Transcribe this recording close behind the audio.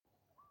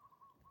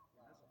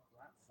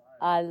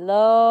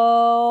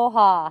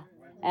Aloha,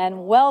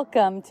 and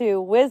welcome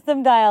to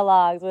Wisdom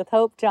Dialogues with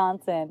Hope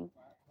Johnson,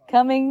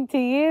 coming to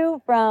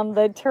you from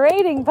the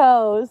Trading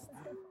Post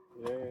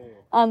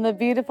on the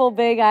beautiful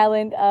Big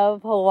Island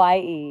of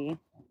Hawaii.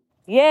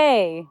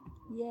 Yay!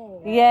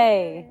 Yay!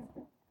 Yay!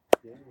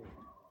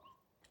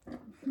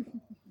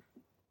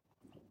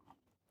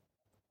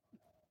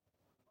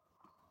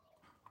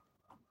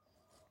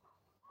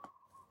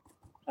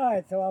 All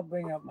right, so I'll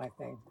bring up my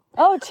thing.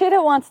 Oh,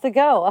 Chitta wants to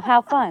go.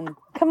 How fun.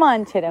 Come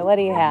on, Chitta, what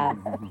do you have?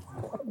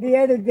 The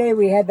other day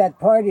we had that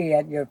party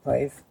at your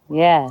place,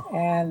 Yes.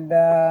 and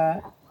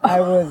I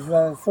was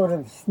sort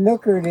of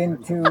snookered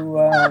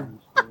into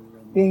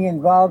being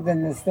involved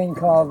in this thing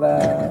called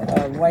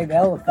a white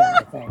elephant,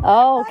 I think.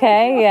 Oh,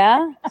 okay,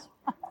 yeah.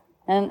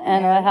 And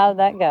how'd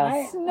that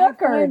go?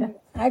 Snookered.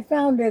 I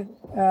found it,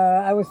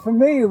 I was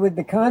familiar with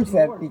the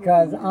concept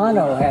because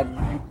Anno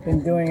had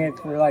been doing it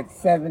for like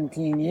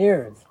 17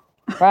 years.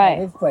 At Right.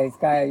 his place,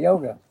 Gaia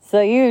Yoga.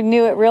 So you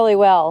knew it really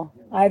well.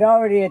 I'd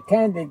already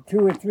attended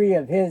 2 or 3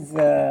 of his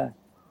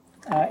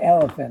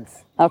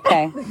elephants.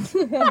 Okay.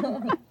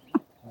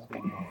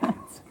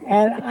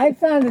 And I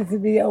found it to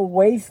be a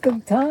waste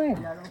of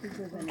time.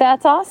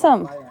 That's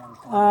awesome.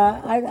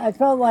 I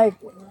felt like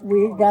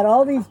we got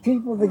all these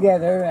people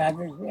together, at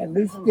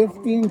least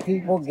 15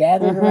 people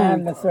gathered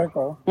around the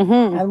circle.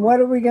 And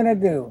what are we going to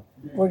do?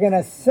 We're going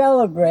to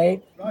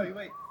celebrate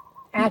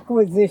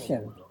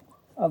acquisition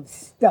of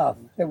stuff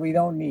that we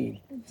don't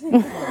need. Just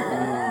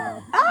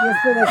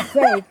for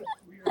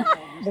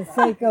the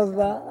sake of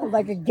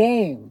like a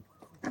game.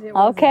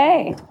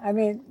 Okay. I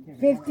mean,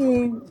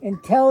 15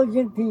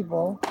 intelligent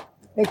people,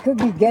 they could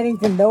be getting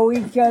to know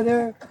each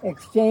other,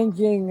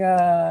 exchanging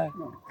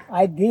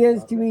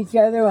ideas to each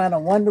other on a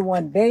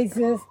one-to-one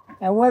basis.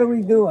 And what are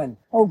we doing?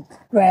 Oh,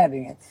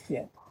 grabbing at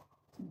shit.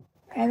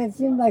 And it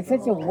seemed like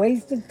such a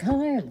waste of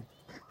time.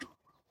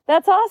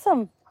 That's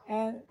awesome.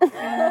 And the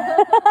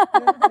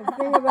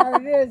thing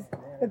about it is,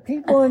 the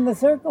people in the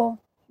circle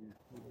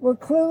were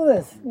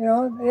clueless. You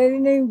know, they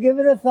didn't even give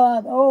it a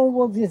thought. Oh,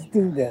 we'll just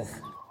do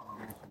this.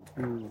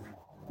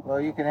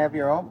 Well, you can have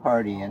your own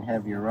party and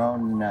have your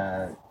own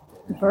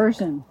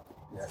Version.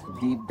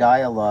 deep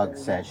dialogue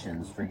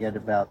sessions. Forget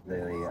about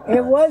the.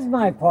 It was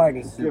my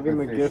party. Give him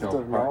a gift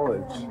of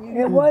knowledge.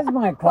 It was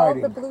my Called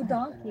party. the Blue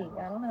Donkey.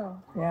 I don't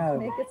know. Yeah.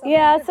 Make it something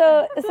Yeah,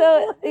 different.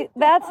 so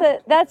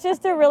that's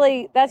just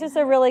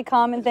a really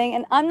common thing,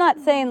 and I'm not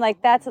saying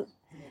like that's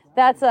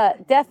a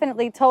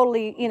definitely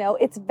totally,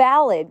 it's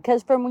valid,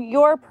 because from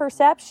your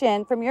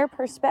perception, from your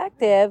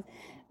perspective,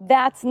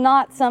 that's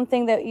not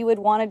something that you would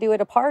want to do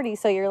at a party,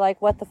 so you're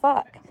like, what the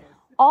fuck?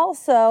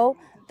 Also,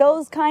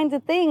 those kinds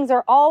of things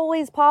are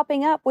always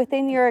popping up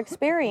within your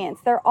experience.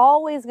 They're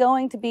always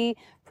going to be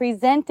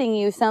presenting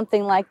you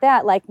something like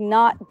that, like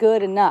not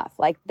good enough,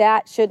 like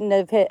that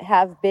shouldn't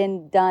have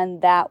been done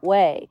that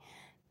way.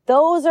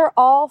 Those are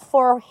all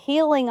for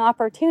healing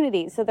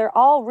opportunities, so they're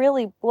all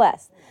really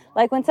blessed.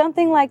 Like when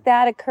something like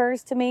that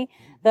occurs to me,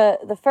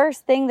 the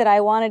first thing that I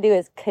want to do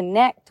is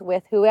connect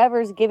with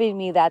whoever's giving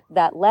me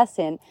that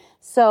lesson.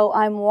 So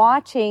I'm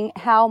watching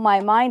how my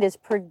mind is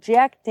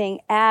projecting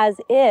as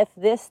if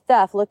this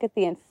stuff, look at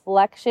the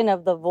inflection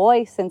of the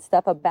voice and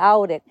stuff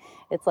about it.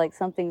 It's like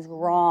something's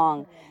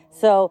wrong.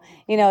 So,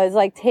 it's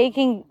like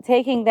taking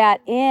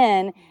that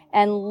in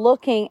and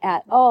looking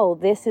at, oh,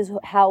 this is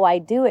how I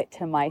do it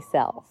to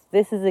myself.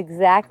 This is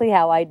exactly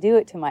how I do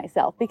it to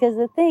myself. Because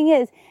the thing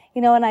is,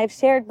 and I've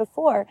shared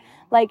before,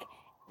 like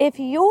if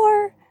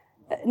you're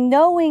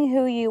knowing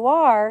who you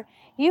are,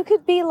 you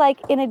could be like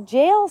in a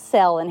jail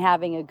cell and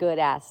having a good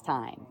ass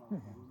time,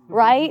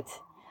 right?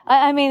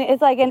 I mean,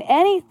 it's like in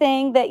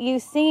anything that you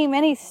seem,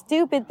 any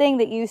stupid thing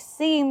that you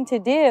seem to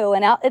do,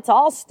 and it's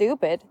all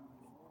stupid.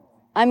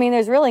 I mean,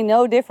 there's really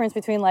no difference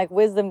between like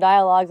Wisdom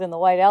Dialogues and the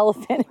White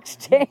Elephant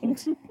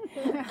Exchange.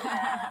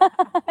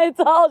 It's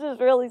all just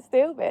really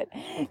stupid.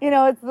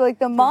 It's like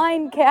the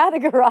mind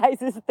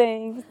categorizes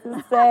things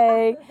to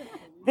say,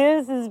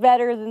 this is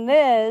better than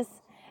this.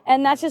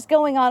 And that's just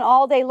going on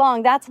all day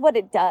long. That's what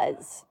it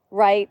does,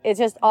 right? It's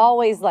just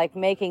always like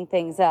making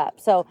things up.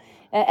 So,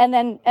 and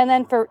then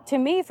to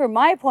me, from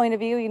my point of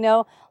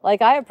view,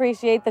 like I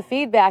appreciate the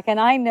feedback,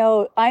 and I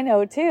know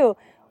too,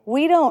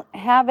 we don't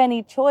have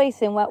any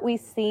choice in what we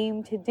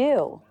seem to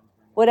do.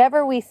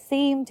 Whatever we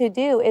seem to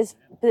do is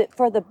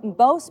for the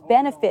most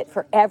benefit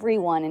for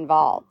everyone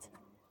involved.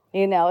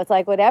 It's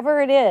like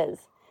whatever it is.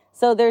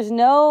 So there's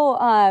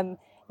no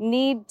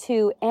need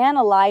to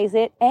analyze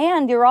it,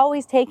 and you're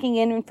always taking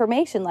in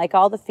information, like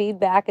all the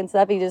feedback and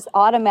stuff. You just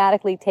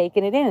automatically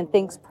taking it in, and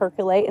things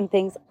percolate, and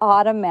things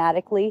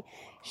automatically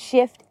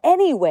shift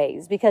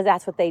anyways, because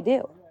that's what they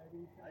do.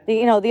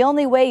 The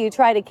only way you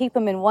try to keep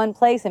them in one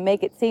place and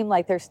make it seem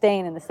like they're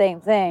staying in the same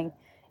thing,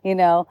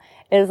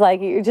 is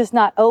like you're just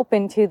not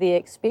open to the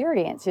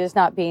experience. You're just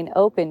not being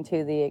open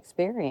to the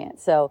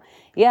experience. So,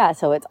 yeah,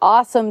 so it's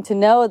awesome to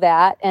know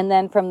that. And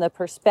then from the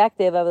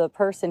perspective of the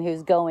person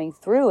who's going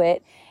through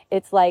it,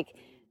 it's like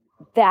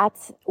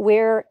that's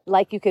where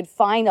like you could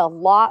find a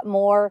lot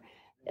more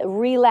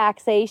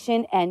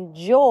relaxation and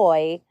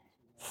joy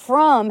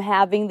from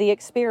having the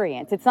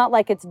experience. It's not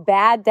like it's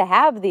bad to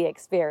have the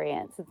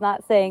experience. It's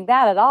not saying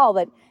that at all,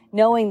 but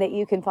knowing that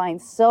you can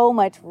find so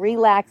much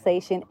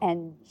relaxation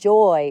and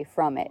joy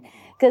from it.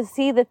 Because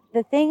see, the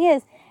thing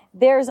is,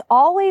 there's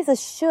always a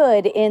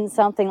should in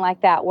something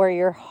like that where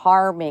you're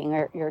harming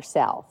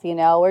yourself,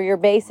 where you're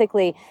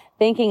basically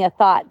thinking a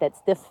thought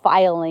that's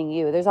defiling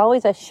you. There's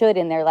always a should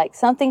in there, like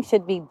something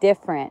should be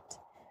different,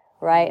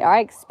 right? Or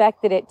I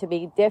expected it to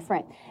be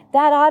different.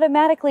 That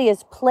automatically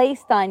is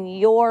placed on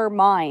your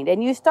mind,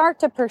 and you start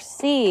to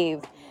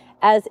perceive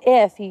as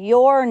if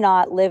you're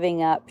not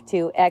living up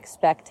to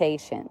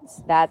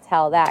expectations. That's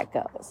how that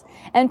goes.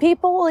 And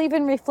people will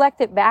even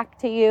reflect it back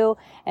to you,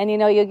 and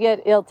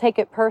you'll take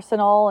it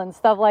personal and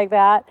stuff like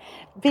that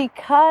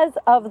because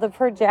of the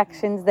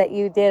projections that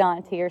you did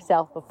onto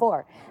yourself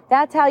before.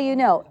 That's how you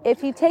know.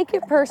 If you take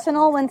it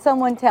personal when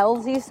someone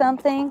tells you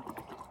something,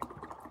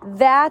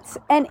 that's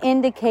an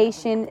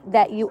indication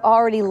that you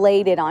already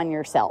laid it on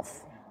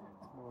yourself.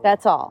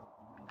 That's all.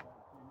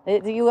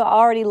 You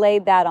already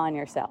laid that on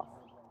yourself.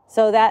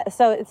 So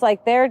it's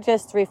like they're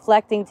just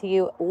reflecting to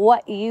you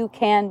what you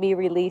can be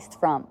released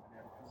from,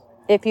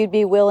 if you'd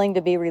be willing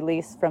to be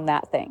released from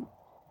that thing,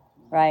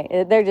 right?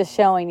 They're just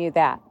showing you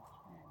that.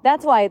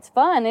 That's why it's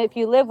fun if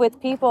you live with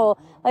people,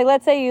 like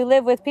let's say you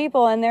live with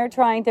people and they're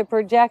trying to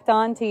project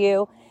onto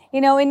you,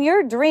 in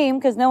your dream,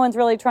 because no one's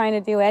really trying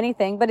to do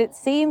anything, but it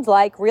seems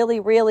like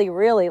really, really,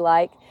 really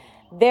like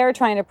they're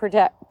trying to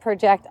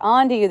project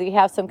onto you that you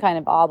have some kind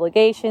of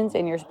obligations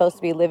and you're supposed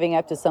to be living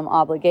up to some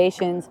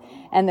obligations,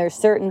 and there's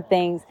certain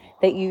things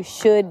that you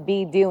should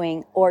be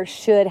doing or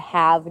should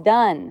have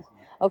done.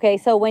 Okay,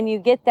 so when you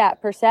get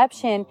that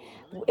perception,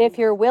 if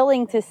you're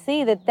willing to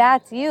see that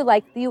that's you,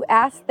 like you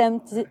ask them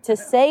to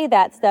say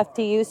that stuff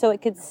to you so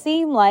it could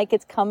seem like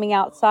it's coming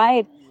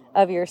outside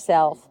of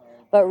yourself,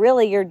 but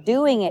really you're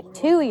doing it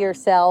to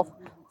yourself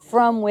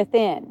from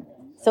within.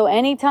 So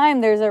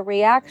anytime there's a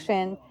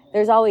reaction,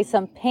 there's always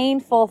some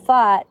painful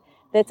thought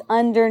that's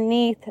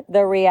underneath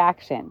the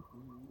reaction.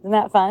 Isn't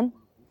that fun?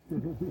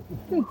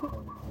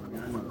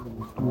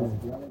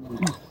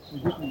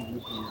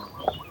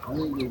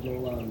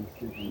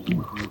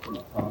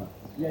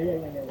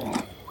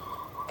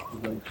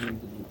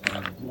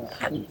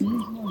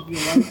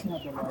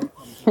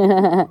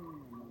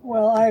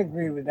 Well, I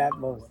agree with that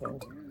mostly.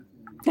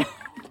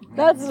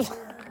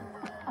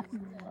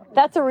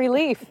 That's a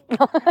relief.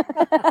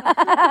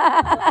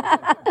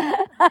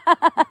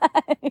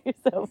 You're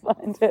so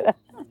fun, Jada.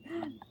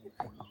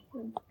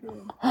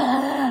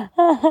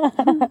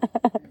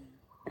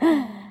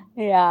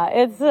 Yeah,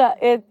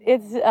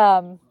 it's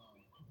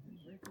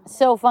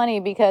so funny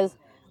because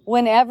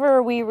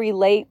whenever we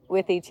relate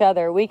with each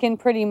other, we can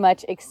pretty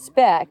much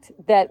expect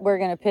that we're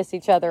going to piss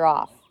each other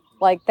off.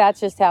 Like,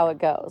 that's just how it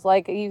goes.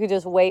 Like, you could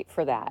just wait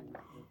for that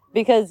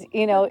because,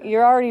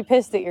 you're already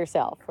pissed at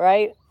yourself,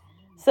 right?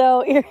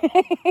 So, you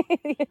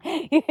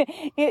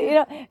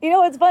know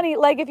what's funny?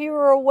 Like, if you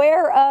were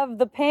aware of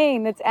the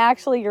pain that's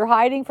actually you're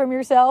hiding from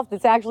yourself,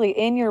 that's actually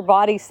in your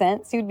body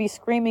sense, you'd be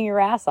screaming your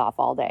ass off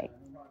all day.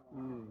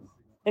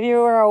 If you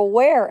were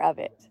aware of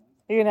it,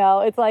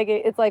 it's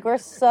like we're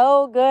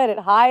so good at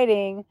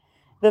hiding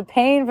the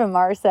pain from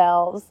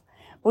ourselves.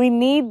 We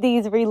need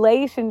these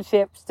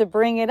relationships to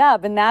bring it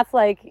up. And that's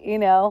like,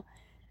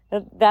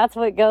 that's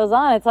what goes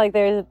on. It's like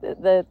there's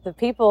the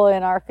people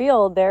in our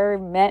field, they're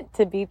meant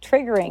to be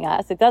triggering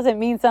us. It doesn't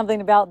mean something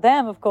about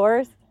them, of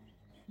course,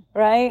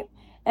 right?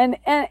 And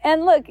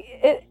look,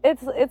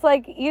 it's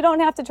like you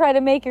don't have to try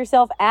to make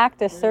yourself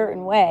act a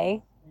certain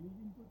way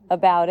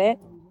about it.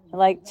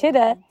 Like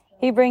Chitta,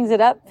 he brings it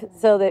up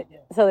so that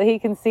he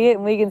can see it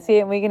and we can see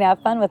it and we can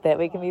have fun with it.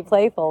 We can be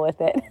playful with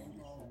it.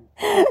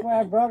 That's why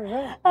I brought it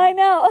up. I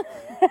know.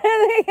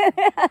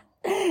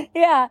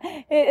 Yeah,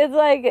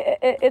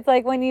 it's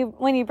like when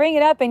you bring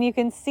it up and you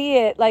can see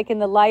it like in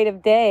the light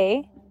of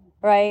day,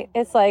 right?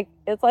 It's like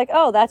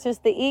oh, that's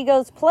just the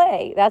ego's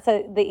play. That's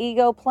the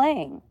ego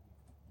playing,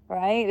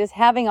 right? Just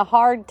having a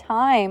hard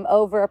time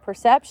over a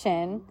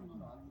perception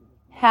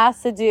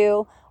has to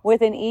do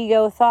with an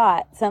ego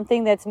thought,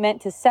 something that's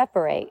meant to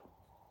separate.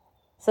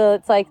 So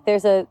it's like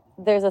there's a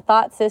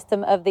thought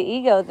system of the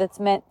ego that's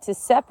meant to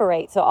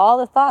separate. So all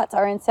the thoughts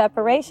are in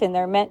separation.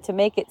 They're meant to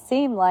make it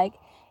seem like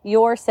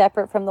you're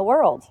separate from the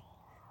world.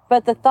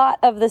 But the thought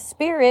of the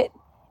spirit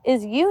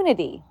is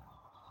unity,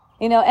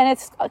 and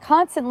it's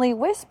constantly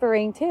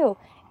whispering too.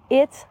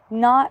 It's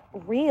not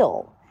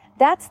real.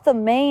 That's the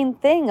main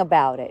thing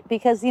about it.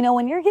 Because,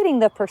 when you're getting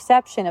the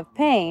perception of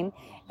pain,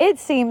 it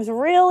seems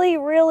really,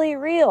 really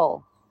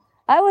real.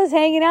 I was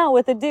hanging out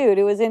with a dude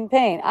who was in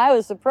pain. I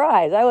was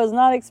surprised. I was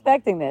not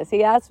expecting this.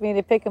 He asked me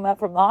to pick him up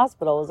from the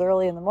hospital. It was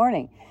early in the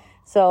morning.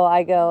 So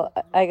I go,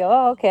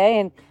 oh, okay.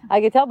 And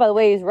I could tell by the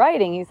way he's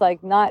writing, he's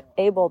like not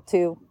able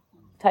to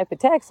type a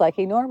text like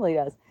he normally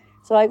does.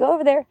 So I go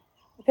over there,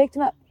 I picked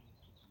him up.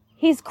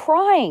 He's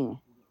crying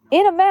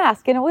in a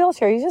mask, in a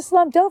wheelchair. He's just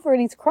slumped over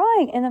and he's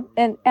crying.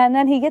 And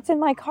then he gets in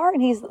my car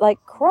and he's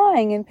like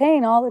crying in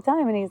pain all the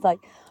time. And he's like,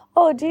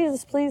 oh,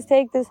 Jesus, please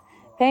take this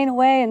pain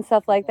away and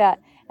stuff like that.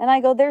 And I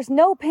go, there's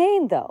no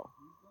pain though.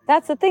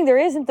 That's the thing. There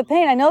isn't the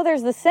pain. I know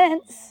there's the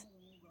sense.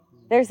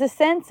 There's the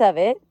sense of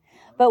it.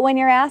 But when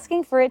you're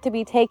asking for it to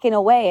be taken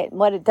away,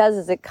 what it does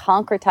is it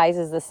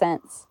concretizes the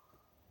sense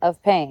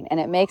of pain, and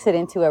it makes it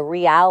into a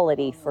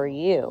reality for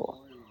you.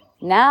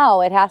 Now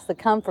it has to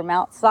come from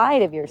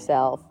outside of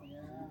yourself,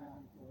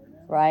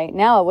 right?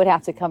 Now it would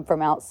have to come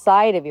from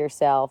outside of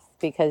yourself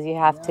because you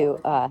have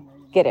to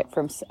get it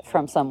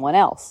from someone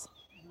else.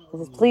 It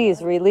says,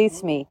 please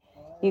release me.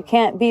 You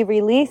can't be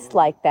released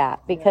like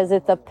that because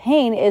the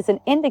pain is an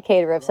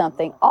indicator of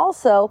something.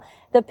 Also,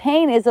 the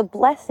pain is a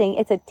blessing.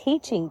 It's a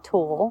teaching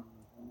tool.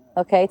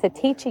 Okay, it's a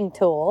teaching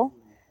tool.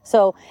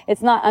 So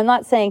I'm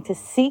not saying to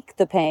seek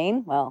the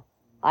pain. Well,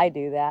 I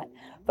do that.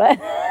 But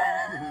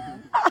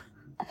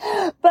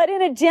but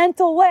in a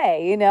gentle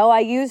way, I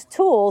use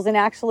tools and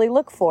actually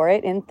look for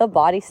it in the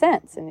body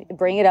sense and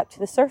bring it up to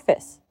the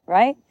surface,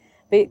 right?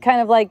 But kind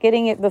of like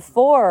getting it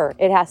before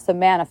it has to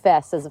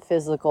manifest as a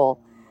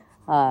physical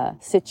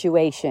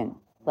situation,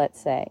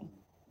 let's say,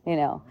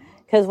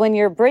 because when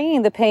you're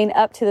bringing the pain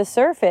up to the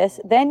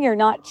surface, then you're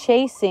not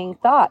chasing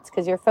thoughts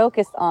because you're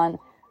focused on,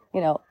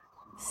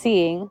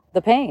 seeing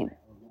the pain,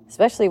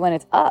 especially when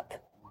it's up,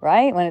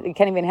 right? When you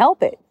can't even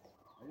help it,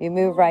 you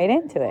move right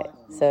into it.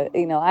 So,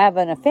 I have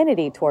an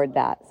affinity toward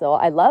that. So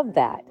I love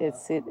that.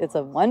 It's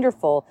a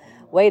wonderful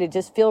way to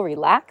just feel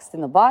relaxed in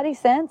the body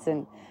sense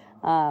and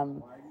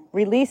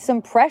release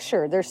some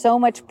pressure. There's so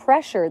much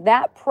pressure.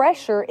 That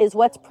pressure is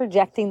what's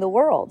projecting the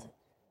world.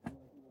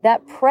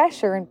 That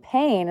pressure and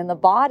pain in the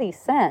body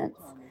sense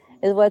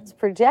is what's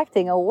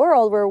projecting a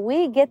world where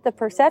we get the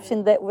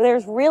perception that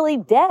there's really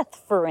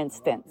death, for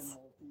instance.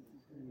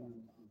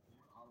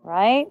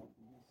 Right?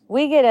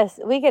 We get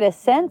a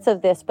sense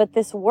of this, but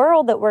this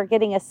world that we're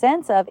getting a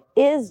sense of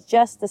is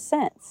just a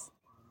sense.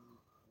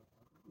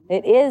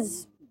 It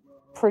is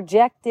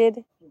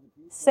projected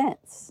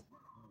sense.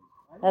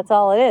 That's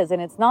all it is,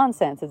 and it's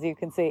nonsense, as you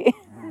can see.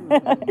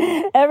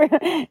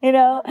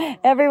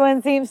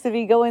 Everyone seems to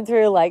be going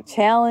through like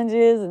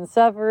challenges and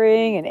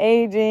suffering and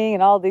aging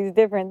and all these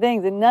different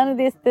things, and none of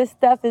this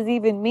stuff is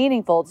even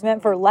meaningful. It's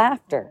meant for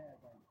laughter,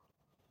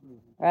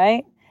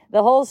 right?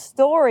 The whole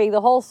story,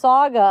 the whole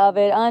saga of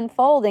it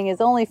unfolding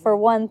is only for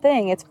one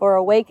thing. It's for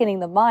awakening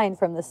the mind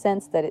from the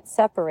sense that it's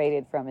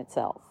separated from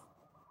itself.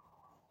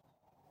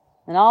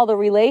 And all the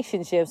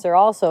relationships are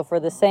also for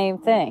the same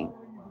thing.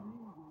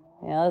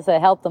 It's to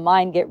help the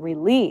mind get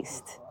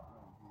released.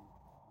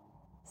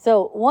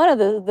 So one of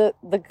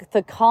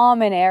the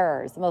common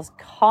errors, the most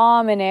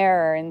common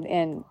error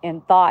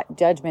in thought,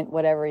 judgment,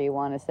 whatever you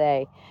want to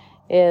say,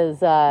 is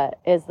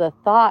the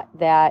thought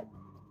that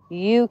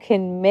you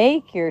can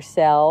make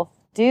yourself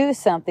do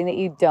something that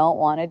you don't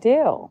want to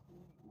do.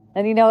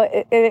 And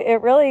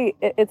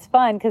it's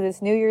fun because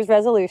it's New Year's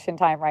resolution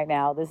time right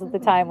now. This is the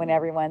time when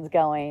everyone's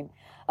going,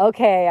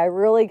 okay, I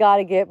really got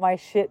to get my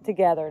shit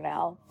together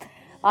now.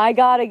 I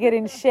got to get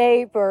in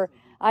shape, or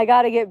I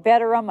got to get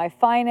better on my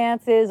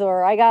finances,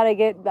 or I got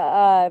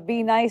to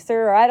be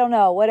nicer, or I don't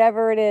know,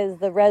 whatever it is,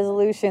 the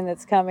resolution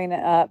that's coming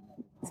up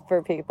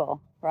for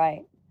people,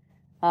 right?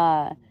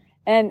 And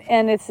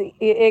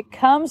it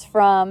comes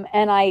from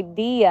an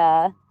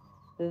idea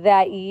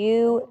that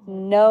you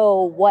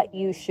know what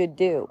you should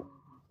do.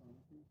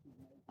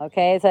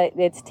 Okay,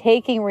 it's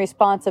taking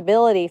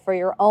responsibility for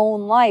your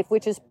own life,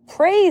 which is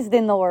praised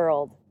in the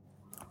world.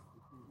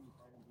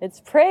 It's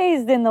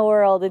praised in the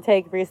world to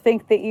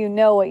think that you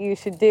know what you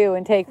should do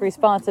and take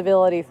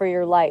responsibility for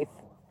your life,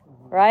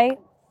 right?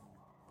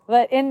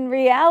 But in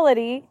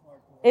reality,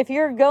 if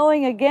you're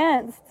going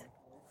against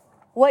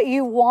what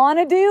you want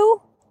to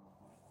do,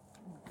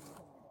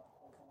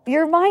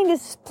 your mind is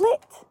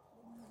split.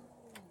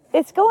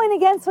 It's going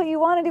against what you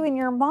want to do in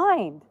your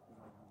mind.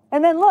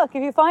 And then look,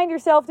 if you find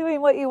yourself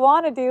doing what you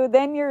want to do,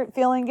 then you're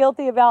feeling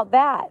guilty about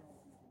that.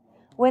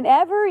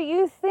 Whenever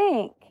you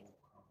think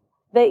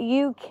that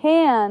you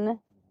can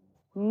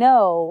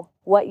know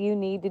what you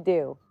need to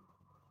do,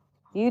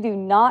 you do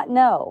not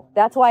know.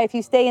 That's why if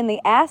you stay in the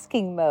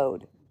asking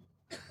mode,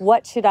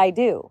 what should I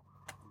do?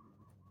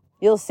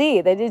 You'll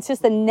see that it's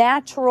just a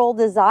natural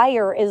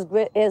desire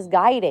is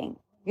guiding.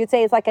 You'd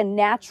say it's like a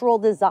natural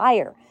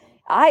desire.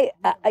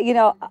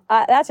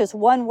 That's just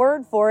one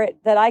word for it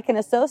that I can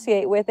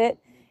associate with it.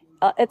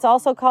 It's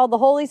also called the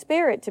Holy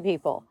Spirit to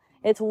people.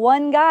 It's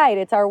one guide.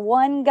 It's our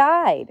one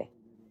guide.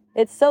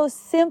 It's so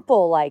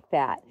simple like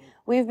that.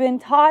 We've been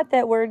taught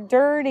that we're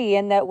dirty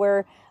and that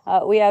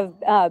we have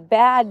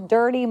bad,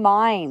 dirty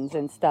minds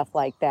and stuff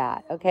like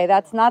that. Okay,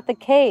 that's not the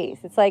case.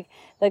 It's like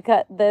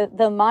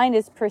the mind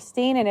is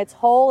pristine and it's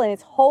whole and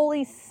it's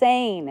wholly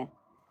sane.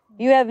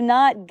 You have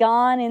not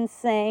gone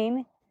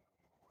insane.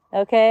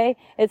 Okay?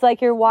 It's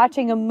like you're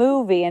watching a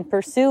movie and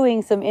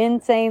pursuing some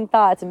insane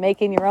thoughts and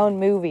making your own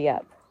movie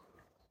up.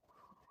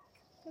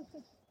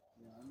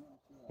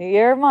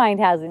 Your mind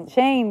hasn't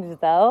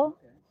changed, though.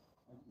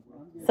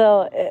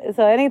 So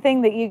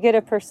anything that you get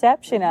a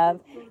perception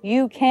of,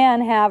 you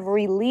can have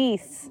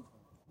release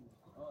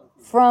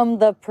from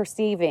the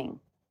perceiving.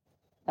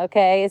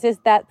 Okay, it's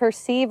just that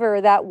perceiver,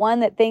 that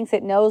one that thinks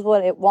it knows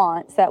what it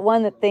wants, that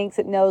one that thinks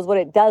it knows what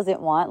it doesn't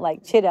want,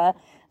 like Chitta,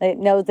 that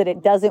knows that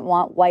it doesn't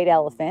want white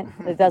elephant,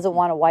 it doesn't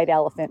want a white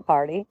elephant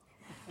party,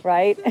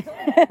 right? I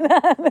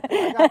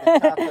got the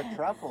chocolate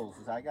truffles.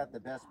 I got the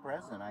best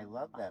present. I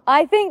love that.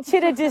 I think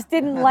Chitta just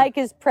didn't like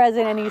his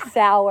present and he's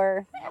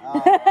sour.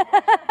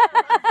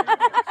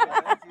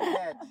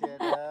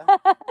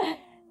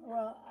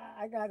 Well,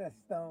 I got a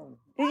stone.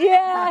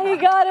 Yeah, he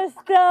got a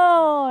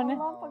stone.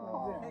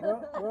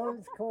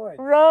 Rose quartz.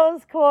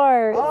 Rose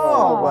quartz.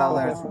 Oh, well,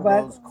 there's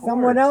But rose quartz.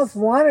 someone else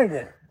wanted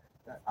it.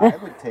 I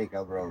would take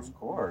a rose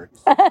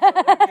quartz.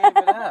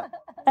 I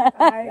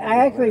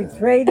actually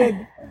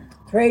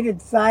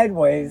traded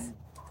sideways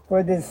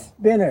for this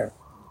spinner.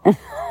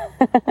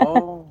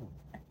 Oh,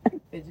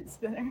 Fidget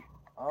spinner.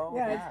 oh,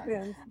 Yeah, it that.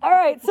 spins. All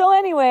right, so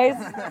anyways,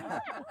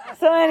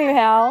 so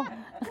anyhow.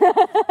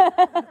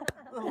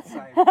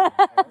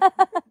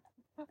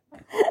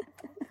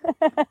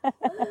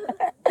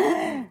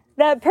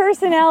 That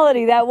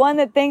personality, that one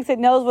that thinks it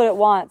knows what it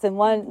wants and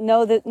one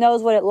that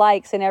knows what it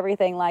likes and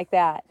everything like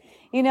that.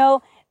 You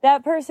know,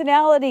 that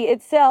personality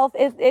itself,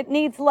 it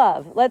needs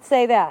love. Let's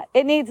say that.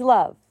 It needs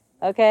love,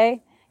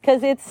 okay?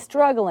 Because it's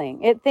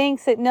struggling. It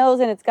thinks it knows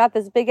and it's got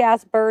this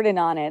big-ass burden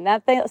on it. And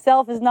that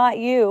self is not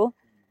you,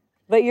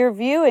 but you're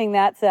viewing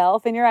that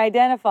self and you're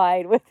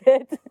identified with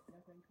it.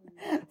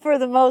 For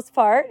the most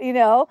part, you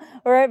know,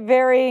 we're at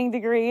varying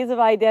degrees of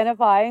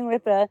identifying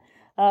with the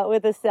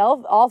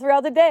self all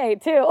throughout the day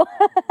too,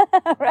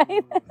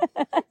 right?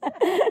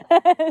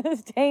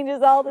 It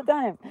changes all the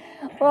time.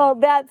 Well,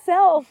 that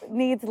self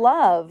needs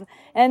love,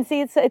 and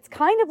see, it's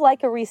kind of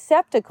like a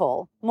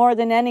receptacle more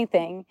than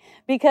anything,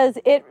 because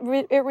it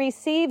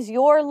receives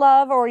your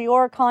love or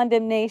your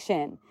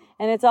condemnation,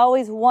 and it's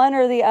always one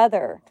or the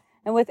other.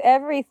 And with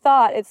every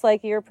thought, it's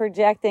like you're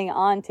projecting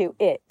onto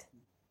it.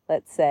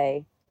 Let's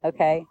say.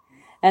 Okay,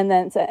 and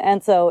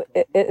so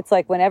it's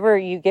like whenever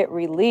you get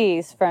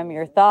released from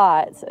your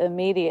thoughts,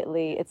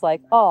 immediately it's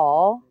like,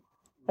 oh,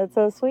 that's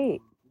so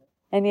sweet,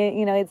 and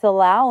you know it's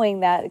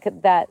allowing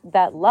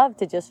that love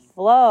to just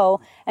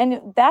flow,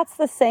 and that's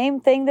the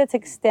same thing that's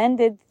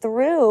extended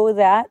through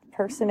that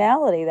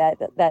personality, that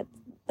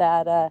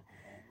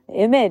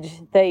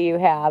image that you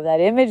have, that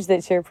image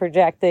that you're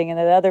projecting and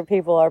that other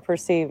people are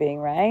perceiving,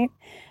 right?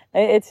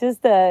 It's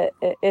just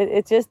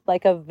it's just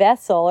like a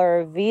vessel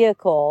or a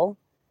vehicle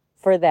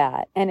for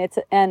that, and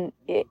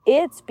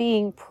it's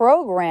being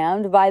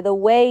programmed by the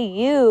way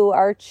you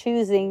are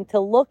choosing to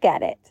look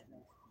at it.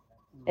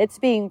 It's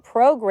being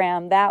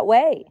programmed that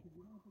way.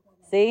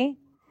 See?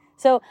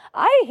 So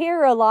I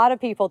hear a lot of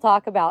people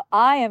talk about,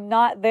 I am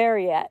not there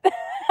yet.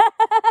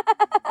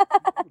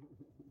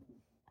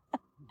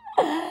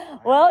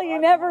 Well, you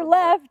never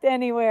left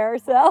anywhere,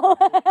 so.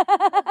 People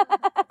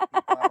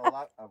have a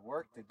lot of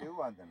work to do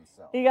on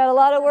themselves. You got a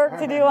lot of work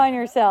to do on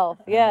yourself.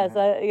 Yes,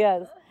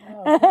 yes.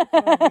 Oh, we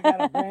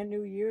got a brand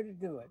new year to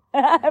do it.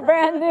 A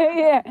brand new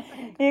year.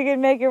 You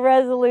can make a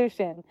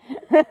resolution.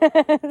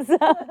 So.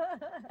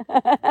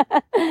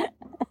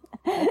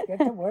 Let's get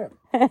to work.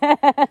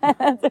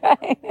 That's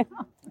right.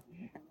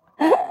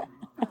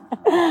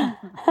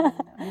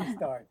 You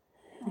start.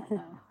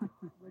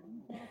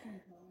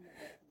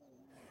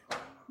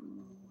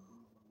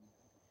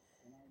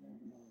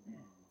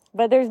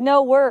 But there's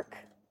no work.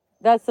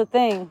 That's the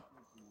thing.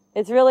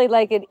 It's really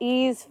like an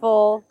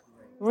easeful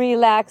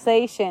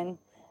relaxation.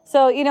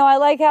 So, you know, I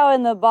like how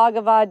in the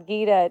Bhagavad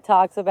Gita it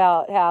talks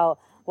about how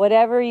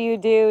whatever you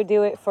do,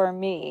 do it for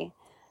me.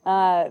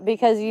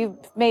 Because you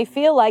may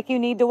feel like you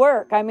need to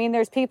work. I mean,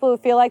 there's people who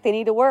feel like they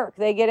need to work.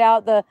 They get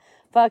out the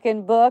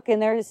fucking book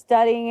and they're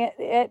studying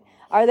it.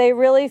 Are they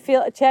really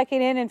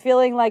checking in and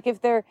feeling like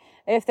if they're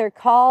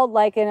called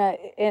like in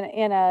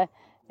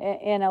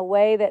a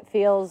way that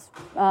feels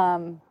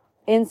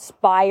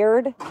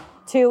inspired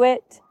to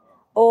it?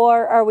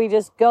 Or are we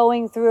just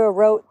going through a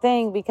rote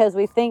thing because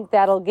we think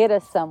that'll get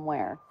us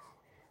somewhere?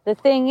 The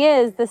thing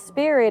is, the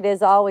Spirit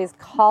is always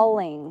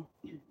calling.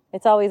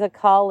 It's always a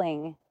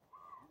calling.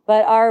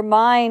 But our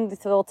mind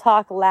will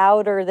talk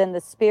louder than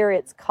the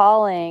Spirit's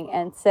calling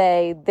and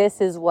say,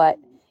 this is what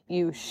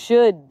you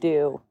should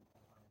do.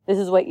 This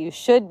is what you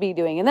should be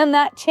doing. And then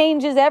that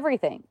changes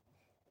everything.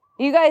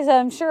 You guys,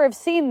 I'm sure, have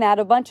seen that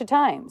a bunch of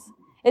times.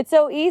 It's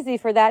so easy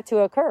for that to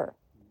occur.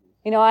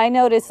 You know, I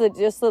notice that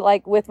just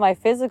like with my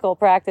physical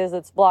practice,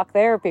 it's block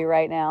therapy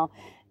right now,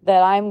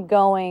 that I'm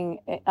going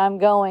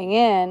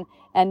in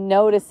and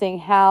noticing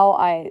how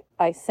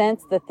I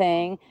sense the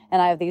thing,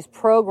 and I have these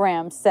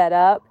programs set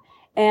up,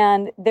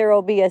 and there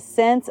will be a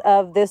sense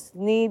of this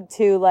need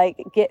to like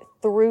get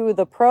through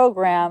the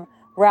program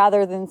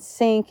rather than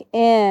sink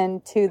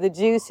into the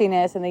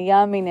juiciness and the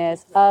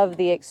yumminess of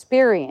the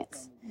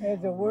experience.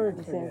 There's a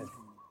word for this.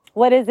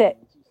 What is it?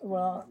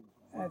 Well,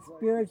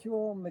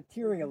 spiritual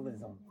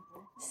materialism.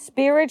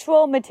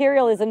 Spiritual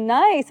materialism.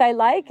 Nice. I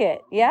like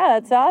it. Yeah,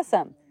 that's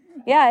awesome.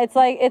 Yeah, it's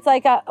like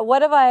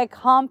what have I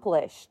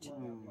accomplished?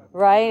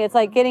 Right? It's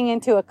like getting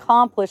into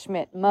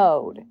accomplishment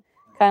mode,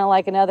 kind of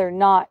like another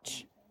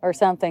notch or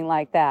something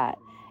like that.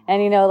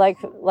 And,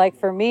 like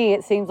for me,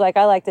 it seems like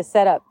I like to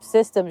set up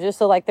systems just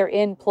so like they're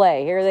in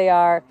play. Here they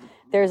are.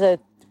 There's a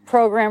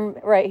program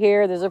right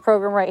here. There's a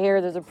program right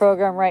here. There's a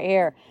program right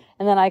here.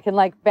 And then I can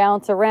like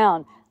bounce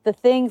around. The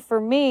thing for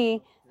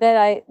me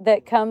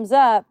that comes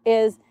up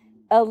is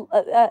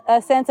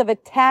a sense of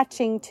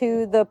attaching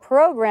to the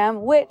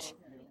program, which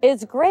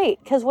is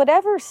great because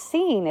whatever's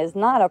seen is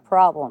not a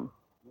problem,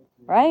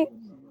 right?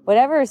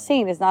 Whatever is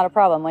seen is not a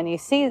problem. When you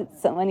see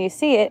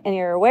it and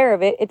you're aware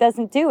of it, it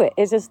doesn't do it.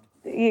 It's just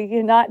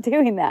you're not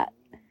doing that.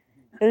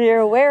 You're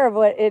aware of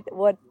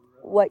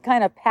what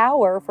kind of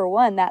power, for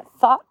one, that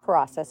thought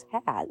process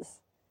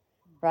has,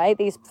 right?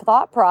 These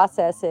thought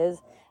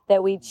processes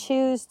that we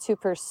choose to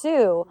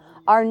pursue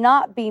are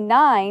not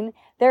benign.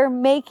 They're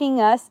making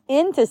us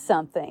into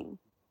something.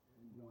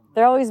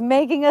 They're always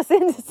making us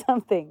into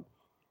something,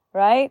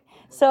 right?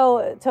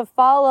 So to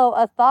follow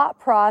a thought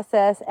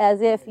process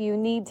as if you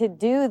need to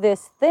do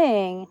this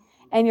thing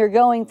and you're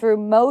going through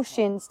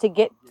motions to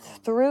get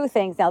through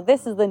things. Now,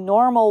 this is the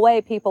normal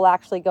way people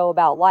actually go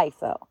about life,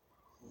 though,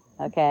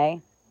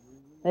 okay?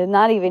 They're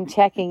not even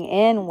checking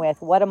in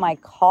with what am I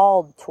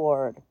called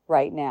toward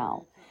right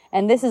now.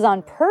 And this is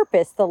on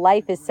purpose. The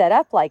life is set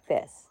up like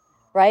this,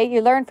 right?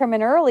 You learn from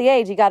an early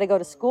age. You got to go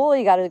to school.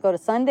 You got to go to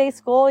Sunday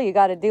school. You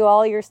got to do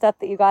all your stuff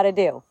that you got to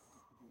do,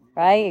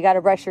 right? You got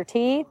to brush your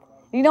teeth.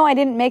 I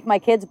didn't make my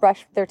kids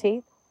brush their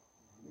teeth.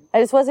 I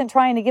just wasn't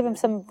trying to give them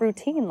some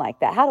routine like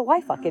that. How do I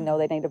fucking know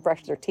they need to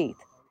brush their teeth?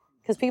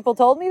 Because people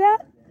told me that?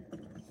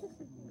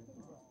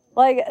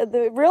 Like,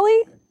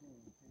 really?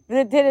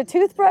 Did a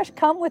toothbrush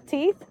come with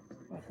teeth?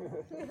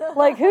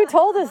 Like, who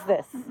told us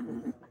this?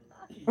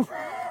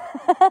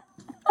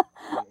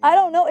 I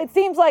don't know. It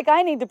seems like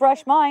I need to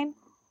brush mine.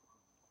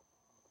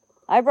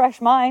 I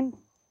brush mine,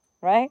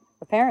 right?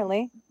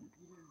 Apparently.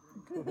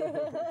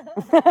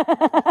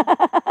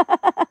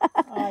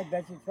 I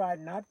bet you tried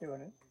not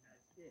doing it.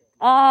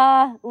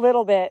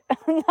 Little bit.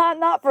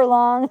 Not for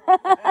long.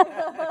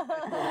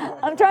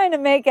 I'm trying to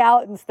make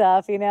out and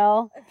stuff, and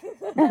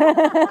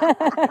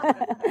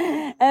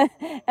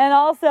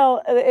also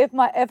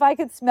if I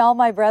could smell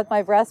my breath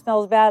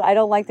smells bad. I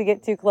don't like to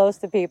get too close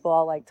to people.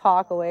 I'll like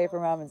talk away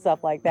from them and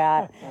stuff like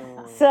that.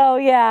 So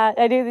yeah,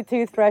 I do the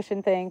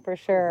toothbrushing thing for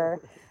sure.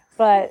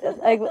 But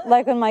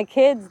like when my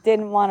kids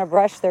didn't want to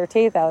brush their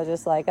teeth, I was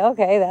just like,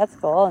 okay, that's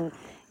cool. And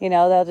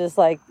they'll just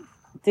like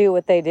do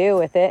what they do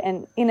with it.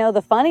 And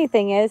the funny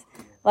thing is,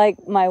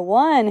 like my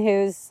one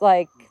who's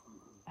like,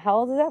 how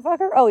old is that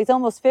fucker? Oh, he's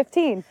almost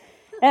 15.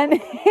 And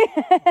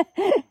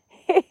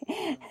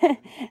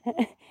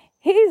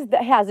he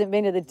hasn't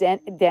been to the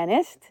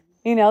dentist.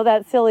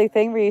 That silly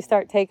thing where you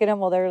start taking them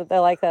while they're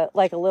like a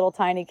little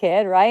tiny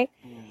kid, right?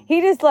 He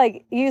just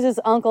like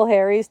uses Uncle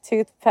Harry's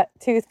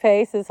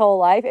toothpaste his whole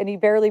life, and he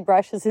barely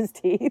brushes his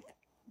teeth.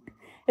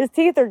 His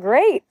teeth are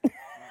great.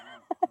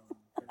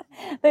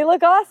 They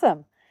look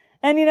awesome.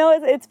 And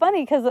it's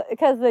funny because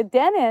the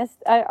dentists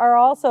are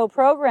also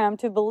programmed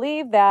to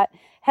believe that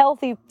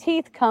healthy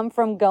teeth come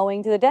from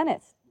going to the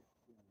dentist.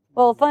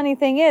 Well, the funny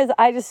thing is,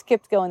 I just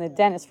skipped going to the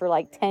dentist for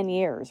like 10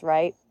 years,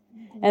 right?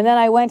 And then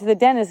I went to the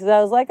dentist because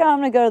I was like, oh, I'm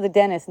going to go to the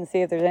dentist and see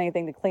if there's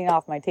anything to clean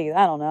off my teeth.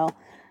 I don't know.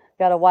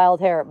 Got a wild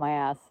hair up my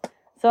ass.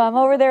 So I'm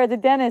over there at the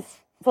dentist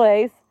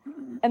place,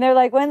 and they're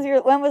like, when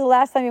was the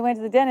last time you went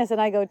to the dentist? And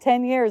I go,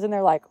 10 years. And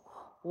they're like,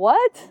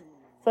 what?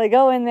 So I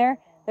go in there.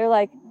 They're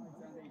like,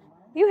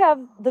 you have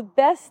the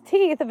best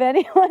teeth of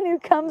anyone who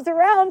comes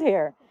around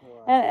here.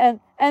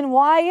 And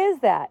why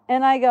is that?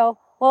 And I go,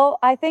 well,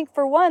 I think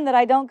for one that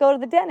I don't go to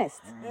the dentist.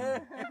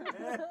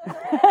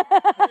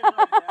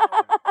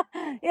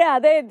 Yeah,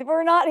 they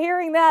were not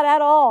hearing that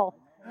at all.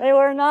 They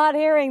were not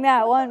hearing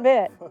that one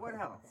bit.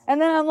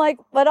 And then I'm like,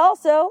 but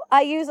also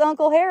I use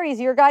Uncle Harry's.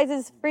 Your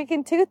guys'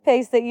 freaking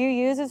toothpaste that you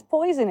use is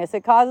poisonous.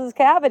 It causes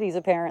cavities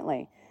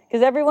apparently.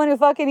 Because everyone who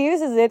fucking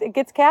uses it, it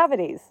gets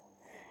cavities.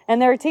 And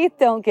their teeth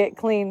don't get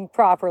cleaned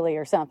properly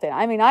or something.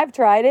 I mean, I've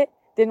tried it.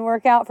 Didn't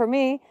work out for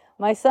me.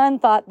 My son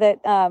thought that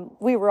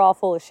we were all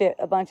full of shit,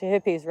 a bunch of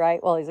hippies,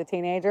 right? Well, he's a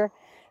teenager.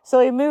 So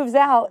he moves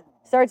out,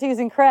 starts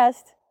using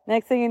Crest.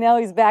 Next thing you know,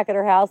 he's back at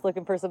her house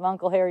looking for some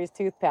Uncle Harry's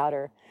tooth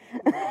powder.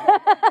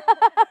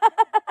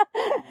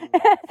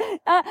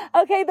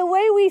 Okay, the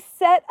way we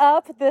set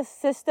up this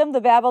system, the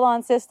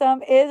Babylon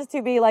system, is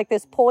to be like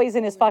this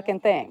poisonous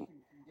fucking thing,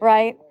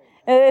 right?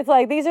 It's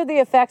like, these are the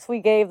effects we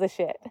gave the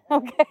shit,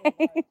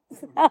 okay?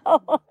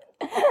 So,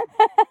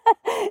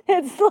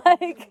 it's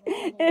like,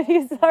 if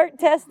you start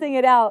testing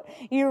it out,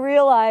 you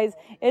realize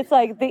it's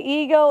like the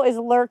ego is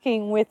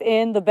lurking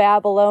within the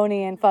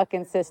Babylonian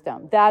fucking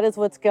system. That is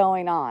what's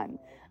going on,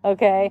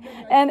 okay?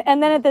 And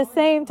then at the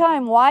same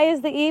time, why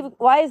is the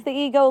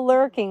ego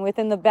lurking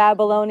within the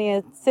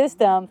Babylonian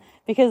system?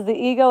 Because the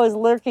ego is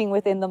lurking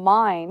within the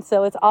mind.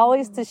 So it's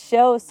always to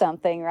show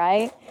something,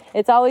 right?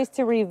 It's always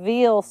to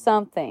reveal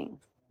something.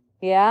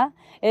 Yeah?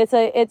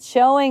 It's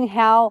showing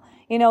how,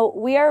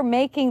 we are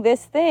making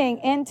this thing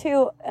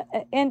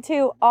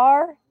into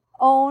our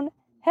own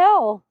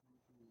hell.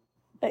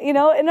 In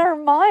our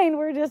mind,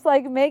 we're just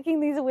like making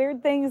these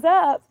weird things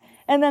up.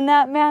 And then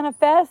that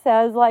manifests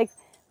as like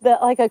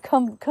like a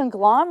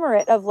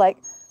conglomerate of like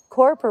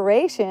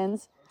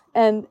corporations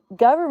and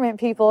government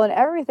people and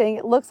everything.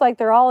 It looks like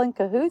they're all in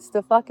cahoots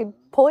to fucking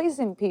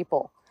poison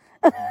people.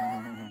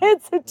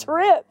 It's a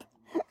trip.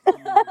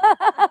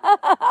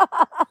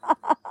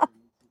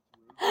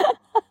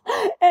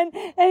 and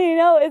you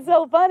know, it's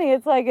so funny.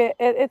 It's like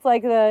it's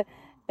like the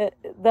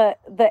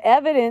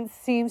evidence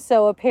seems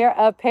so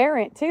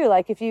apparent too.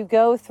 Like if you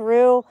go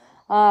through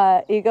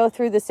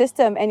the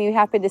system and you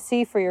happen to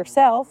see for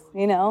yourself,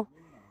 you know,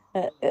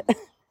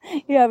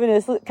 you happen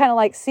to kind of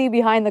like see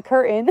behind the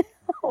curtain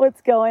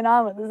what's going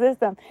on with the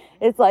system.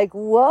 It's like,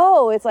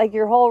 whoa, it's like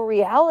your whole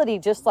reality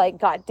just like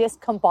got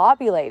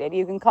discombobulated.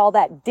 You can call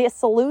that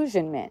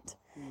disillusionment,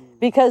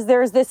 because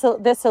there's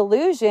this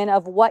illusion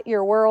of what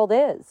your world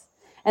is.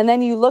 And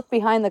then you look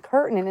behind the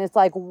curtain and it's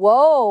like,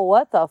 whoa,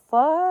 what the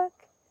fuck?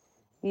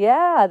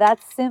 Yeah,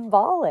 that's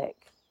symbolic.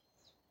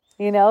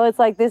 You know, it's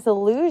like this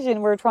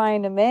illusion we're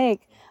trying to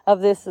make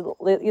of this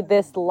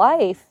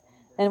life,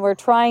 and we're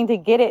trying to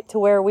get it to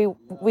where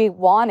we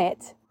want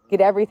it,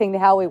 get everything to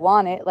how we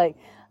want it.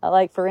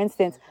 Like for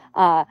instance,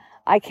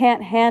 I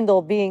can't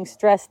handle being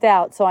stressed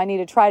out, so I need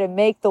to try to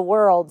make the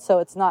world so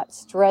it's not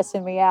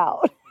stressing me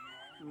out.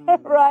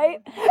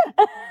 Right?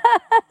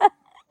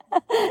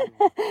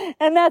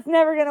 And that's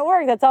never going to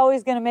work. That's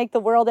always going to make the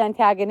world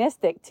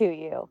antagonistic to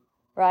you.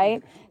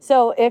 Right?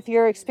 So if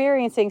you're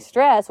experiencing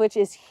stress, which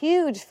is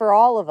huge for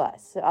all of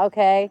us,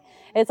 okay?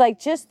 It's like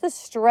just the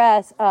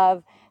stress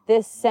of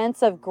this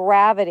sense of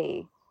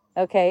gravity,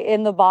 okay,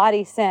 in the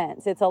body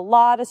sense. It's a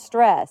lot of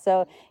stress.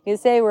 So you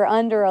say we're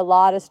under a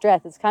lot of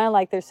stress. It's kind of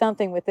like there's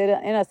something within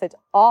us that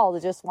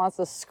just wants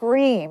to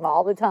scream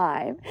all the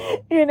time.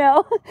 You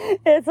know?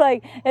 It's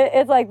like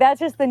that's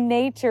just the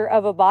nature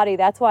of a body.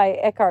 That's why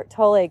Eckhart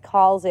Tolle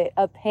calls it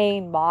a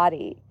pain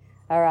body.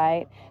 All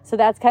right. So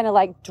that's kind of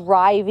like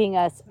driving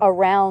us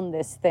around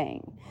this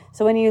thing.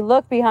 So when you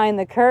look behind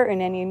the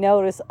curtain and you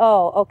notice,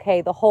 oh,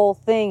 okay, the whole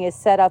thing is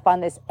set up on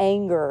this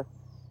anger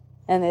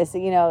and this,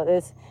 you know,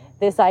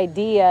 this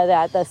idea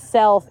that the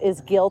self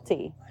is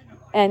guilty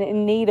and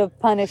in need of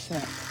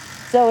punishment.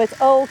 So it's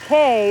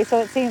okay. So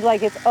it seems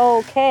like it's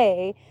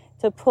okay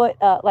to put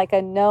like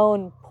a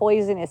known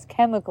poisonous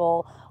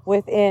chemical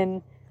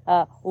within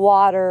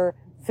water,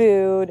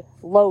 food,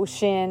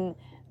 lotion,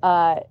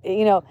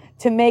 you know,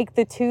 to make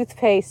the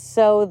toothpaste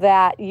so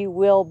that you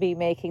will be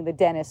making the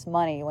dentist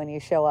money when you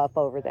show up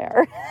over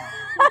there.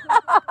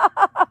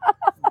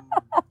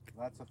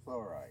 That's a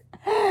fluoride.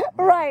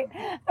 Right.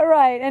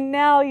 And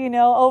now, you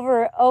know,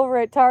 over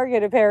at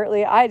Target,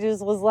 apparently, I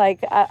just was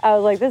like, I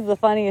was like, this is the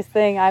funniest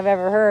thing I've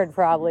ever heard,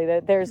 probably,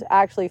 that there's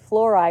actually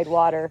fluoride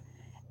water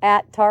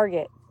at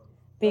Target,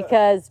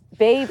 because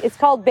it's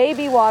called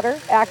baby water,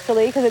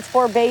 actually, because it's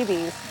for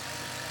babies.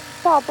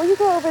 Bob, will you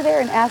go over there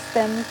and ask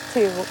them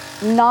to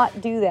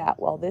not do that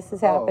while this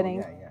is happening?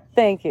 Yeah.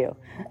 Thank you.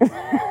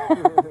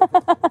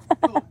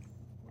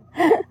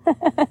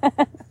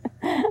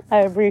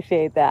 I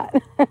appreciate that.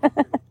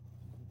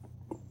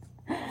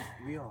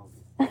 We all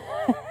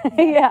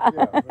Yeah.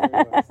 do.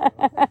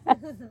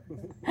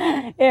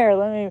 Here,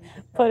 let me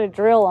put a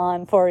drill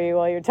on for you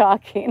while you're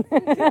talking.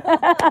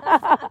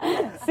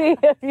 See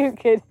if you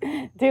could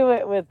do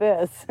it with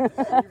this.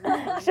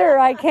 Sure,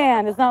 I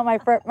can. It's not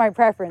my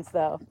preference,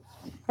 though.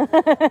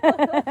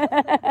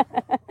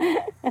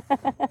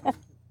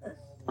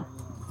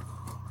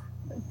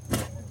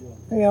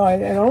 You know,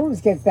 it always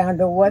gets down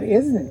to what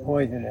isn't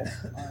poisonous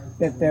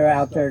that they're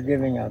out there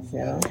giving us, you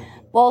know?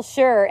 Well,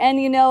 sure.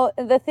 And, you know,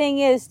 the thing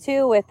is,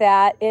 too, with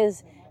that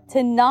is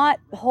to not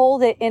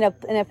hold it in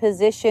a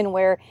position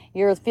where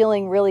you're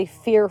feeling really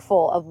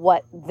fearful of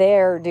what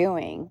they're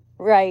doing,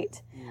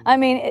 right? I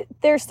mean,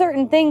 there's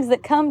certain things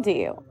that come to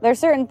you. There's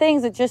certain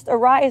things that just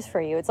arise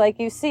for you. It's like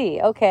you see,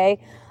 okay,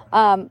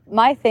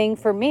 my thing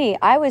for me,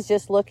 I was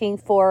just looking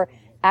for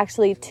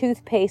actually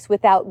toothpaste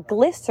without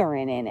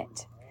glycerin in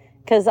it.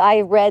 Because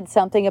I read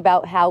something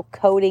about how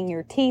coating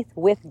your teeth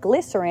with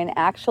glycerin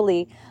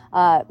actually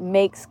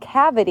makes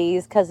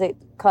cavities, because it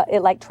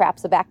like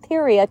traps the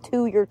bacteria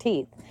to your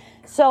teeth.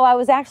 So I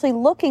was actually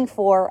looking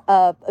for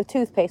a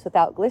toothpaste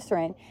without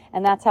glycerin,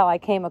 and that's how I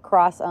came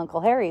across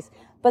Uncle Harry's.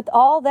 But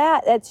all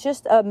that, it's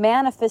just a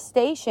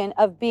manifestation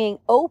of being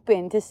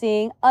open to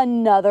seeing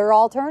another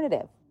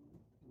alternative,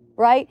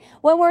 right?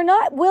 When we're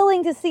not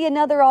willing to see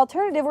another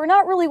alternative, we're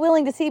not really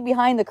willing to see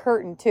behind the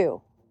curtain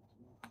too.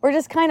 We're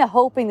just kind of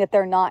hoping that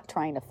they're not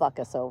trying to fuck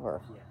us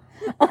over.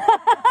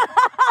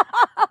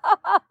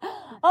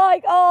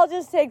 Like, oh, I'll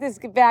just take this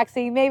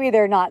vaccine. Maybe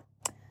they're not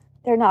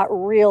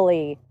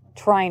really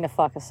trying to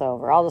fuck us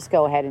over. I'll just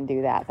go ahead and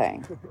do that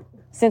thing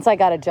since I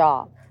got a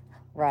job,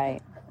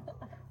 right?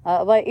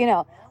 But, you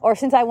know, or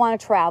since I want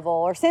to travel,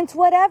 or since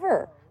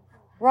whatever,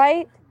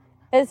 right?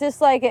 It's just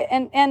like,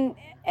 and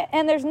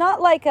there's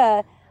not like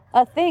a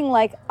thing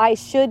like I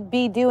should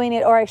be doing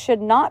it or I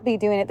should not be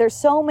doing it. There's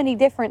so many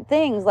different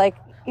things. Like,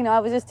 you know,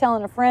 I was just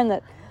telling a friend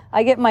that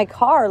I get my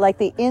car, like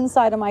the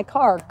inside of my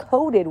car,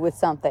 coated with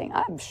something.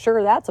 I'm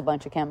sure that's a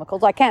bunch of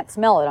chemicals. I can't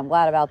smell it. I'm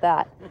glad about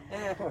that.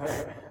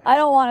 I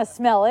don't want to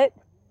smell it,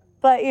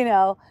 but, you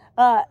know,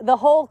 the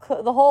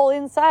whole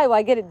inside. Well,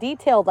 I get it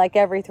detailed like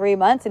every 3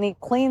 months, and he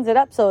cleans it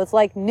up so it's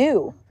like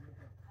new,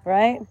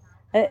 right?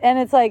 And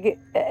it's like,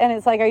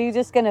 are you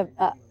just gonna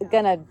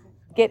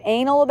get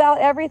anal about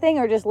everything,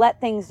 or just let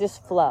things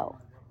just flow?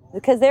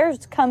 Because there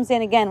comes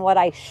in again what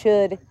I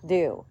should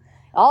do.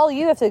 All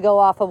you have to go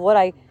off of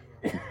what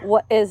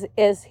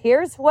is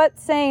here's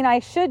what's saying I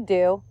should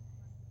do,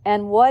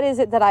 and what is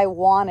it that I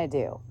want to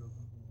do,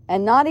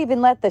 and not even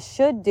let the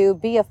should do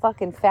be a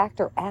fucking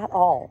factor at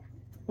all,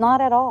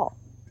 not at all.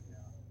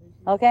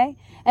 Okay,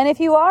 and if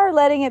you are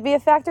letting it be a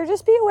factor,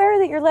 just be aware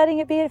that you're letting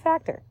it be a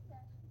factor,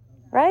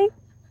 right?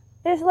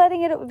 Just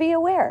letting it be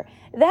aware.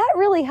 That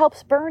really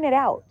helps burn it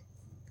out,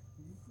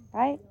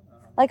 right?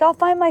 Like I'll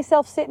find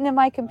myself sitting in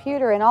my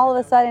computer, and all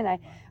of a sudden I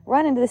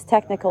run into this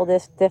technical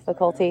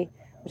difficulty,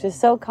 which is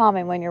so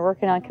common when you're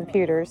working on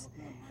computers,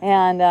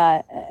 and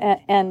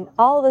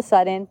all of a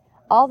sudden,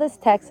 all this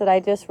text that I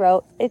just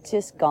wrote, it's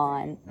just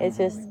gone. It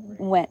just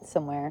went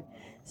somewhere.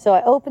 So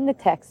I open the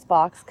text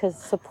box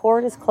because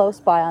support is close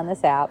by on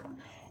this app,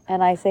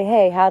 and I say,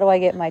 hey, how do I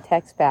get my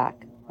text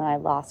back? And I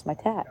lost my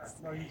text.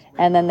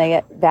 And then they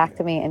get back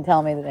to me and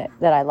tell me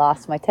that I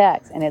lost my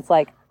text. And it's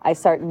like, I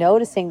start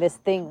noticing this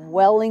thing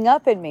welling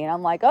up in me. And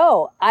I'm like,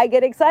 oh, I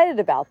get excited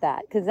about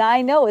that because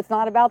I know it's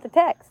not about the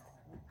text.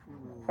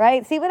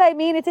 Right? See what I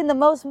mean? It's in the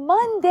most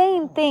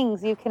mundane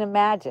things you can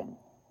imagine.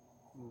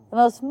 The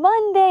most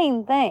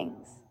mundane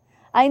things.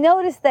 I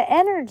notice the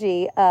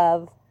energy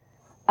of,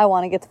 I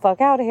want to get the fuck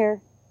out of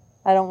here.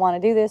 I don't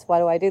want to do this. Why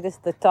do I do this?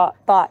 The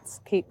thoughts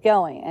keep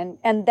going.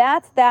 And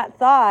that's that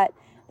thought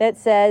that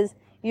says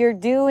you're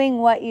doing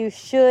what you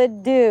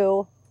should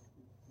do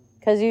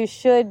because you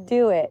should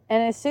do it.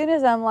 And as soon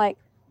as I'm like,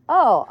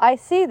 oh, I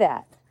see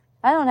that,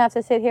 I don't have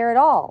to sit here at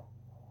all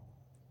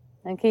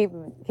and keep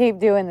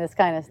doing this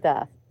kind of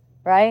stuff,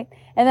 right?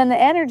 And then the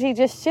energy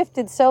just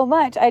shifted so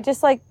much, I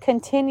just like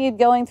continued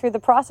going through the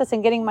process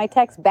and getting my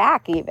text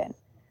back even.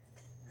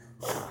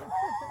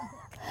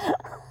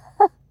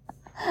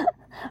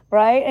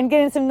 Right? And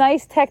getting some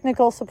nice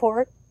technical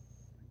support,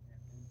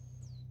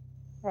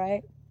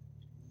 right?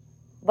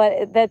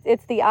 But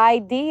it's the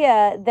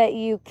idea that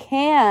you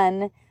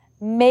can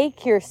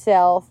make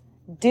yourself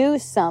do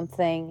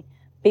something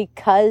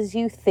because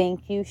you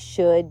think you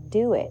should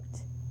do it.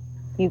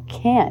 You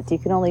can't. You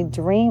can only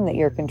dream that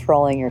you're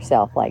controlling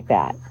yourself like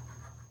that.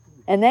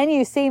 And then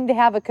you seem to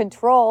have a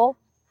control.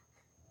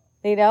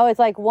 You know, it's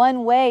like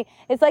one way.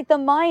 It's like the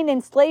mind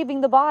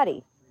enslaving the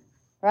body,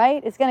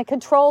 right? It's going to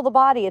control the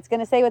body. It's going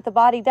to say what the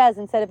body does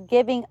instead of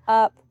giving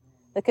up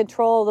the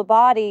control of the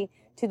body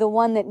to the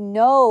one that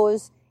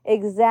knows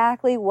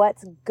exactly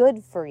what's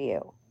good for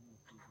you.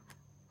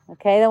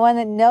 Okay, the one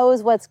that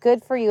knows what's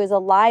good for you is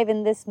alive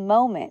in this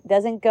moment.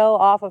 Doesn't go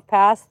off of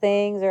past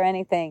things or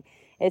anything.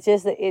 It's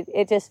just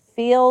it just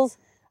feels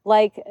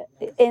like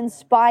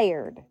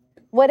inspired.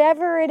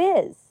 Whatever it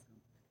is.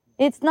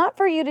 It's not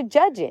for you to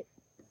judge it.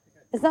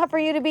 It's not for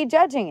you to be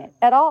judging it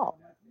at all.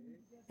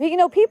 You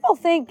know, people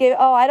think,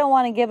 oh, I don't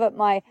want to give up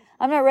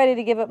I'm not ready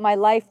to give up my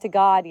life to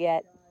God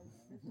yet.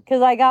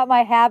 Because I got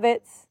my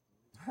habits.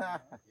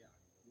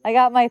 I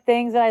got my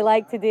things that I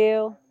like to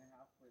do.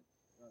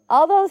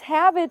 All those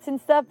habits and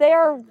stuff,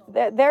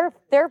 they're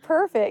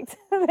perfect.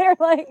 They're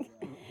like,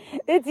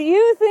 it's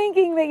you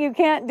thinking that you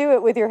can't do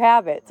it with your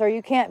habits or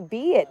you can't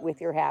be it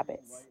with your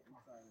habits.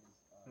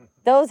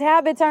 Those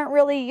habits aren't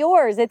really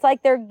yours. It's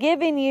like they're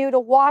giving you to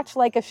watch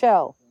like a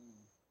show.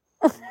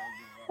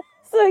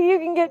 So you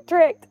can get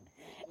tricked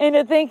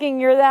into thinking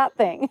you're that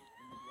thing.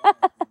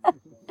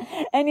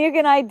 And you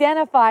can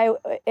identify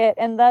it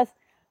and thus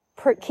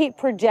keep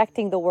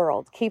projecting the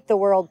world. Keep the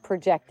world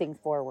projecting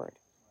forward.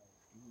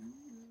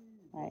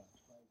 Right.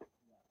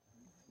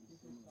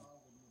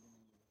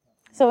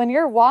 So when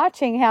you're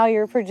watching how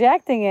you're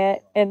projecting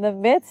it in the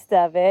midst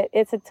of it,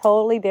 it's a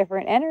totally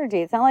different energy.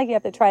 It's not like you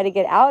have to try to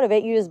get out of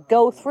it. You just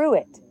go through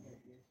it.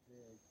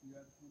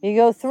 You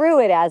go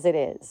through it as it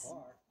is.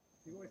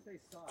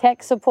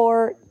 Tech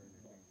support.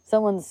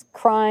 Someone's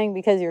crying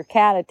because your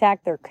cat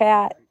attacked their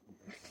cat.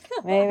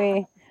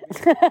 Maybe.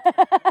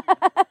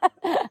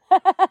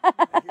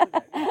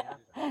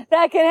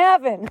 That can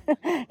happen.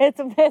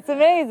 It's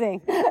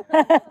amazing.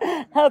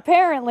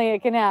 Apparently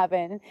it can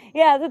happen.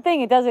 Yeah, the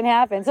thing, it doesn't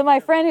happen. So my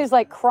friend who's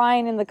like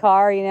crying in the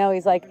car, you know,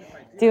 he's like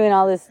doing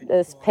all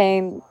this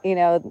pain, you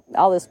know,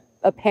 all this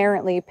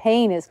apparently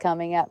pain is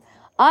coming up.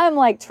 I'm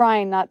like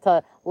trying not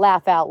to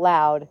laugh out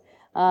loud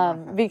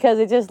because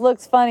it just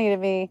looks funny to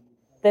me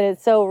that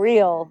it's so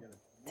real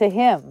to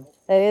him.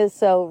 It is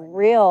so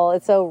real.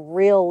 It's so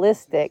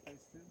realistic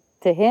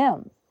to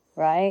him,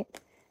 right?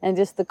 And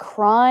just the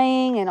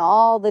crying and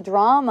all the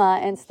drama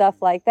and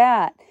stuff like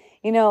that.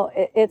 You know,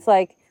 it's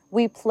like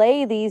we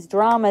play these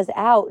dramas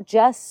out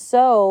just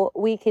so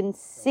we can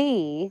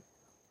see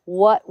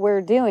what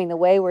we're doing, the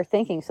way we're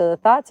thinking. So the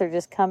thoughts are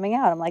just coming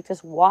out. I'm like,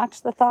 just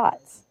watch the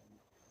thoughts.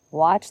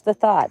 Watch the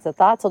thoughts. The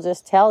thoughts will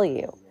just tell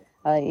you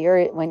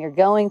when you're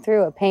going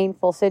through a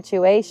painful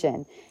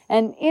situation.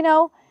 And, you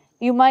know,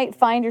 you might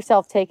find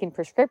yourself taking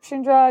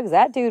prescription drugs.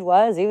 That dude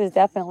he was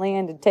definitely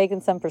into taking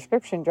some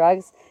prescription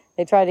drugs.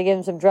 They tried to give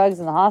him some drugs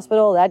in the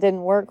hospital. That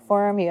didn't work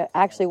for him. He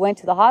actually went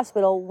to the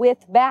hospital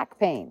with back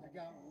pain.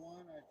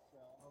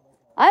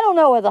 I don't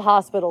know what the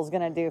hospital's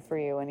going to do for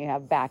you when you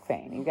have back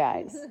pain, you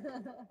guys.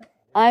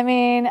 I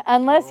mean,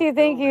 unless you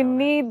think you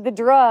need the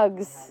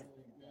drugs.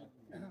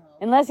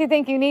 Unless you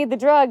think you need the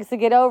drugs to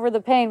get over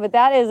the pain. But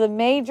that is a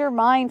major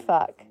mind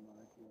fuck.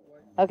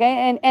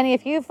 Okay? And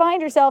if you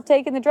find yourself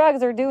taking the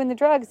drugs or doing the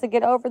drugs to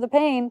get over the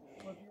pain,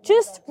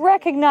 just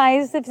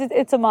recognize that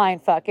it's a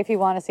mind fuck if you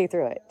want to see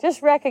through it.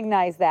 Just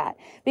recognize that.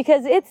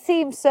 Because it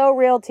seems so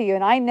real to you,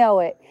 and I know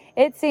it.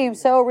 It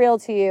seems so real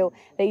to you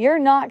that you're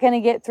not going to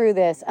get through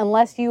this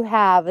unless you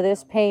have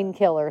this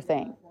painkiller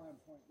thing.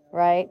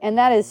 Right? And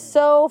that is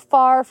so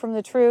far from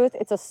the truth.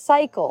 It's a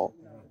cycle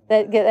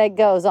that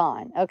goes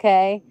on.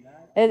 Okay?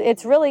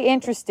 It's really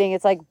interesting.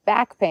 It's like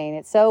back pain.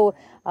 It's so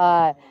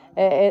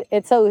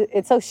it's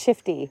so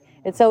shifty.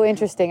 It's so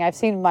interesting. I've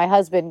seen my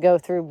husband go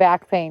through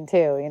back pain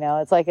too. You know,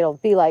 it's like it'll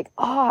be like,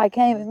 oh, I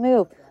can't even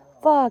move.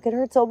 Fuck, it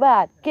hurts so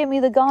bad. Give me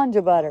the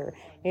ganja butter.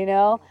 You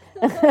know.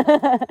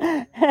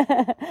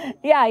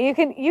 Yeah, you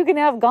can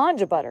have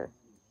ganja butter,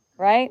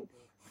 right?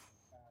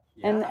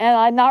 Yeah.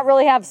 And not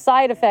really have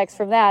side effects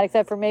from that,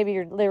 except for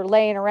maybe they're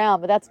laying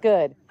around, but that's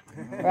good.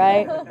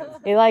 Right?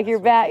 You like your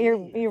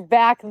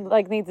back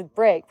like needs a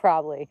break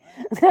probably.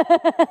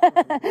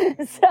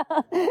 So,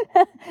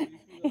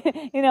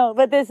 you know,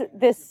 but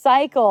this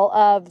cycle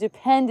of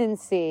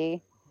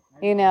dependency,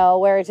 you know,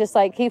 where it just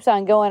like keeps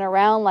on going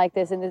around like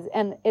this,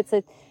 and it's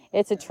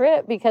a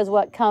trip, because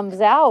what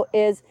comes out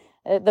is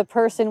the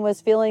person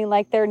was feeling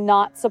like they're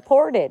not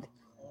supported.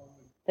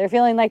 They're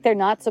feeling like they're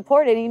not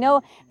supported. You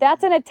know,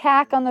 that's an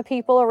attack on the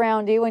people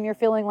around you when you're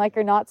feeling like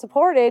you're not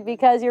supported,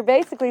 because you're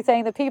basically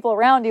saying the people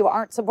around you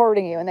aren't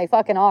supporting you, and they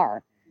fucking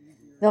are.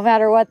 No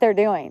matter what they're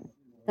doing.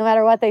 No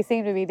matter what they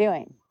seem to be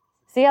doing.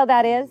 See how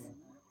that is?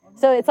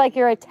 So it's like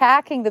you're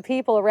attacking the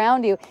people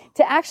around you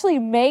to actually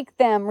make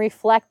them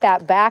reflect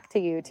that back to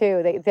you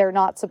too. They're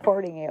not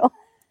supporting you.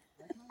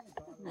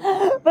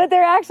 But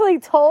they're actually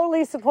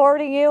totally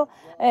supporting you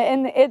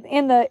in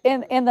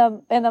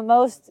the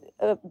most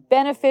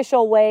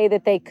beneficial way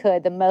that they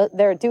could.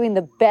 They're doing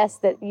the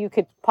best that you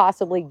could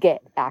possibly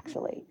get,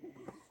 actually,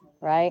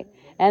 right?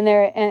 And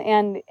they're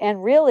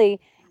and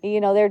really, you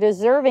know, they're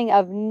deserving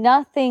of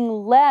nothing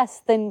less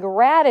than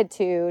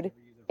gratitude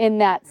in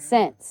that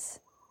sense,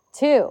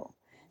 too.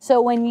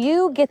 So when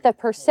you get the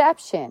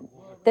perception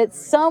that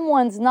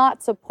someone's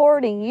not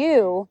supporting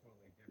you,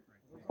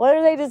 what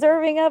are they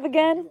deserving of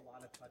again?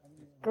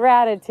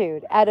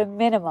 Gratitude, at a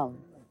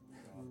minimum.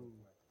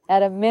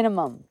 At a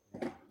minimum.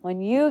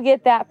 When you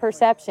get that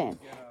perception,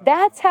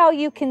 that's how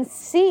you can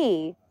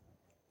see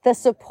the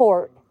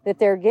support that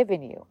they're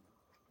giving you.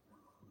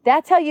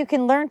 That's how you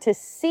can learn to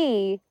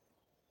see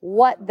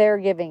what they're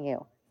giving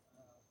you.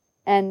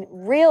 And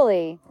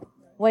really,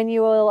 when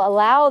you will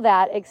allow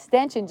that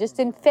extension, just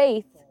in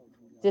faith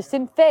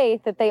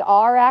that they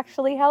are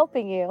actually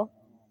helping you,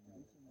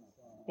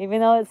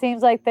 even though it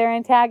seems like they're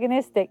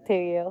antagonistic to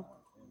you,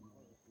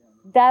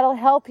 that'll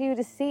help you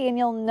to see, and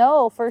you'll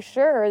know for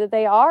sure that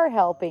they are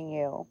helping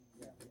you.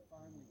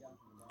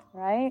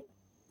 Right?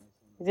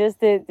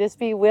 Just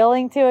be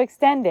willing to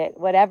extend it,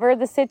 whatever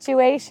the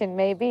situation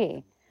may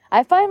be.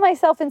 I find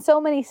myself in so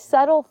many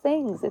subtle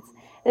things.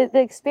 The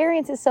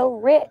experience is so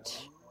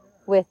rich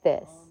with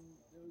this.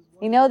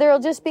 You know, there'll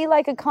just be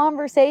like a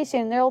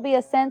conversation. There'll be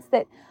a sense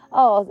that,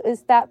 oh,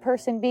 is that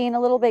person being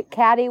a little bit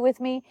catty with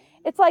me?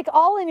 It's like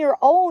all in your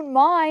own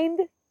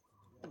mind.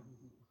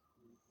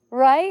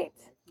 Right?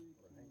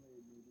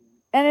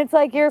 And it's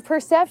like your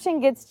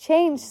perception gets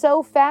changed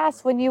so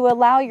fast when you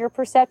allow your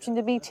perception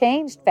to be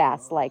changed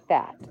fast like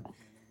that.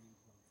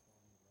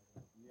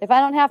 If I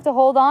don't have to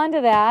hold on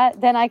to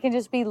that, then I can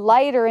just be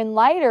lighter and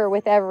lighter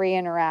with every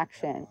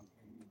interaction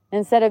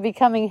instead of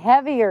becoming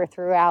heavier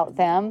throughout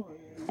them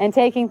and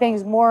taking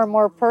things more and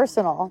more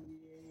personal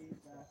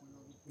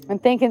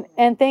and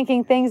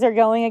thinking things are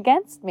going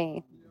against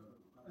me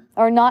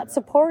or not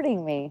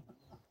supporting me.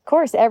 Of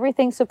course,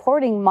 everything's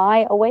supporting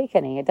my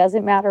awakening. It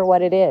doesn't matter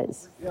what it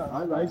is. Yeah,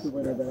 I like the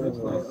winter that it's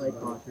like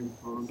caution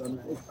ponds. I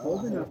mean, it's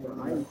cold enough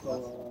for ice,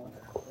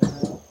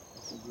 so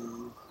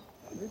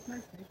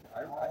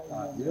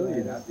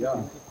really,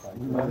 yeah.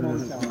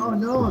 Oh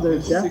no,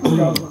 there's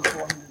definitely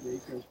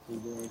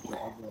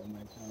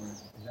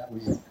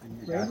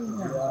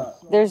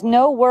there's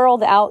no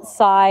world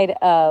outside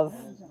of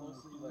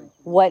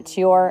what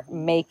you're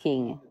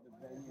making.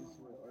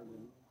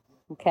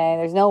 Okay,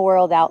 there's no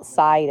world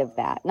outside of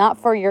that.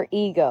 Not for your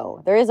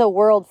ego. There is a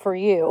world for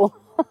you.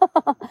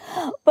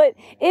 But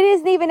it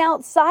isn't even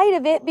outside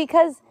of it,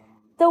 because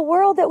the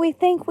world that we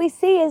think we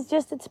see is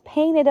just, it's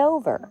painted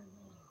over.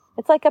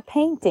 It's like a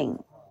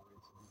painting.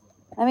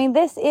 I mean,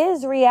 this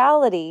is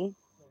reality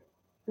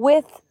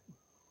with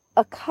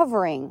a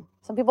covering.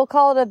 Some people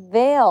call it a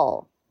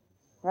veil,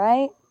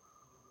 right?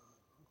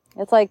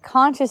 It's like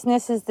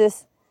consciousness is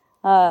this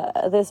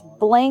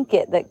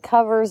blanket that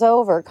covers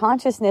over.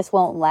 Consciousness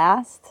won't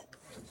last.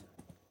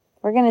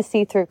 We're going to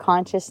see through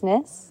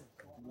consciousness.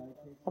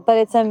 But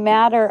it's a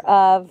matter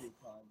of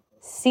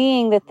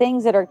seeing the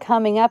things that are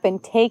coming up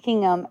and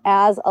taking them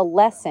as a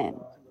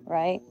lesson,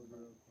 right?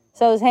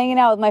 So I was hanging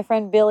out with my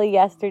friend Billy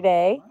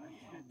yesterday,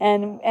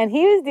 and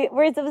he was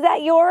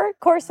that your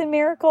Course in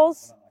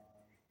Miracles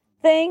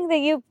thing that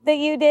you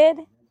did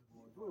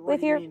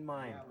with your mean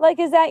mine? like,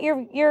 is that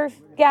your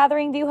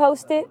gathering? Do you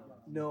host it?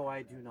 No,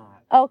 I do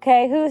not.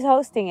 Okay, who's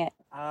hosting it?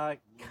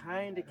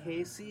 Kind of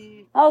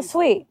Casey. Oh,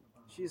 sweet.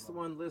 She's the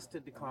one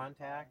listed to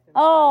contact. And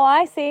Oh,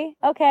 stuff. I see.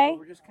 Okay. So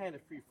we're just kind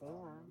of free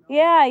form.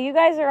 Yeah, you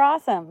guys are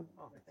awesome.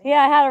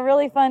 Yeah, I had a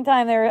really fun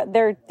time.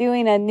 They're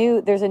doing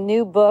there's a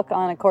new book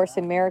on A Course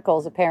in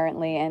Miracles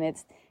apparently, and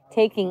it's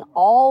taking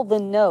all the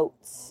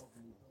notes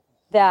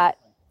that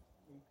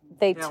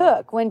they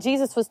took when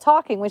Jesus was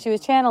talking, when she was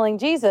channeling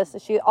Jesus,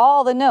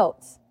 all the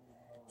notes.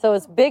 So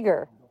it's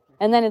bigger,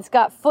 and then it's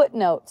got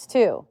footnotes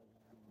too.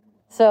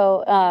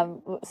 So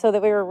so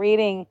that we were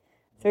reading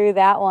through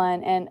that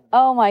one, and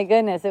oh my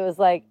goodness, it was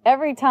like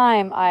every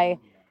time I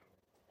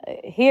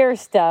hear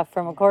stuff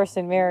from A Course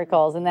in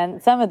Miracles, and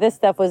then some of this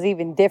stuff was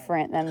even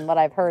different than what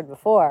I've heard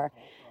before.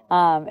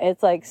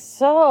 It's like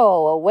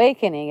so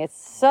awakening.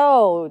 It's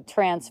so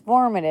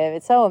transformative.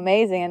 It's so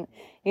amazing. And,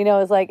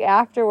 it's like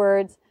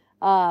afterwards,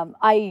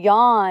 I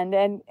yawned,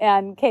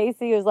 and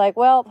Casey was like,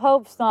 well,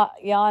 Hope's not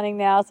yawning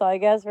now, so I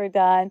guess we're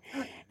done.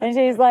 And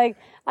she's like,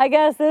 I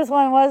guess this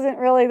one wasn't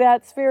really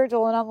that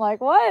spiritual. And I'm like,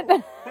 what?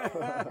 That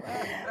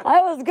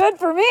was good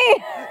for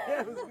me.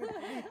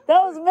 That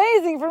was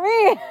amazing for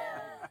me.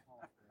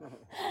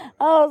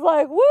 I was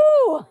like,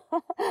 woo!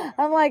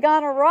 I'm like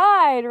on a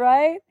ride,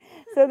 right?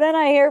 So then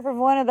I hear from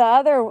one of the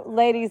other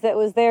ladies that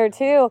was there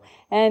too,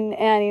 and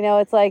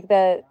it's like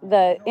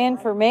the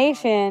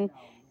information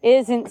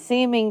isn't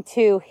seeming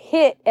to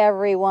hit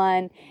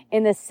everyone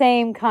in the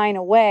same kind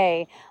of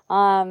way,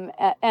 and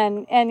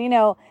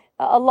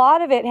a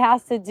lot of it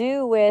has to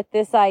do with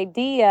this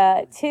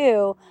idea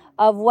too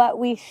of what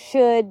we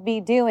should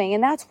be doing.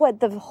 And that's what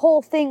the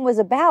whole thing was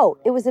about.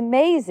 It was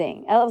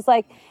amazing. I was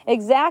like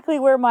exactly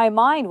where my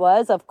mind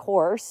was, of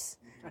course,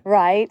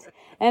 right?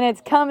 And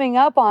it's coming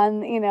up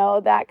on,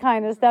 that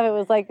kind of stuff. It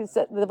was like,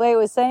 the way it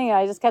was saying it,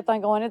 I just kept on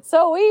going, it's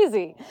so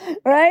easy,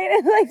 right?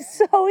 It's like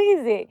so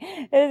easy.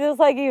 It's just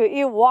like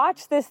you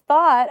watch this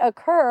thought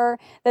occur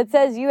that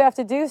says you have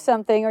to do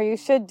something or you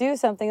should do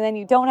something, then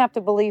you don't have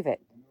to believe it.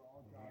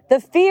 The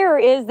fear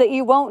is that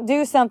you won't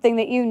do something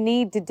that you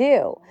need to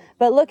do.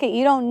 But look,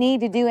 you don't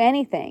need to do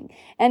anything.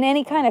 And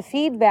any kind of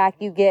feedback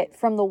you get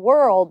from the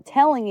world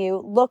telling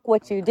you, look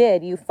what you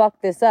did, you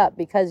fucked this up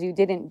because you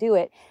didn't do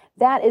it,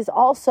 that is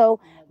also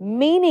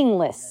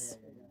meaningless.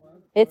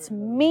 It's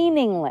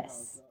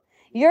meaningless.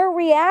 Your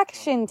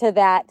reaction to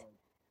that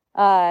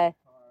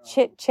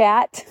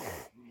chit-chat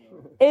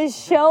is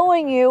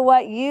showing you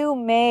what you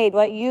made,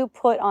 what you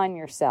put on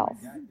yourself,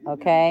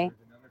 okay?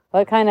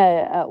 What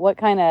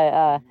kind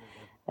of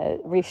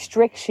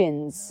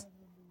restrictions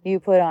you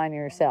put on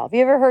yourself.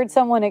 You ever heard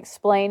someone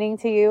explaining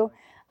to you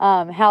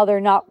how they're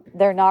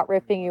not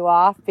ripping you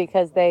off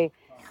because they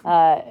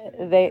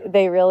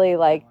really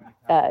like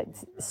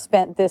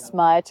spent this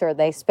much, or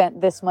they spent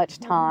this much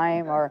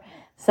time or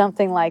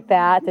something like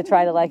that, to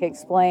try to like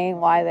explain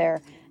why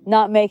they're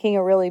not making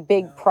a really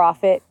big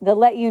profit, to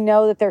let you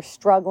know that they're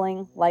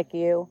struggling like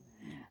you,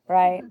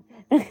 right?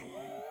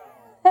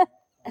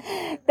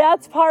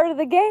 That's part of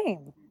the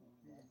game,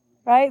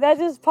 right? That's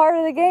just part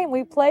of the game.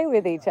 We play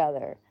with each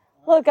other.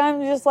 Look,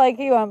 I'm just like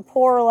you. I'm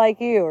poor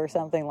like you, or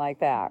something like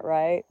that,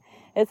 right?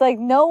 It's like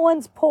no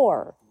one's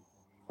poor.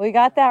 We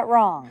got that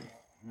wrong.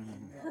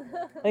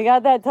 We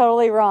got that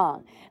totally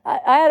wrong.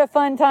 I had a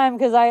fun time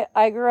because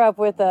I grew up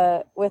with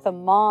a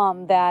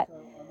mom that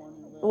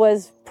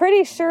was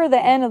pretty sure the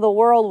end of the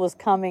world was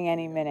coming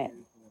any minute,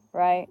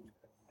 right?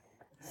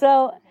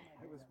 So,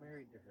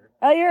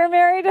 oh, you were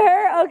married to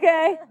her?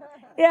 Okay.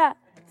 Yeah.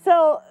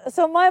 So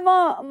my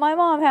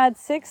mom had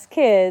 6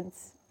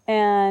 kids,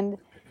 and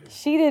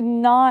she did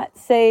not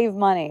save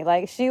money.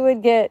 Like she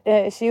would get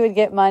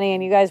money,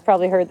 and you guys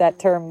probably heard that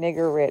term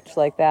nigger rich,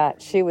 like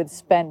that. She would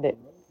spend it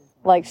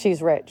like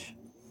she's rich,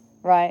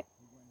 right?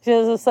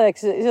 She'll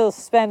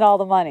spend all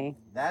the money.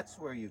 That's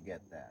where you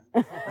get that.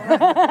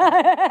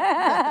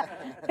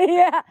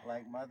 Yeah.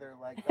 Like mother,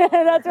 like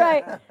daughter. That's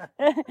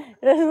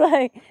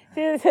right.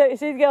 It's like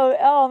she'd go,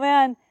 oh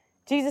man,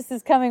 Jesus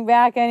is coming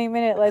back any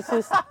minute. Let's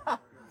just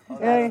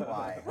That's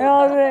why.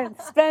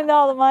 Spend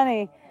all the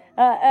money.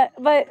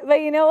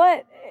 But you know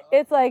what?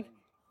 It's like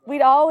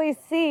we'd always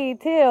see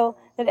too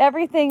that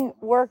everything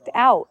worked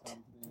out.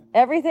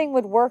 Everything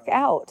would work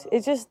out.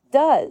 It just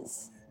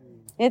does.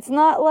 It's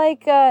not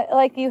like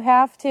you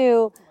have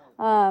to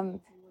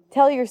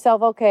tell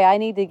yourself, okay, I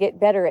need to get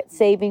better at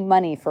saving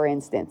money, for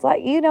instance.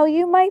 Like, you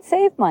might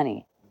save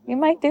money. You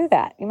might do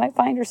that. You might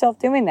find yourself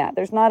doing that.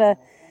 There's not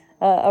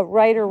a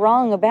right or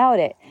wrong about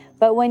it.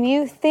 But when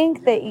you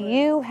think that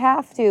you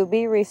have to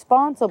be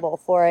responsible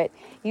for it,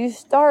 you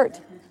start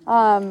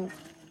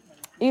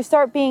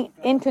being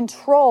in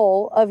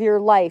control of your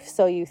life.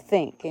 So you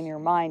think in your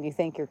mind, you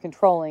think you're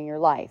controlling your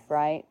life,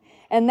 right?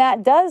 And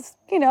that does,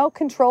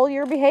 control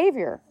your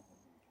behavior.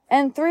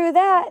 And through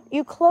that,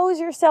 you close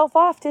yourself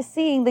off to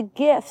seeing the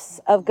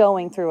gifts of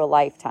going through a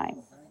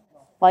lifetime.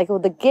 Like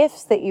the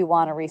gifts that you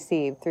want to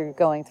receive through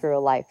going through a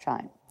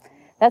lifetime.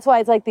 That's why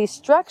it's like these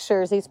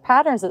structures, these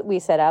patterns that we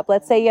set up.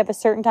 Let's say you have a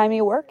certain time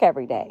you work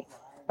every day,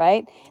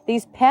 right?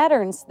 These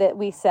patterns that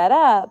we set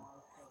up,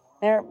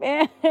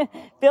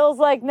 Bill's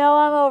like, no,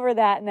 I'm over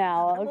that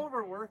now. I'm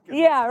overworking.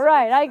 Yeah,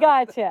 right. I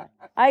gotcha.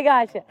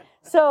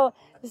 So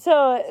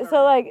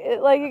like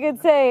you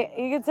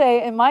could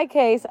say, in my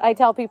case, I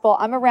tell people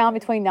I'm around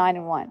between 9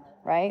 and 1,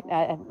 right?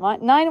 9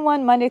 and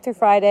 1, Monday through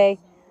Friday.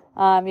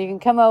 You can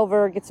come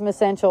over, get some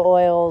essential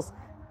oils,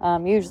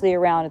 usually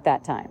around at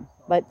that time.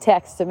 But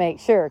text to make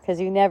sure,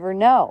 because you never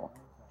know.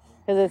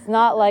 Because it's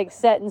not like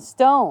set in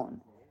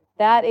stone.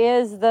 That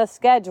is the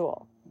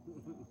schedule.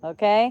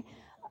 Okay?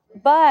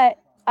 But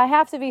I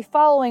have to be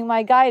following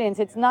my guidance.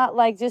 It's not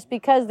like just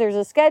because there's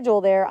a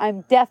schedule there,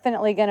 I'm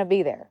definitely going to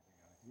be there.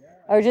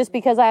 Or just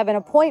because I have an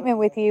appointment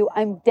with you,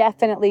 I'm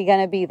definitely going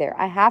to be there.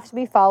 I have to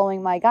be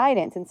following my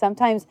guidance. And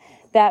sometimes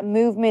that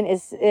movement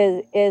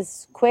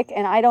is quick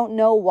and I don't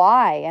know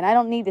why. And I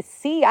don't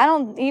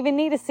even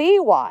need to see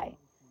why.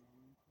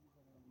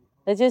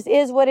 It just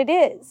is what it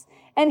is.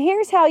 And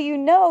here's how you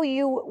know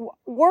you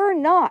were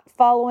not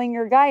following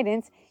your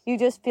guidance. You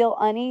just feel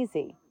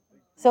uneasy.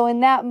 So in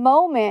that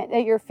moment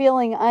that you're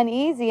feeling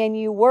uneasy and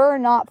you were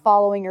not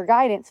following your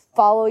guidance,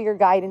 follow your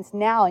guidance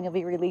now and you'll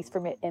be released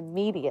from it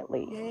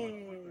immediately.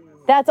 Yay.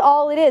 That's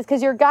all it is,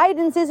 because your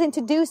guidance isn't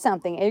to do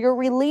something. Your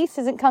release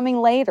isn't coming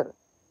later,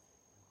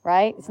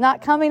 right? It's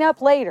not coming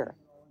up later.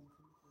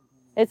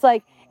 It's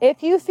like,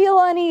 if you feel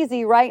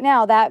uneasy right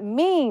now, that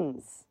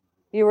means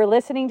you were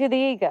listening to the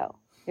ego.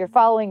 You're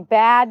following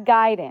bad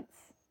guidance,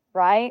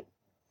 right?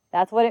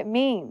 That's what it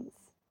means.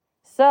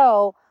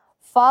 So,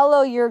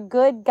 follow your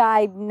good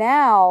guide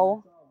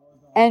now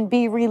and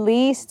be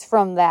released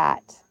from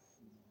that.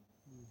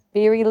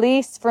 Be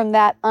released from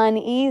that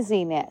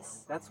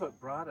uneasiness. That's what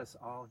brought us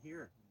all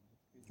here.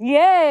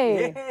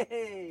 Yay!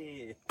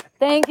 Yay!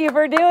 Thank you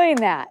for doing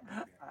that.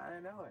 I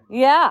know it.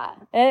 Yeah.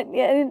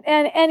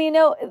 And you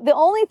know, the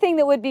only thing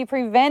that would be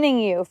preventing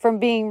you from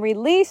being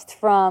released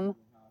from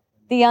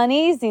the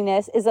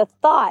uneasiness is a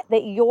thought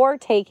that you're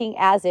taking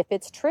as if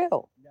it's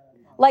true.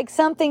 Like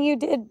something you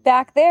did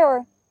back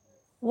there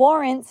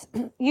warrants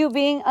you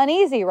being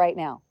uneasy right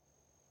now.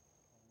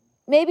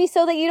 Maybe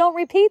so that you don't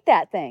repeat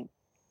that thing.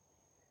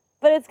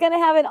 But it's going to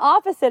have an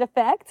opposite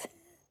effect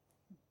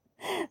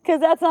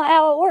because that's not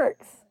how it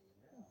works.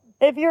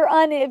 If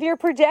you're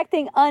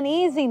projecting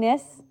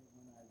uneasiness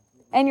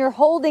and you're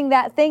holding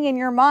that thing in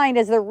your mind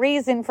as the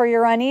reason for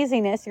your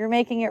uneasiness, you're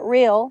making it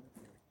real.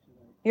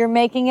 You're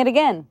making it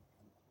again.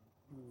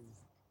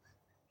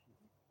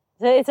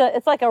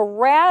 It's like a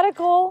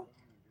radical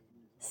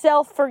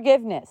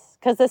self-forgiveness,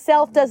 because the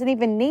self doesn't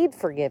even need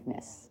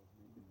forgiveness,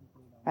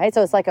 right?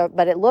 So it's like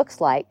but it looks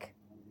like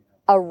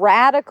a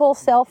radical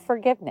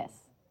self-forgiveness,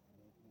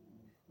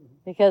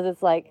 because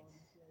it's like,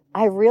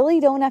 I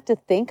really don't have to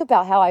think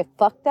about how I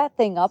fucked that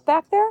thing up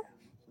back there.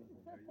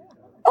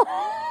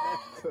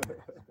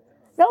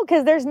 No,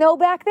 because there's no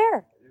back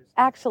there,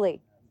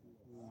 actually.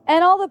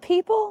 And all the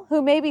people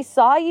who maybe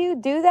saw you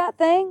do that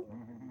thing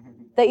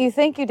that you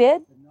think you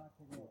did,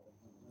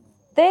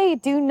 they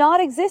do not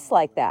exist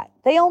like that.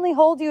 They only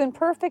hold you in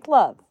perfect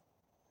love.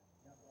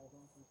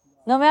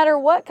 No matter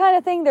what kind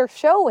of thing they're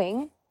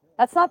showing,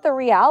 that's not the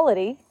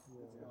reality.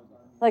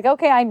 Like,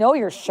 okay, I know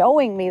you're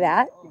showing me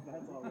that.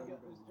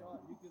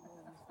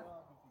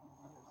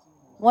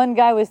 One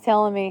guy was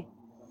telling me,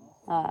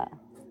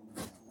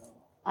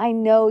 I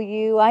know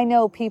you. I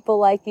know people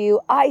like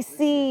you. I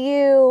see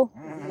you.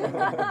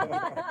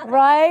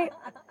 Right?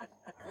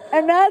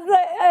 And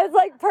it's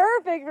like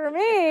perfect for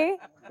me.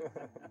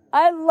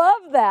 I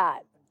love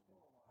that.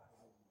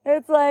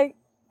 It's like,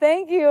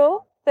 thank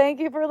you. Thank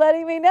you for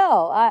letting me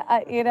know.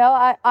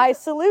 I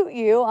salute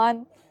you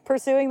on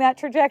pursuing that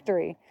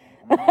trajectory.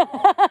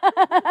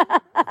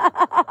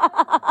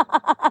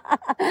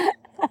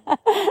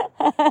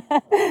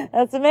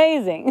 That's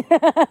amazing.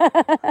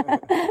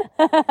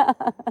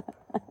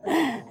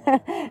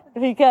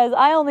 Because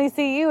I only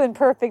see you in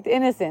perfect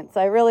innocence.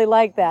 I really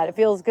like that. It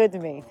feels good to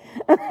me.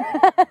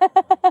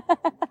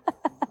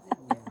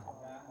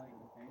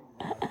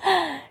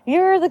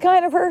 You're the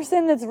kind of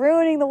person that's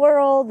ruining the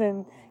world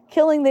and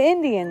killing the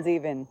Indians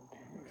even.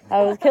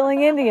 I was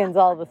killing Indians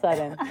all of a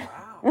sudden.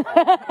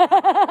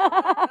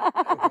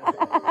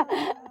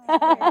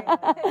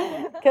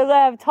 Because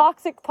I have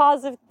toxic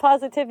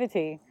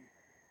positivity.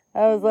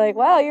 I was like,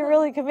 wow, you're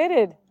really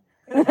committed.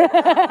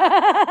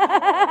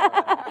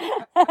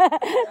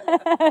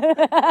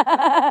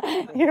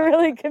 You're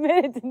really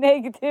committed to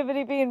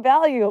negativity being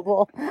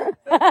valuable.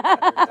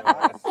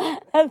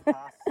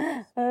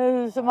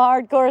 Those are some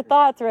hardcore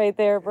thoughts right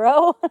there,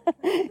 bro.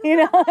 You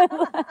know,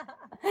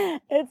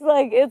 it's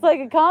like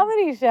a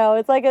comedy show.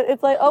 It's like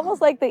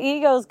almost like the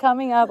ego's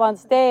coming up on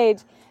stage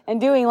and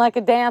doing like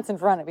a dance in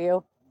front of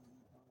you.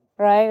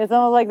 Right? It's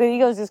almost like the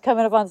ego's just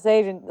coming up on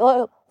stage and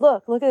look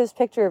at this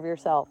picture of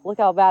yourself. Look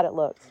how bad it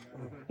looks.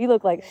 You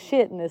look like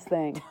shit in this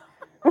thing.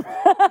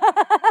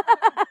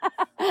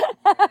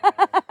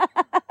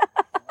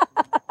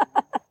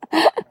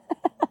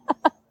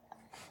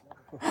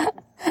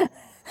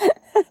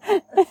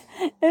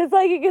 It's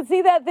like you can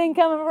see that thing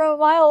coming from a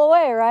mile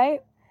away,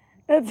 right?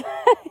 It's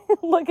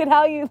look at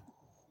how you.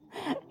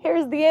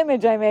 Here's the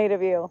image I made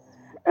of you.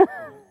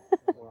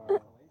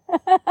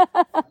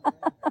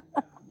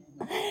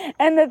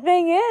 And the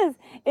thing is,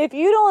 if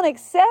you don't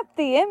accept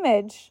the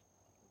image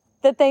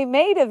that they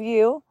made of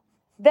you,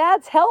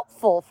 that's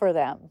helpful for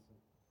them.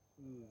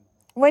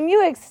 When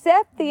you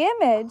accept the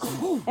image,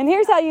 and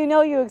here's how you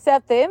know you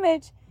accept the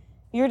image,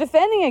 you're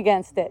defending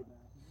against it.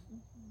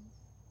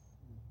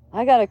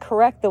 I got to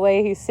correct the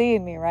way he's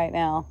seeing me right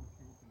now.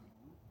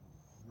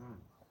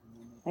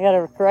 I got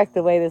to correct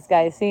the way this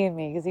guy is seeing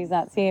me because he's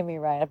not seeing me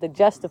right. I have to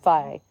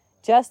justify.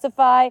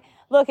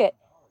 Look at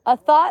a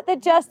thought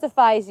that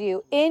justifies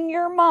you in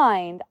your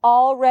mind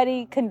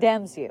already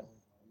condemns you.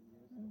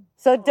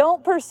 So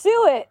don't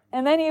pursue it,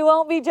 and then you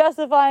won't be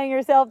justifying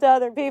yourself to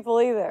other people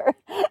either.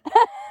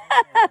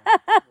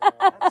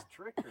 That's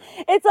trickery.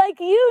 It's like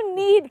you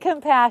need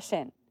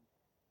compassion.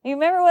 You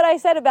remember what I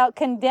said about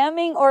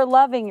condemning or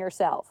loving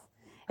yourself?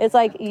 It's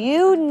like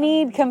you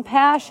need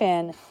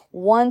compassion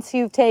once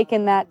you've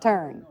taken that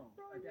turn.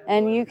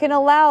 And you can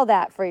allow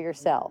that for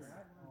yourself.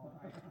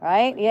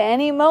 Right? Yeah,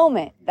 any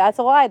moment. That's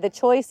why the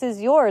choice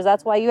is yours.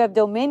 That's why you have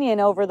dominion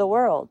over the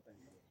world.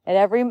 At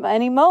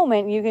any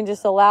moment, you can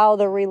just allow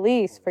the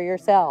release for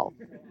yourself.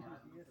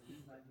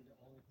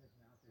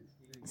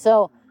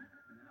 So,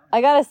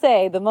 I gotta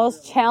say, the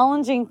most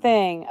challenging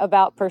thing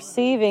about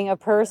perceiving a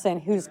person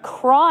who's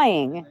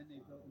crying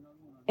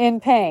in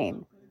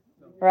pain,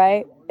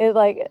 right?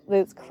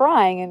 It's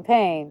crying in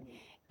pain,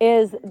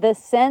 is the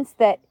sense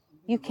that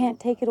you can't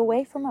take it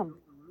away from them.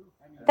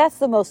 That's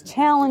the most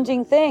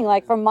challenging thing.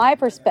 Like from my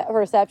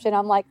perception,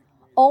 I'm like,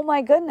 oh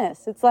my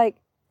goodness. It's like,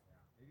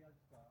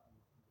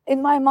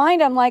 in my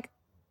mind, I'm like,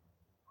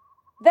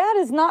 that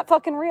is not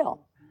fucking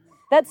real.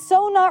 That's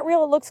so not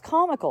real, it looks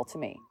comical to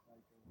me.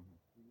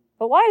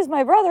 But why does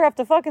my brother have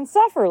to fucking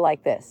suffer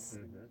like this?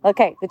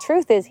 Okay, the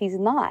truth is he's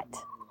not.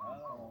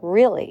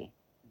 Really.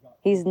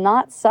 He's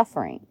not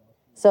suffering.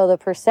 So the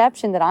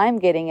perception that I'm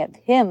getting of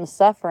him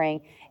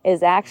suffering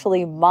is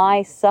actually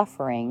my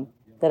suffering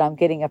that I'm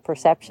getting a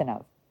perception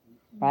of.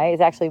 Right?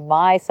 It's actually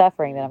my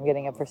suffering that I'm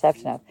getting a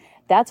perception of.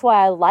 That's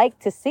why I like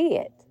to see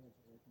it.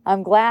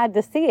 I'm glad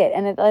to see it.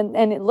 And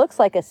it looks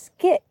like a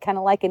skit, kind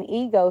of like an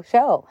ego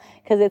show.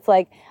 Because it's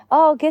like,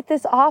 oh, get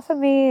this off of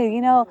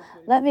me.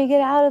 Let me get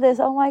out of this.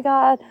 Oh my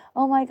God,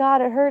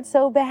 it hurts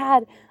so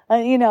bad.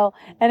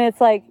 And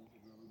it's like,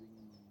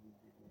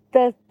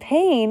 the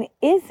pain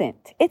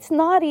isn't. It's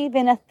not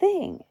even a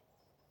thing.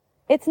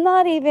 It's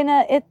not even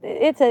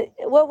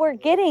what we're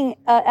getting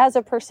as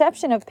a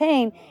perception of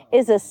pain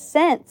is a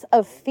sense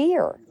of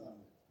fear.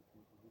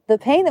 The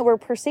pain that we're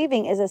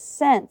perceiving is a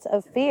sense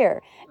of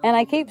fear. And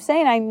I keep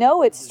saying, I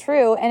know it's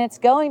true and it's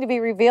going to be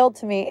revealed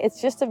to me. It's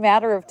just a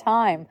matter of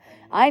time.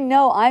 I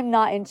know I'm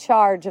not in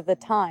charge of the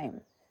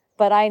time,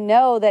 but I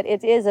know that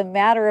it is a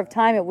matter of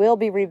time. It will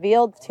be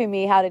revealed to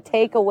me how to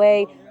take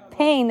away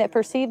pain that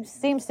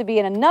seems to be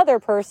in another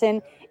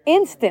person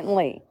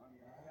instantly,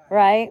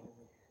 right?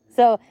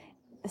 So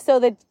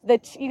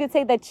you could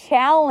say the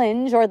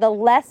challenge or the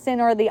lesson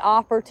or the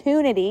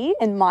opportunity,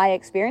 in my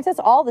experience, that's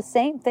all the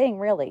same thing,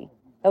 really.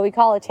 But we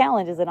call a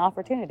challenge as an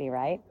opportunity,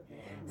 right?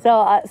 So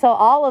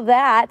all of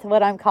that,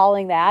 what I'm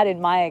calling that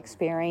in my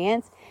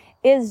experience,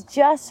 is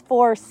just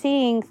for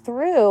seeing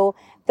through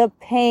the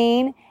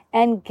pain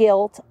and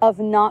guilt of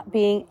not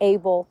being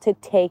able to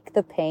take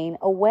the pain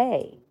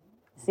away.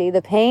 See,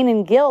 the pain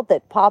and guilt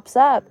that pops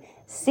up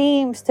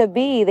seems to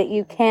be that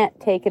you can't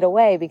take it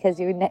away because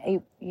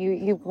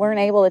you weren't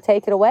able to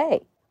take it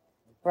away,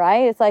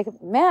 right? It's like,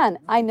 man,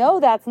 I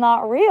know that's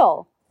not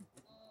real.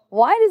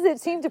 Why does it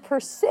seem to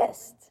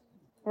persist,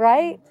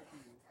 right?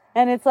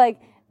 And it's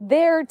like,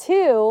 there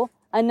too,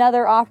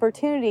 another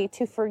opportunity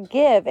to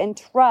forgive and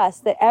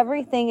trust that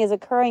everything is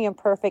occurring in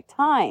perfect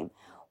time.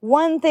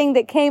 One thing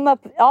that came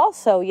up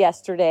also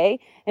yesterday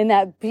in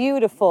that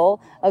beautiful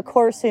A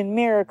Course in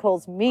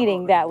Miracles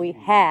meeting that we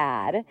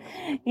had,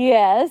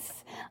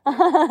 yes,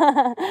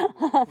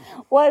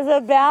 was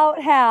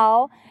about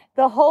how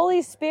the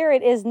Holy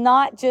Spirit is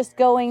not just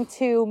going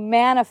to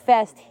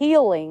manifest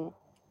healing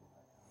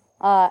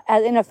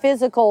as in a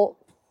physical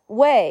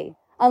way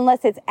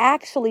unless it's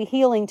actually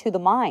healing to the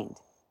mind.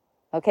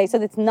 Okay, so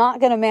it's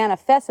not going to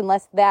manifest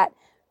unless that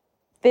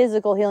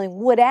physical healing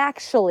would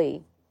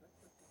actually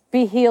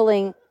be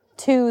healing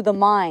to the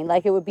mind,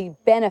 like it would be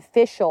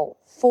beneficial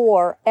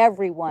for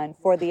everyone,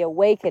 for the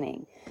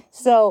awakening.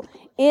 So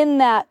in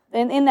that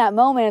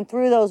moment and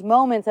through those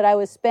moments that I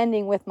was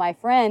spending with my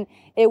friend,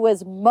 it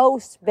was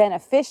most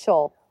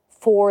beneficial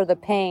for the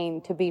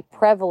pain to be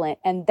prevalent,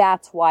 and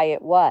that's why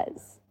it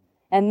was.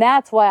 And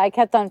that's why I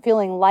kept on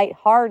feeling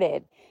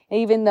lighthearted,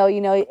 even though,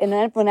 and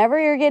then whenever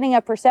you're getting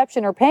a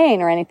perception or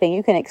pain or anything,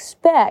 you can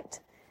expect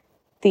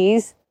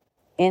these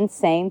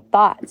insane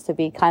thoughts to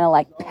be kind of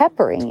like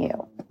peppering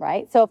you,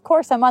 right? So of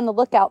course I'm on the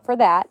lookout for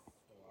that.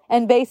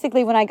 And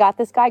basically when I got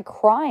this guy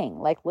crying,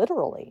 like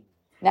literally,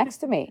 next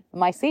to me in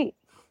my seat.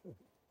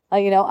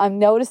 I'm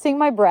noticing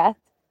my breath.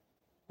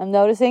 I'm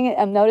noticing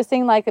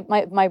like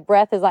my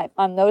breath is like,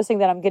 I'm noticing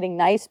that I'm getting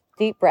nice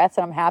deep breaths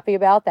and I'm happy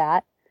about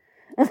that.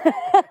 And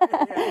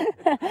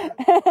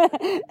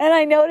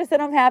I notice that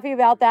I'm happy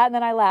about that, and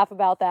then I laugh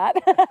about that.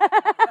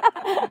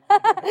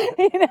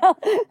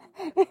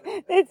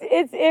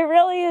 It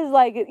really is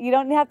like, you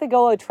don't have to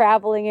go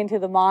traveling into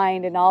the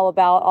mind and all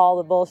about all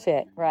the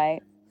bullshit,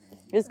 right?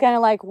 It's kind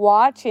of like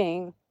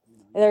watching.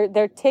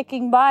 They're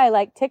ticking by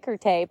like ticker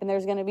tape, and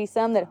there's going to be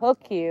some that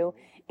hook you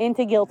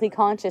into guilty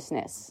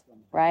consciousness,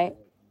 right?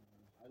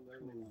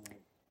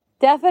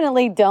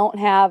 Definitely don't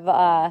have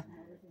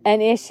an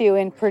issue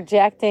in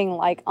projecting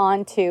like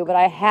onto, but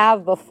I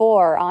have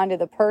before onto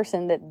the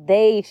person that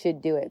they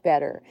should do it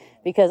better,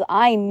 because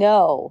I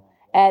know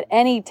at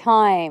any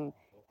time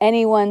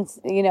anyone's,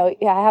 I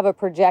have a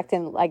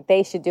projecting like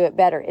they should do it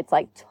better. It's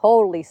like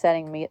totally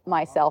setting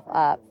myself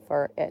up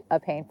for a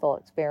painful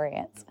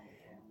experience.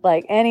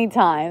 Like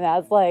anytime,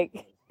 that's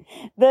like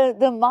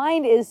the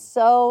mind is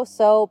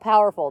so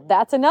powerful.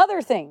 That's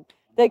another thing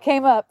that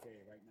came up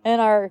in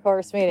our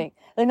course meeting.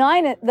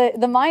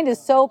 The mind is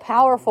so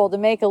powerful to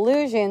make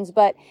illusions,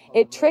 but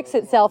it tricks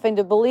itself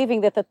into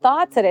believing that the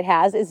thoughts that it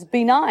has is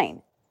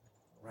benign,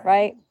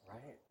 right?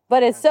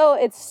 But it's so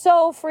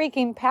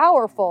freaking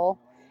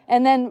powerful,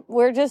 and then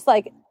we're just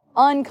like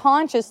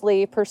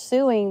unconsciously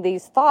pursuing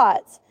these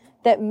thoughts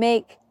that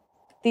make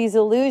these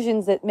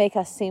illusions that make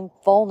us seem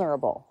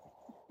vulnerable.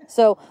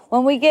 So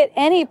when we get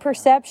any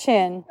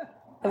perception,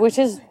 which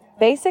is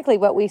basically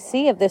what we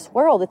see of this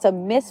world, it's a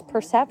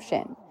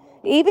misperception.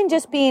 Even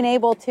just being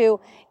able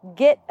to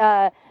get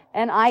an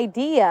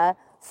idea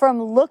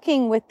from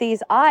looking with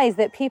these eyes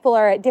that people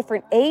are at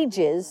different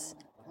ages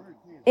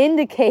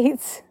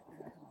indicates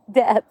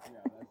death.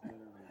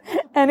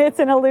 And it's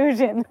an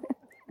illusion.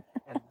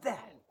 And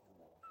that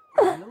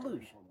is an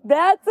illusion.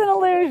 That's an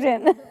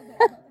illusion.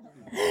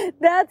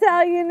 That's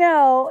how you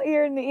know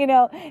you're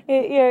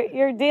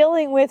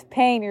dealing with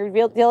pain.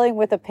 You're dealing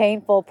with a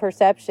painful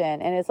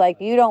perception, and it's like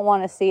you don't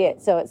want to see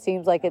it, so it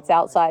seems like it's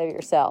outside of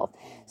yourself.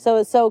 So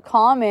it's so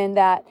common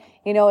that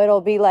it'll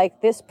be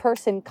like this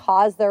person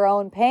caused their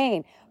own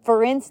pain.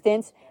 For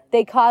instance,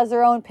 they cause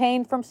their own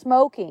pain from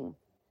smoking.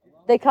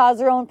 They cause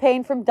their own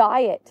pain from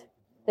diet.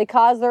 They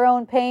cause their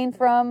own pain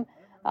from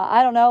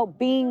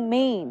being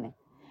mean.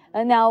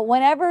 And now,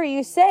 whenever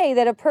you say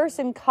that a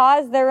person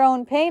caused their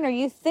own pain, or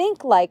you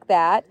think like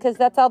that, because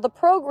that's how the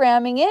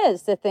programming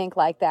is to think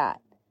like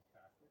that.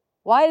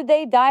 Why did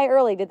they die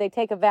early? Did they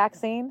take a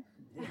vaccine?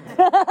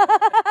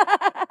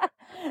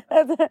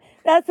 That's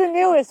the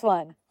newest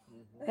one.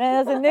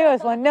 That's the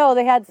newest one. No,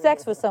 they had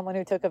sex with someone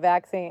who took a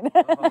vaccine.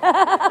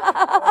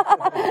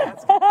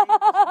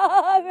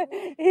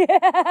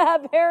 Yeah,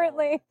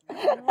 apparently.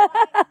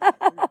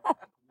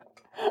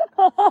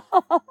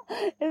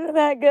 Isn't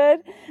that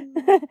good?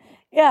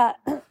 Yeah.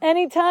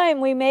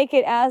 Anytime we make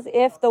it as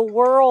if the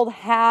world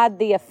had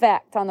the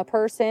effect on the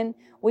person,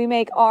 we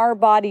make our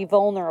body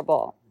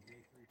vulnerable.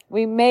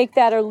 We make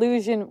that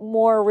illusion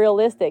more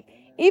realistic.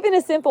 Even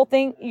a simple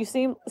thing, you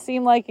seem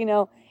like, you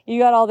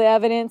got all the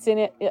evidence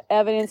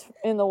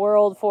in the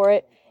world for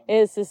it,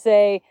 is to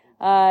say,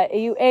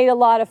 you ate a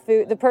lot of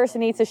food, the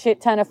person eats a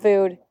shit ton of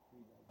food,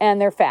 and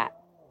they're fat,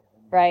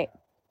 right?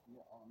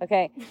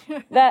 Okay.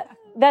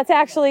 That's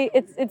actually,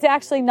 it's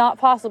actually not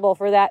possible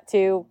for that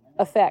to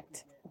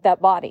affect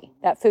that body,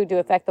 that food to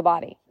affect the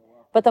body.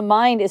 But the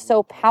mind is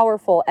so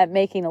powerful at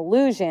making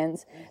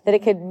illusions that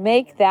it could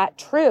make that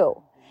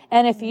true.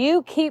 And if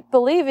you keep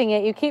believing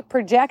it, you keep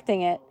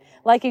projecting it,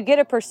 like you get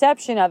a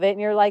perception of it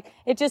and you're like,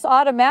 it's just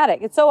automatic.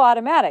 It's so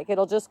automatic.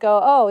 It'll just go,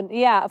 oh,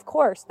 yeah, of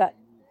course, that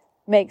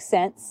makes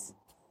sense.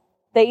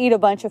 They eat a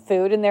bunch of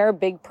food and they're a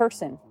big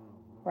person,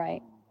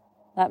 right?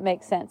 That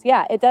makes sense.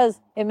 Yeah, it does.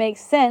 It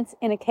makes sense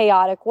in a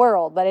chaotic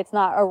world, but it's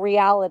not a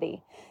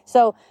reality.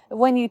 So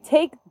when you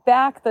take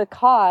back the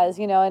cause,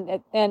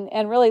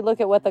 and really look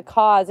at what the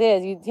cause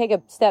is, you take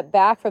a step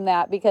back from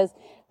that, because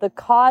the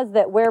cause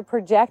that we're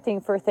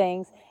projecting for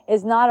things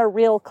is not a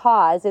real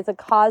cause. It's a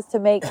cause to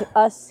make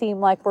us seem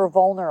like we're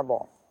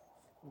vulnerable.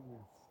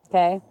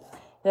 Okay?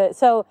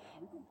 So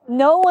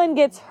no one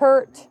gets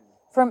hurt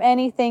from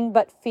anything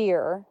but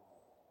fear.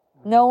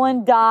 No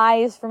one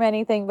dies from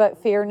anything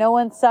but fear. No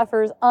one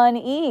suffers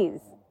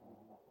unease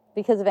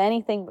because of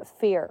anything but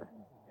fear.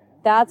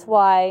 That's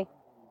why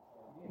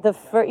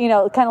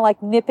kind of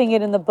like nipping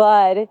it in the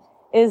bud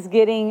is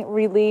getting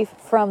relief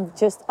from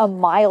just a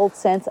mild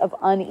sense of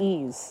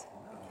unease.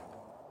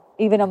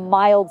 Even a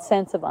mild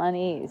sense of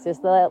unease.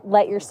 Just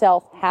let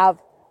yourself have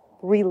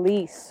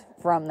release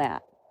from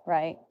that,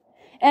 right?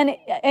 And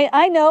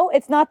I know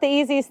it's not the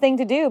easiest thing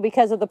to do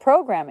because of the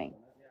programming.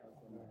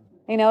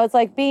 It's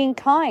like being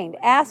kind,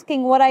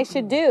 asking what I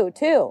should do,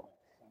 too.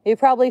 You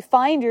probably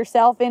find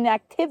yourself in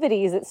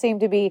activities that seem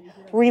to be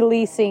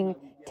releasing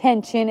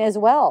tension as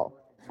well.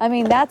 I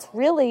mean, that's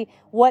really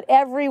what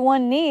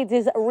everyone needs,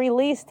 is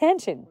release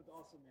tension.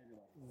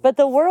 But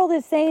the world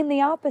is saying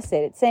the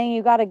opposite. It's saying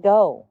you got to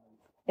go.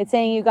 It's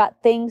saying you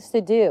got things to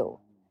do.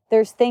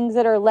 There's things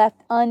that are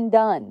left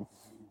undone.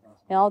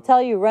 And I'll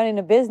tell you, running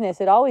a business,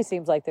 it always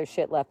seems like there's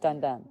shit left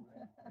undone.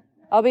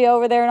 I'll be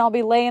over there and I'll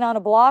be laying on a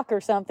block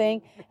or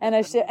something, and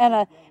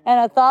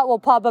a thought will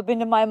pop up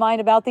into my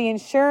mind about the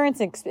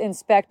insurance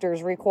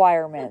inspector's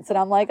requirements, and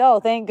I'm like, oh,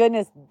 thank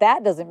goodness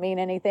that doesn't mean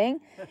anything,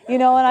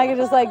 and I can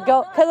just like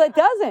go, because it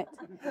doesn't.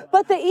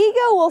 But the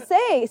ego will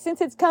say, since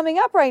it's coming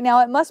up right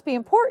now, it must be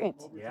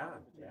important. Yeah.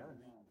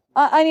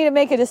 I need to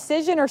make a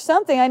decision or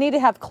something. I need to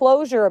have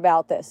closure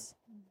about this,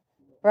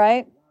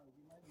 right?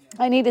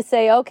 I need to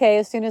say, okay,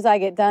 as soon as I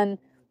get done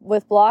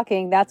with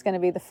blocking, that's going to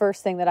be the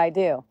first thing that I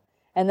do.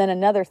 And then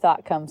another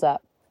thought comes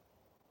up,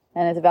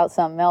 and it's about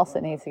something else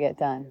that needs to get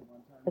done.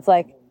 It's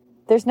like,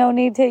 there's no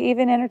need to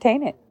even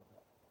entertain it.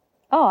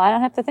 Oh, I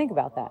don't have to think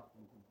about that.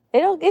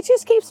 It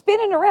just keeps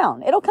spinning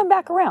around. It'll come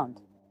back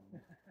around.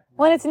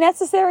 When it's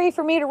necessary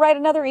for me to write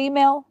another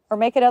email or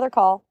make another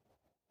call,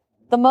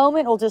 the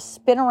moment will just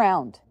spin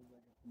around.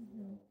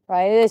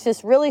 Right?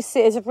 It's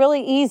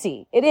really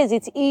easy. It is.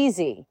 It's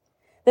easy.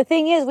 The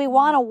thing is, we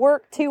want to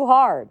work too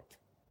hard.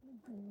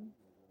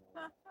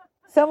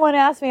 Someone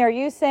asked me, are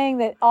you saying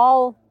that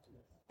all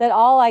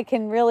I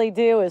can really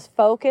do is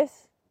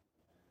focus?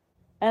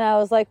 And I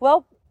was like,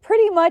 well,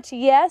 pretty much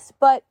yes,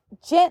 but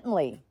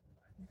gently.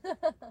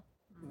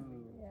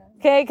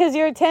 Okay, because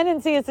your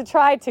tendency is to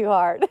try too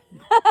hard.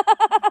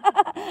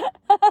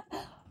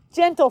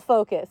 Gentle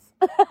focus.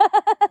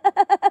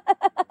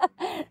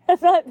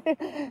 It's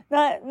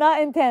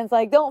not intense.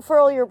 Like, don't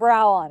furl your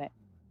brow on it,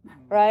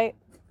 right?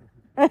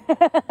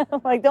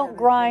 Like, don't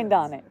grind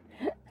on it.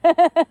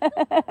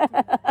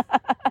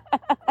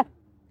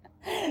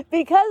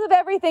 Because of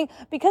everything,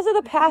 because of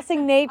the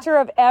passing nature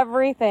of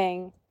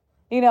everything,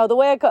 the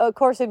way A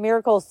Course in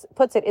Miracles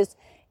puts it is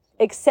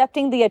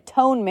accepting the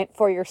atonement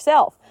for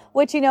yourself,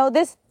 which,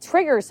 this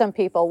triggers some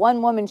people.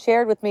 One woman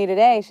shared with me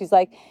today, she's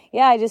like,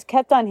 yeah, I just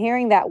kept on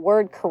hearing that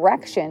word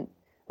correction,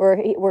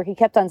 where he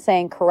kept on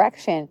saying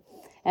correction,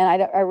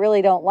 and I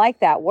really don't like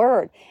that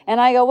word. And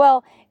I go,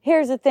 well,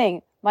 here's the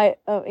thing, might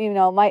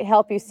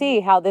help you see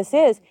how this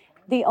is.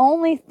 The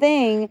only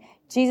thing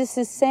Jesus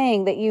is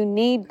saying that you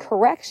need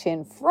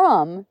correction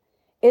from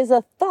is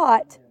a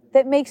thought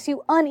that makes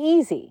you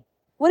uneasy.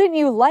 Wouldn't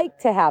you like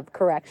to have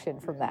correction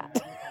from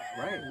that?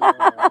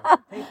 Right.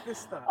 Take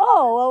this thought.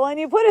 Oh, well, when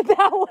you put it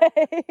that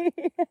way,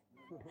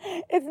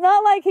 it's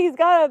not like he's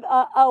got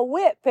a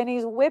whip and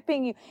he's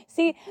whipping you.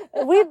 See,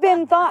 we've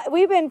been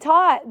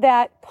taught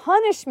that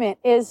punishment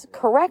is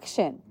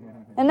correction,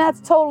 and that's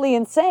totally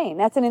insane.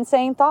 That's an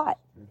insane thought.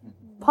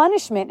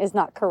 Punishment is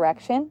not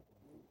correction.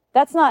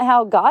 That's not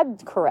how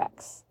God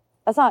corrects.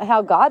 That's not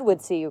how God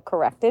would see you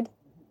corrected.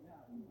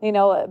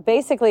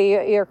 Basically,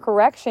 your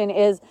correction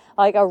is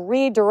like a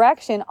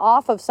redirection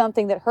off of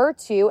something that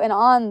hurts you and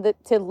on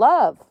to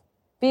love,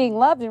 being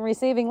loved and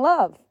receiving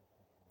love.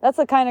 That's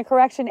the kind of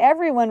correction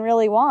everyone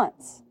really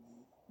wants,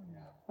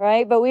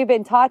 right? But we've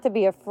been taught to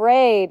be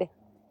afraid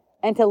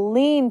and to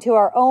lean to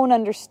our own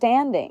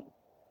understanding.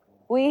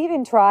 We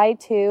even try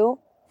to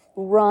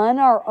run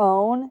our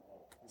own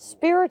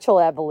spiritual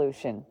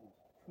evolution.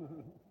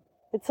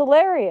 It's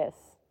hilarious.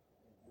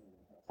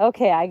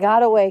 Okay, I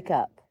gotta wake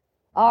up.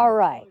 All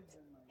right,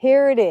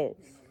 here it is.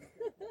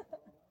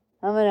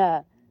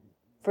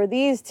 For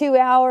these 2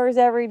 hours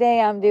every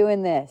day, I'm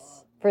doing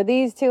this. For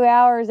these 2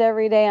 hours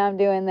every day, I'm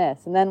doing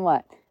this. And then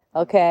what?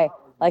 Okay,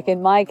 like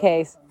in my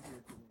case,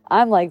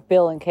 I'm like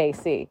Bill and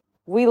KC.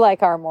 We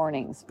like our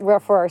mornings.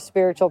 For our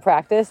spiritual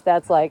practice,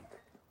 that's like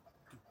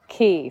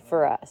key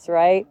for us,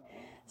 right?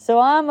 So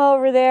I'm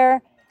over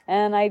there,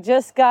 and I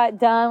just got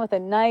done with a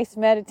nice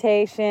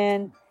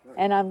meditation,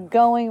 and I'm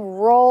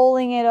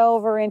rolling it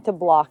over into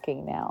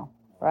blocking now,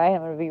 right? I'm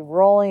going to be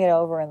rolling it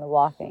over in the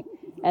blocking.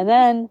 And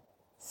then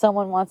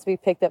someone wants to be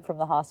picked up from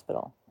the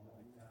hospital.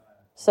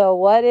 So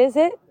what is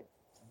it?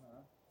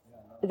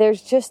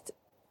 There's just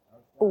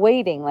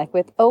waiting, like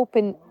with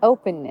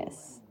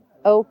openness,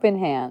 open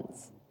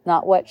hands.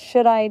 Not what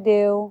should I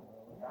do,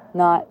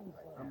 not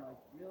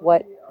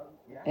what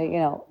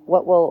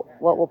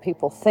will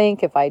people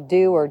think if I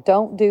do or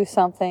don't do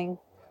something,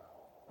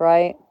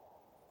 right?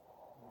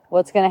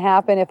 What's going to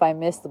happen if I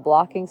miss the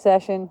blocking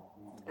session?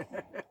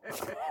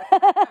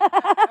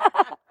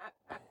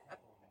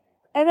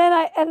 And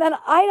then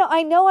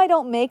I know I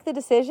don't make the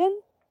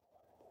decision.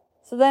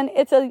 So then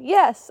it's a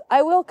yes,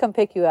 I will come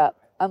pick you up.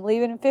 I'm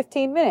leaving in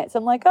 15 minutes.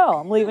 I'm like, oh,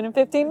 I'm leaving in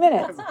 15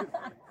 minutes.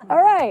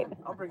 All right.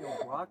 I'll bring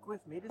a block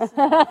with me to see.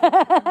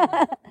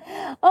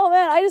 Oh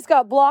man, I just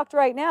got blocked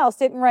right now,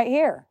 sitting right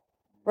here,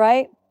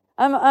 right?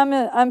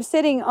 I'm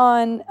sitting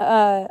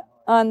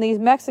on these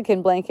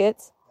Mexican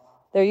blankets.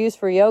 They're used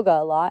for yoga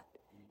a lot,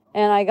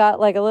 and I got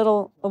like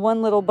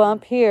one little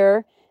bump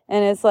here,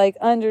 and it's like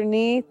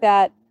underneath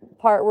that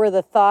part where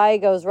the thigh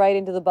goes right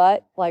into the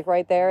butt, like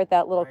right there at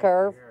that little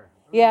curve.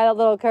 Yeah, that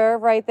little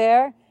curve right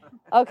there.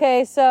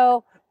 Okay,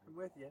 so.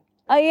 With you.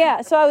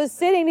 Yeah, so I was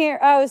sitting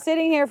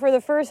here for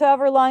the first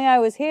however long I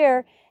was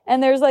here,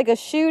 and there's like a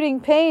shooting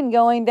pain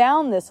going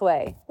down this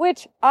way,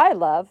 which I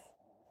love,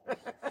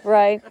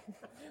 right?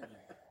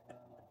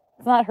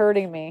 It's not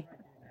hurting me.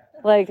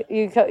 Like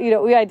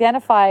we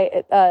identify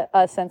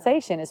a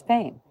sensation as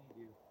pain,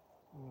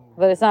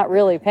 but it's not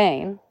really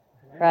pain,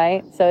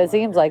 right? So it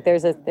seems like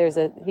there's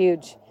a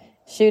huge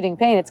shooting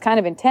pain. It's kind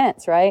of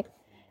intense, right?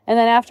 And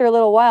then after a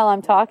little while,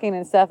 I'm talking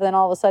and stuff, and then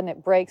all of a sudden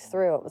it breaks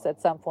through. It was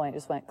at some point, it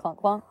just went clunk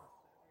clunk,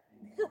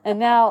 and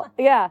now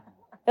it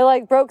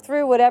like broke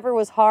through whatever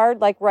was hard,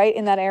 like right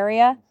in that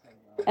area,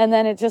 and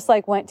then it just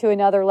like went to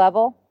another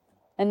level,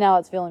 and now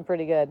it's feeling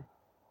pretty good.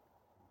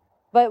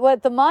 But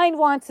what the mind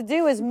wants to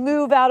do is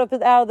move out of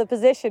the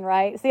position,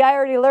 right? See, I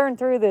already learned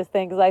through this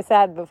thing because I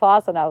sat in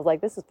Vipassana and I was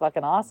like, this is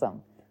fucking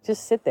awesome.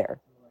 Just sit there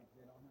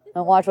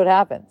and watch what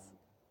happens.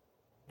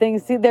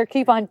 Things, see, they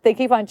keep on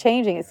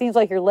changing. It seems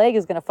like your leg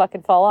is going to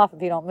fucking fall off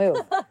if you don't move.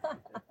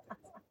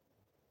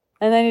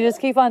 And then you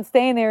just keep on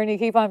staying there and you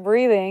keep on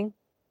breathing.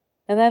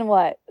 And then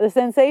what? The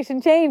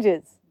sensation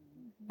changes,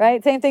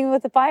 right? Same thing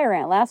with the fire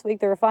ant. Last week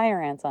there were fire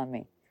ants on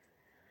me.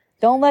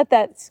 Don't let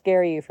that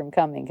scare you from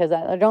coming, because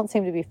I don't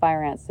seem to be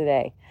fire ants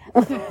today.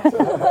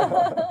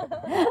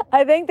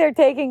 I think they're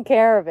taking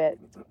care of it.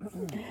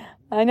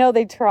 I know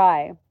they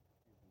try.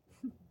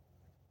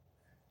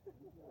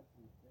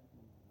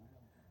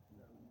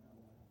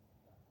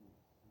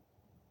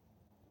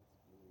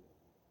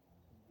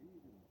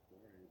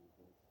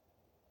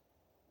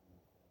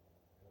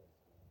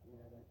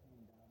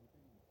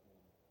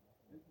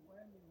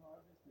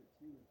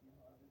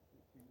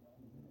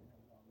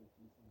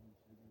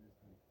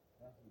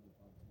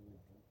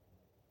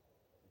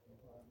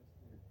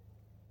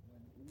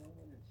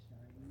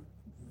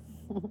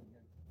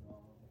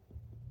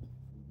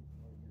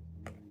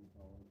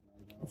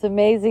 It's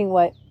amazing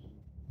what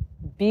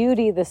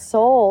beauty the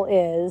soul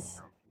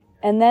is,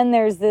 and then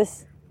there's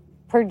this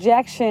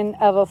projection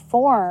of a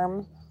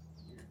form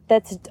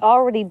that's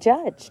already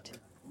judged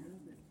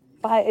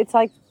by, it's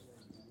like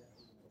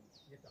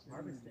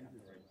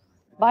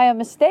by a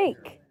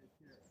mistake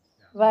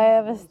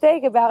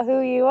about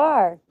who you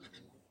are.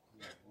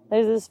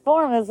 There's this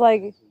form that's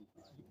like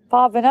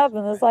popping up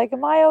and it's like,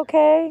 am I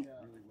okay?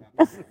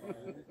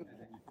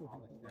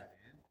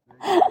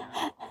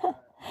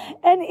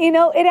 And,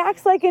 it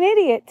acts like an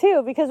idiot,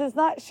 too, because it's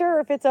not sure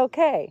if it's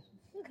okay.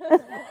 I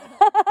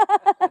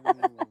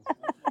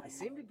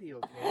seem to be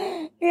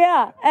okay.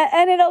 Yeah,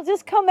 and it'll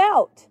just come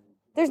out.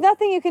 There's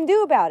nothing you can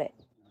do about it,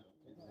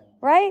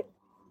 right?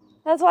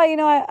 That's why,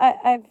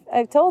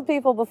 I've told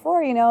people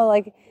before,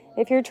 like,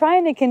 if you're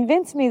trying to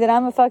convince me that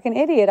I'm a fucking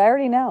idiot, I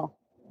already know.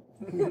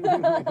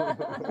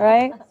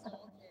 Right?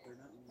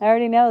 I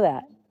already know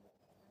that.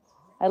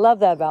 I love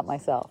that about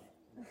myself.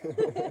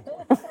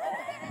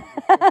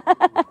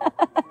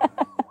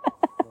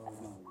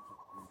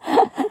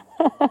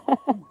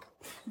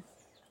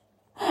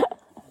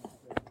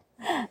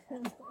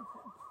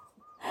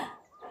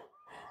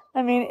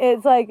 I mean,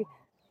 it's like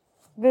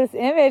this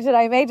image that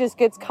I made just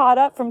gets caught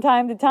up from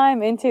time to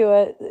time in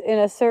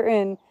a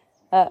certain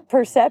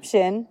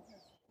perception,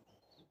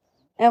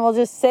 and we'll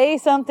just say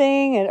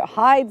something and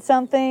hide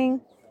something.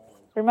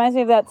 It reminds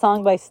me of that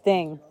song by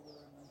Sting.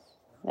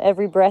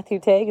 Every breath you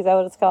take, is that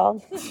what it's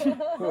called?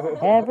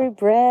 Every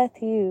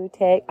breath you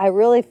take. I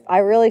really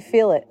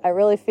feel it. I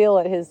really feel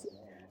what his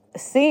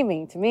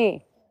seeming to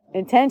me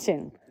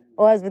intention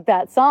was with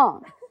that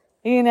song.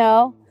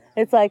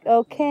 It's like,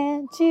 oh,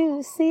 can't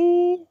you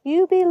see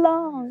you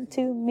belong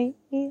to me?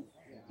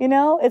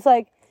 It's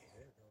like,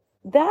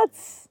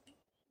 that's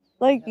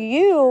like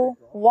you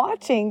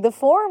watching the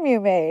form you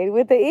made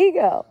with the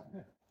ego.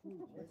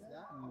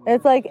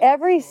 It's like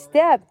every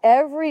step,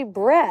 every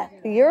breath,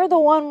 you're the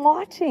one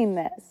watching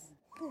this.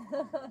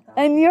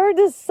 And you're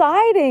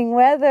deciding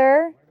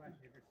whether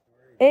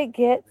it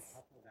gets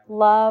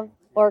love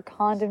or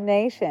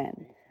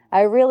condemnation.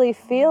 I really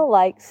feel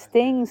like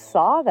Sting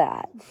saw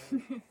that.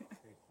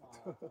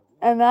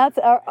 And that's,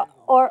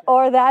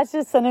 or that's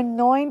just an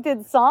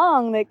anointed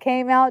song that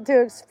came out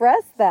to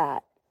express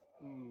that.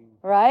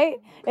 Right?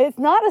 It's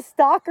not a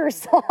stalker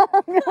song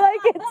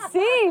like it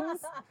seems.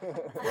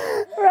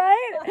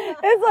 Right?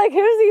 It's like,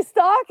 who's he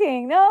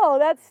stalking? No,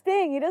 that's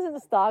Sting. He doesn't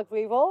stalk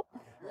people.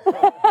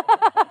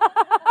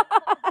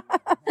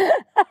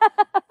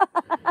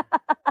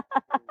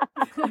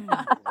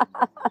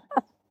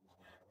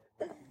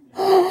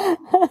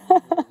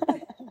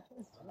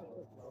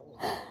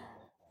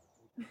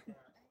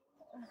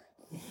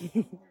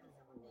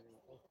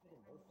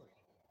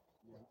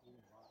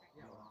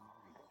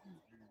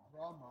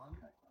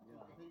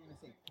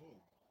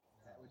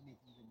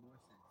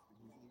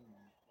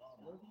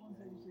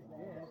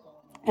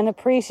 An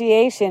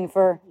appreciation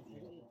for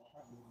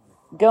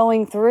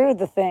going through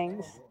the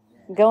things,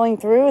 going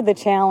through the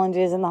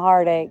challenges and the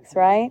heartaches,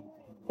 right?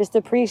 Just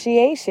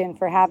appreciation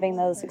for having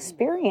those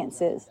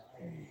experiences.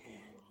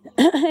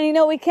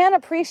 We can't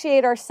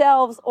appreciate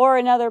ourselves or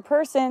another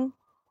person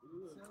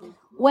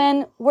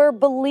when we're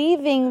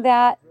believing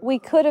that we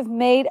could have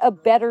made a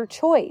better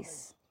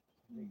choice.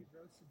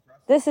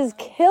 This is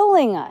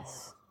killing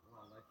us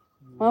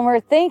when we're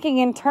thinking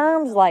in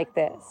terms like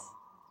this.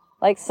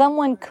 Like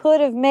someone could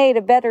have made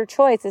a better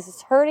choice. This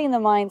is hurting the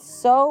mind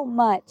so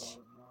much.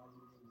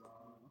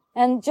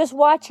 And just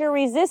watch your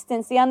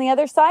resistance. See, on the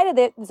other side of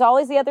it, there's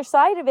always the other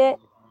side of it,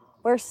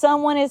 where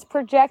someone is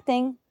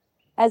projecting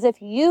as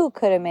if you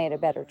could have made a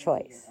better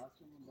choice.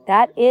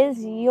 That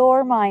is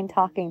your mind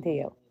talking to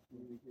you,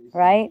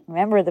 right?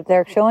 Remember that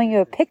they're showing you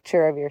a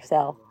picture of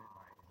yourself.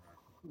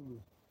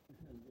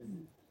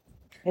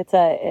 It's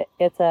a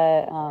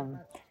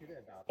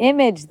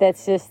image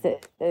that's just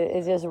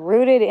is just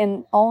rooted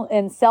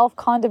in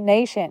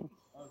self-condemnation.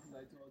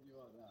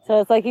 So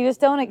it's like you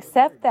just don't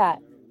accept that.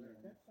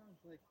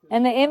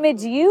 And the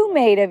image you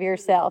made of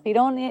yourself, you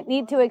don't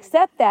need to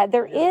accept that.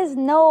 There is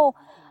no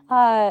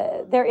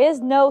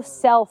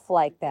self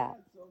like that.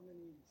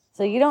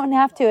 So you don't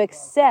have to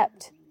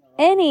accept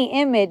any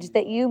image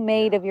that you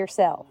made of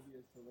yourself.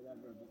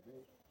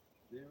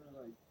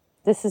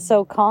 This is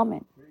so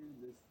common.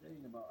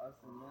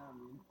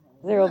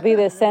 There will be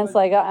this sense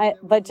like,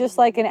 but just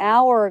like an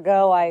hour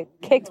ago, I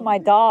kicked my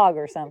dog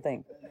or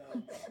something.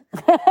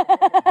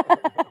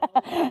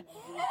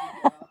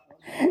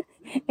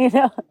 You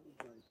know,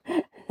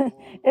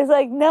 it's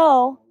like,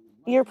 no,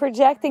 you're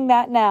projecting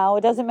that now.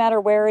 It doesn't matter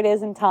where it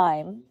is in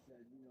time.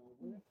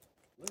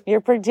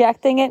 You're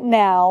projecting it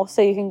now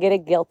so you can get a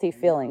guilty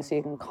feeling, so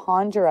you can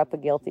conjure up a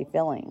guilty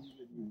feeling.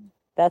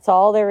 That's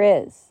all there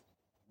is.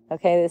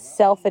 Okay, this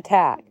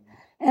self-attack.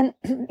 And,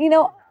 you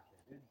know,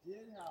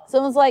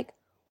 someone's like,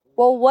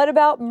 well, what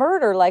about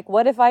murder? Like,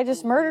 what if I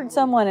just murdered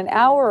someone an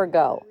hour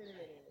ago?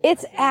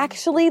 It's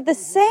actually the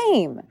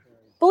same.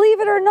 Believe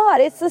it or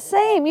not, it's the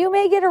same. You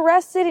may get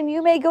arrested and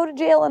you may go to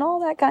jail and all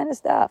that kind of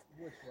stuff.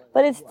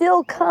 But it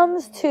still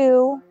comes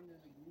to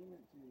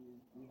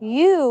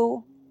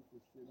you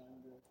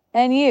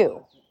and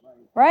you,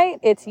 right?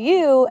 It's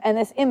you and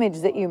this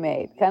image that you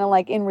made, kind of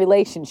like in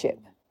relationship,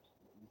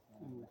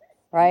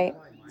 right?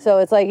 So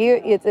it's like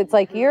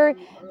you're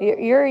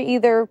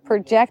either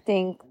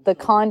projecting the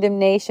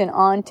condemnation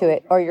onto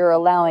it, or you're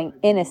allowing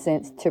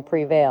innocence to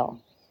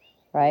prevail,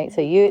 right? So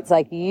it's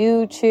like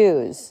you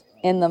choose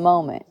in the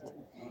moment,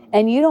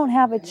 and you don't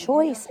have a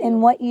choice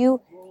in what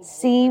you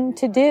seem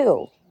to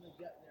do.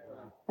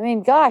 I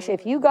mean, gosh,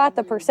 if you got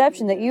the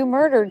perception that you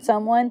murdered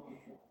someone,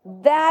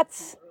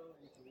 that's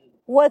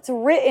what's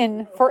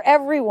written for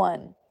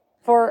everyone,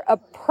 for a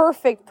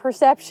perfect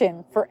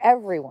perception for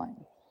everyone.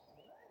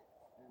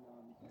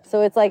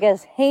 So it's like,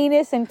 as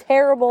heinous and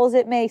terrible as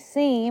it may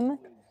seem,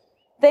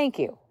 thank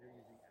you.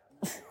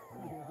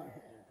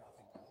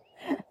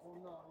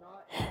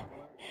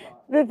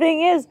 The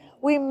thing is,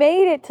 we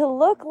made it to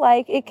look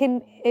like it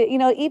can,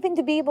 even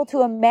to be able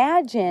to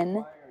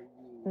imagine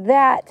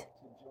that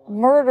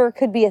murder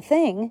could be a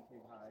thing,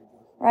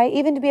 right?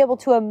 Even to be able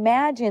to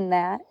imagine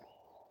that.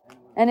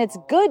 And it's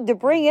good to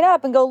bring it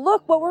up and go,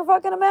 look what we're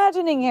fucking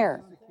imagining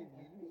here,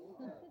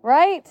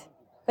 right?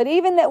 But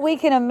even that we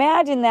can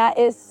imagine that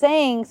is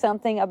saying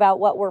something about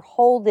what we're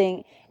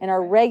holding in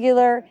our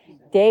regular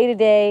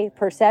day-to-day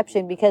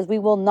perception, because we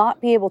will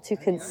not be able to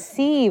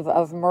conceive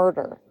of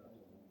murder.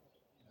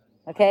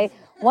 Okay?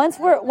 Once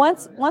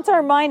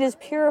our mind is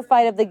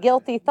purified of the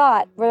guilty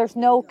thought, there's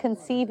no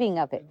conceiving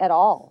of it at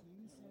all.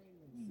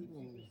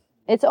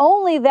 It's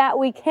only that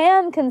we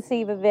can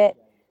conceive of it,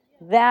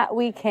 that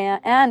we can,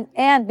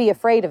 and be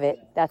afraid of it.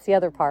 That's the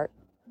other part.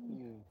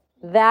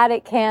 That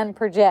it can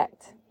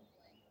project.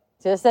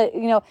 Just that,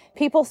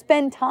 people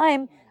spend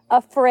time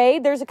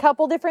afraid. There's a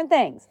couple different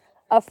things.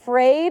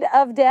 Afraid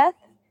of death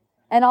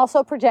and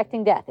also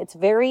projecting death. It's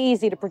very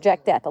easy to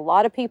project death. A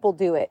lot of people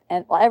do it,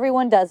 and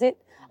everyone does it.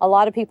 A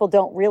lot of people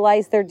don't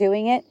realize they're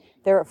doing it.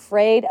 They're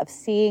afraid of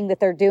seeing that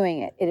they're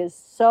doing it. It is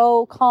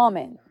so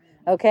common,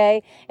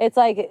 okay? It's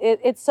like,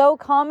 it's so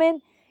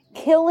common.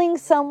 Killing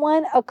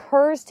someone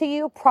occurs to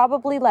you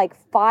probably like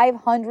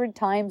 500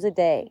 times a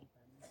day.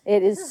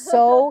 It is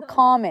so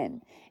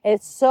common.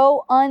 It's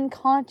so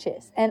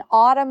unconscious and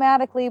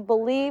automatically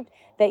believed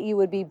that you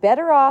would be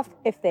better off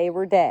if they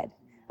were dead.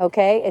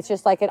 Okay? It's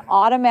just like an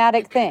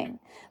automatic thing.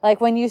 Like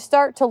when you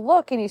start to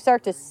look and you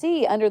start to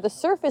see under the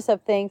surface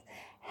of things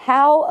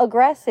how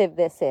aggressive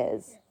this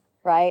is,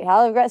 right?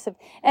 How aggressive.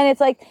 And it's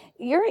like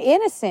you're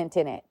innocent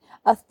in it.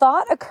 A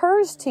thought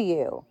occurs to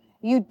you.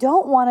 You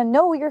don't want to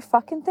know you're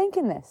fucking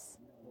thinking this.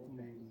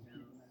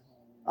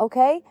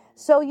 Okay?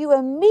 So you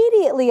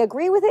immediately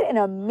agree with it and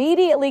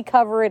immediately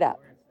cover it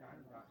up.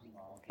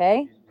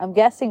 Okay? I'm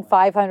guessing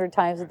 500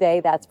 times a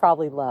day, that's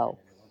probably low.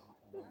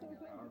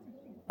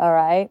 All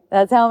right?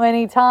 That's how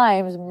many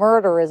times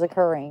murder is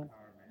occurring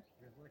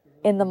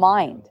in the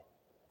mind.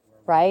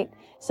 Right?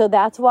 So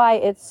that's why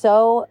it's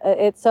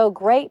so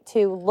great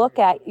to look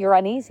at your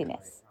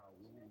uneasiness.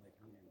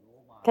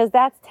 Because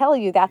that's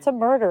telling you that's a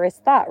murderous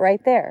thought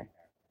right there.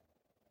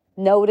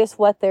 Notice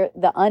what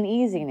the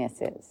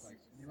uneasiness is.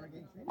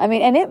 I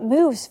mean, and it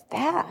moves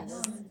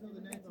fast.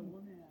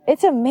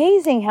 It's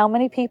amazing how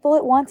many people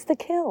it wants to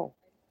kill.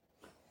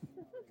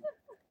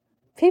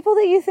 People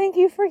that you think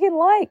you freaking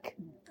like.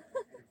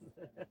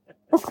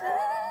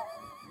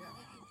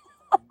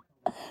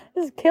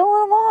 Just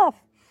killing them off.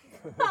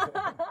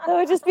 That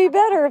would just be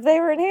better if they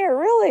were in here,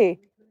 really.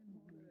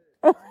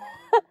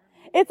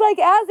 It's like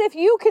as if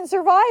you can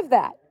survive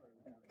that.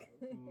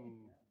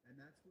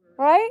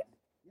 right?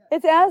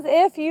 It's as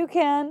if you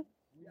can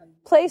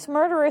place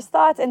murderous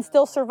thoughts and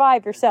still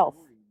survive yourself.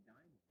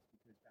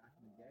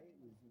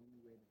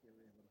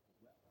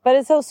 But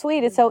it's so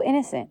sweet. It's so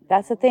innocent.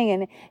 That's the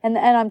thing. And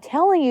I'm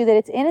telling you that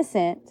it's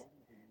innocent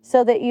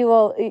so that you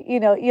will,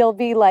 you'll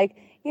be like,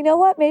 you know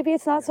what? Maybe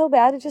it's not so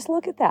bad to just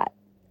look at that.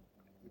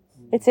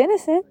 It's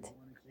innocent.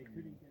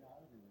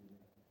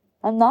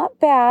 I'm not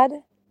bad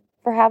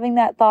for having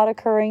that thought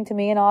occurring to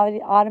me and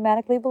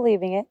automatically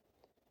believing it.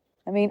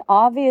 I mean,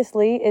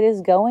 obviously it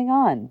is going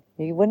on.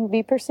 You wouldn't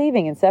be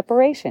perceiving in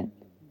separation.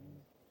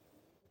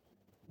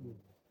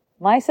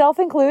 Myself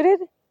included,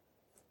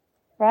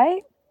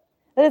 right?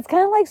 But it's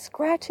kind of like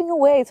scratching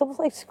away. It's almost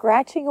like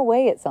scratching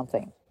away at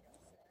something.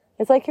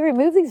 It's like you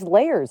remove these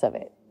layers of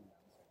it.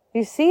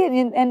 You see it,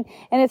 and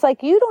it's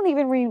like you don't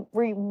even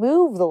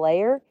remove the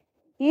layer.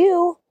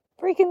 You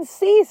freaking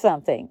see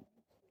something.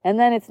 And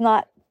then it's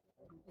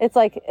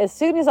like as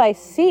soon as I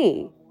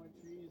see,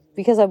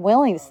 because I'm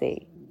willing to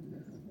see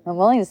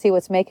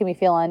what's making me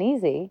feel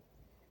uneasy,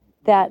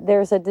 that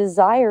there's a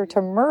desire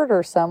to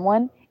murder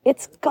someone,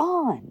 it's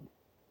gone.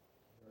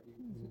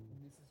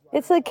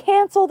 It's like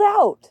canceled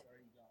out.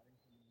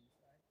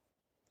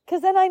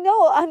 Because then I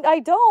know I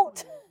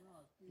don't.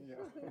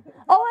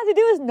 All I have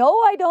to do is know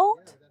I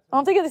don't. I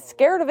don't think I'm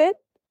scared of it.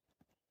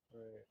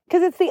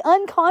 Because it's the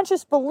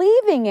unconscious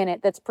believing in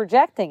it that's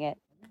projecting it.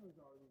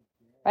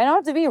 I don't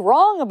have to be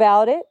wrong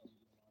about it.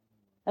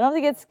 I don't have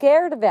to get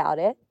scared about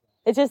it.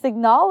 It's just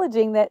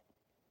acknowledging that,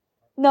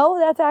 no,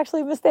 that's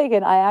actually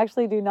mistaken. I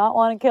actually do not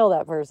want to kill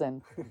that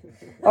person.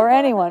 Or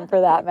anyone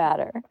for that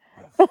matter.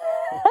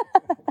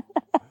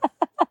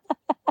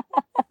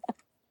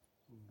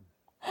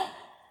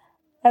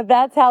 And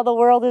that's how the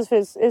world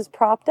is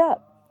propped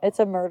up. It's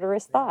a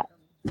murderous thought.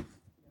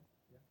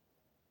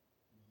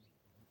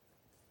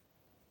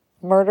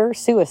 Murder,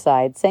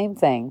 suicide, same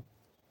thing.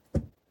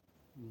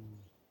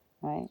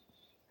 Right?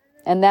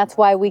 And that's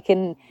why we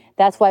can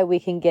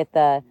get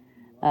the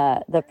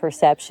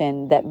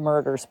perception that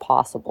murder's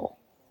possible.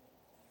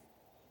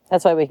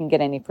 That's why we can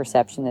get any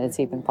perception that it's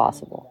even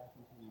possible.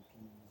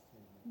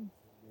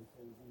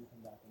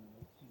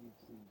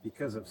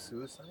 Because of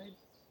suicide?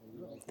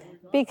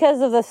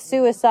 Because of the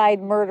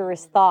suicide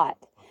murderous thought.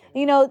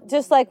 You know,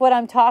 just like what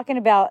I'm talking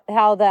about,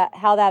 how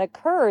that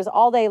occurs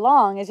all day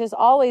long, is just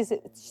always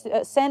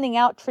sending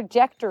out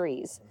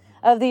trajectories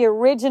of the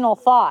original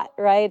thought,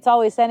 right? It's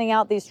always sending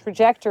out these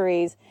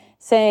trajectories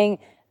saying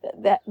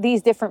that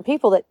these different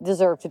people that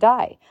deserve to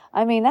die.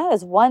 I mean, that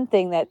is one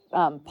thing that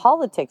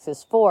politics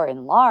is for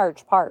in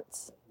large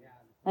parts.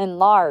 In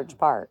large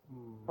part,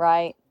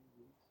 right?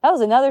 That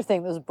was another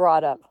thing that was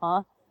brought up,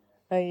 huh?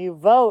 You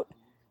vote.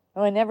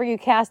 Whenever you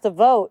cast a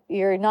vote,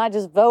 you're not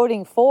just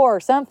voting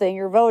for something,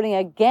 you're voting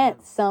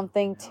against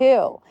something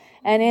too.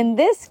 And in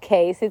this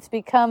case, it's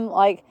become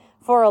like,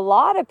 for a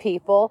lot of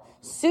people,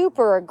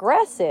 super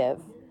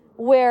aggressive,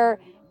 where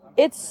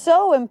it's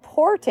so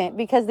important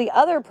because the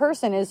other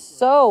person is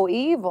so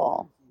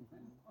evil,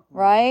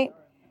 right?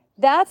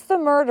 That's the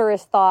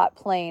murderous thought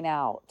playing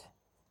out.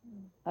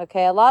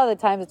 Okay, a lot of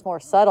the times it's more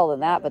subtle than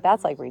that, but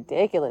that's like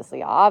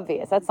ridiculously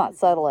obvious. That's not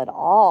subtle at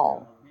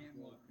all.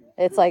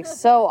 It's like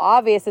so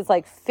obvious. It's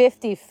like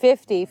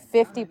 50-50,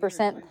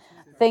 50%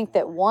 think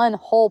that one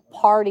whole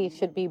party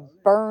should be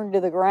burned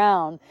to the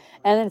ground.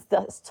 And it's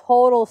the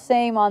total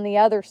same on the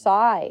other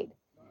side.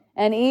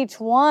 And each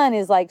one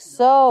is like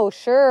so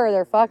sure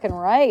they're fucking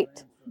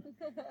right.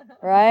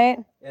 Right?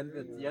 And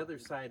the other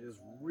side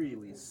is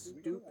really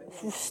stupid.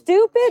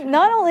 Stupid?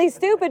 Not only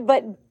stupid,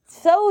 but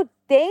so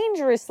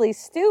dangerously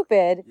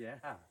stupid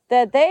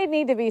that they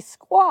need to be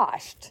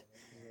squashed.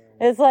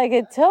 It's like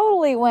it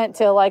totally went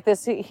to like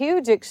this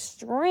huge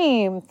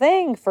extreme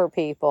thing for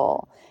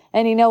people.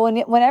 And you know,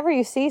 whenever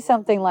you see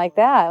something like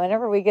that,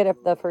 whenever we get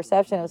the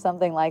perception of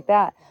something like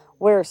that,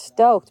 we're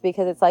stoked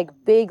because it's like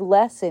big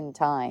lesson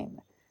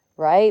time,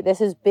 right? This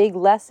is big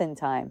lesson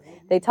time.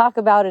 They talk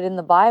about it in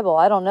the Bible.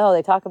 I don't know.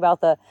 They talk about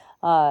the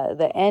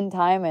end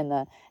time and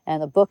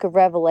the book of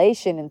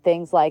Revelation and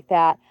things like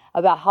that,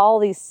 about how all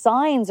these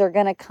signs are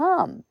going to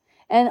come.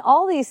 And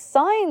all these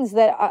signs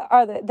that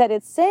that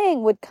it's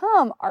saying would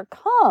come are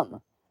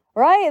come,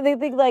 right? They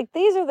think like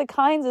these are the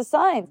kinds of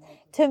signs.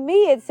 To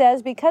me, it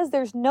says because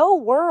there's no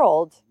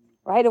world,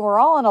 right? And we're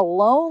all on a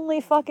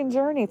lonely fucking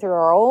journey through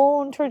our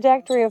own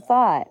trajectory of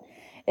thought.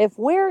 If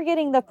we're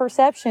getting the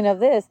perception of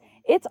this,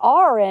 it's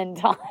our end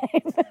time.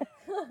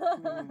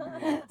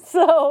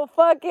 So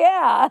fuck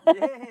yeah.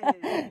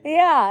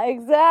 Yeah,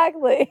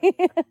 exactly.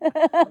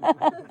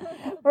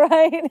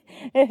 Right?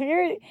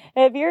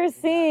 If you're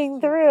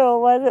seeing through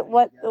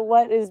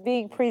what is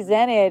being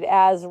presented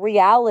as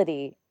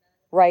reality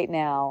right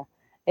now,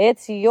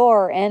 it's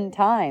your end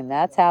time.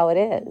 That's how it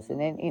is.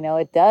 And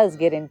it does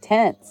get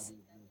intense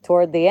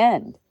toward the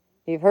end.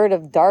 You've heard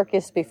of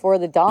darkest before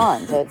the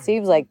dawn. So it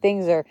seems like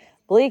things are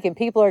bleak and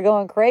people are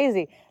going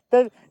crazy.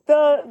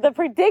 The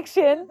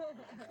prediction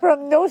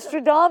from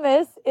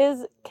Nostradamus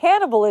is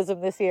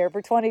cannibalism this year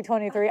for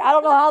 2023. I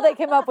don't know how they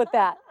came up with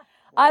that.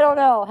 I don't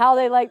know how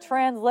they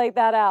translate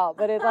that out,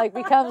 but it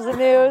becomes the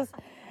news.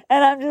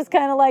 And I'm just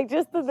kind of like,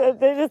 just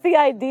the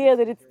idea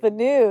that it's the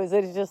news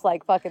is just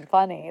like fucking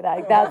funny.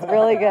 Like, that's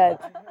really good.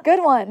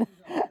 Good one.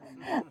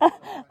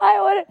 I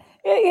would,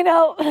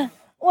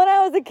 when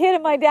I was a kid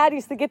and my dad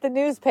used to get the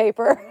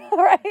newspaper,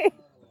 right?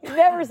 You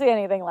never see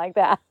anything like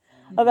that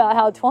about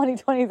how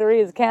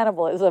 2023 is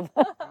cannibalism.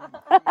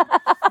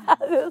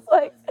 It's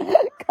like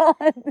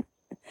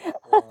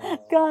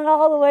gone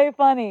all the way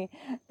funny.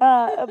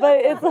 But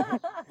it's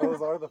like,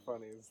 those are the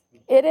funnies.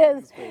 it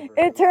is.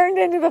 It turned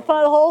into the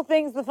whole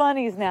thing's the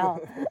funnies now.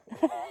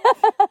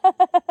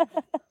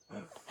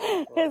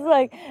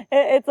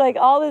 It's like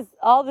all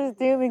this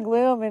doom and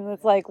gloom, and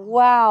it's like,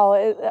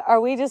 wow, are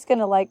we just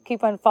gonna like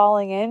keep on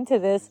falling into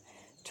this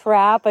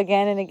trap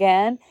again and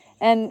again?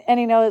 And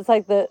it's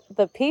like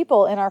the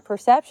people in our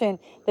perception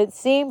that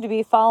seem to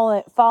be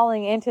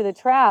falling into the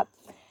trap.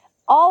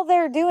 All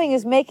they're doing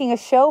is making a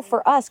show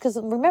for us, because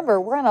remember,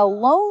 we're on a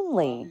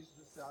lonely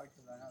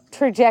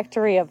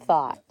trajectory of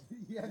thought.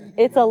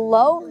 It's a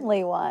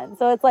lonely one.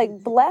 So it's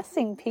like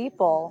blessing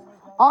people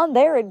on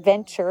their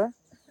adventure.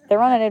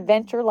 They're on an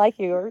adventure like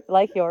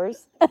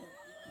yours.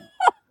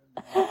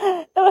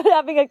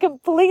 Having a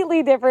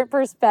completely different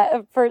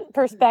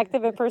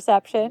perspective and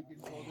perception.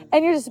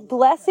 And you're just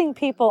blessing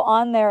people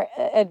on their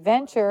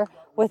adventure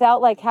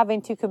without like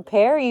having to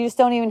compare. You just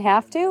don't even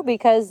have to,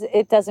 because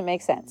it doesn't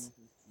make sense.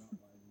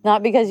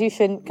 Not because you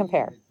shouldn't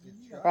compare,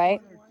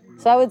 right?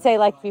 So I would say,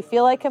 like, if you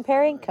feel like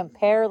comparing,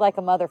 compare like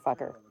a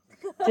motherfucker.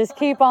 Just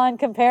keep on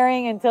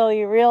comparing until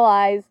you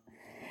realize.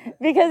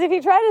 Because if you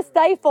try to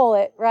stifle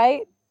it,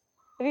 right?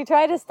 If you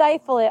try to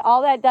stifle it,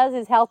 all that does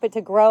is help it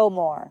to grow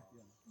more,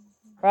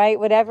 right?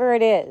 Whatever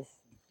it is.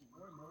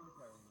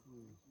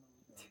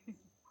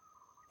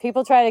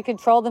 People try to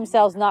control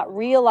themselves, not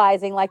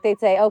realizing, like they'd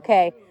say,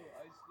 okay,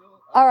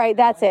 all right,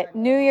 that's it.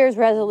 New Year's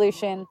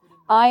resolution.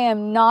 I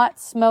am not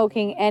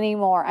smoking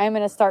anymore. I'm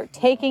going to start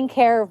taking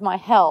care of my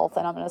health,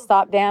 and I'm going to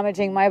stop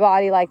damaging my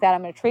body like that.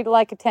 I'm going to treat it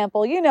like a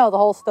temple. You know the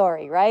whole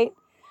story, right?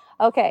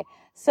 Okay,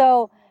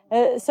 so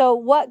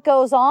what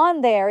goes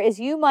on there is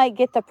you might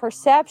get the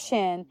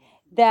perception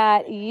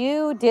that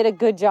you did a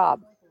good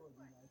job,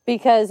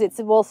 because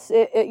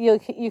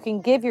you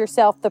can give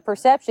yourself the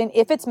perception,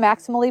 if it's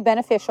maximally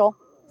beneficial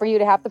for you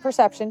to have the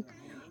perception,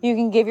 you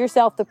can give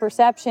yourself the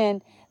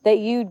perception that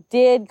you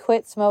did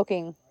quit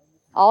smoking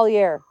all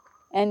year.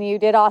 And you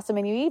did awesome,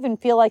 and you even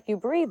feel like you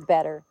breathe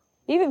better.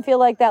 You even feel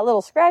like that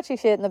little scratchy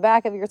shit in the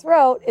back of your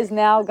throat is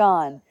now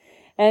gone.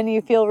 And you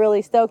feel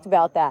really stoked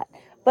about that.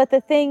 But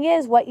the thing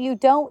is, what you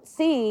don't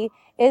see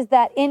is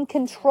that in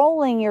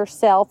controlling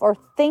yourself, or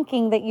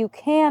thinking that you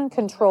can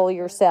control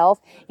yourself,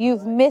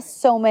 you've missed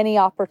so many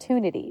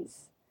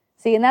opportunities.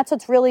 See, and that's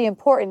what's really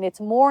important. It's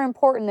more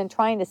important than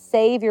trying to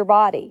save your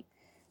body.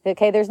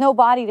 Okay, there's no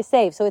body to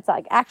save. So it's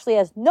like actually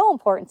has no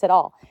importance at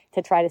all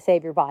to try to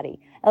save your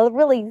body.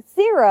 Really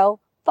zero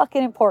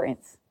fucking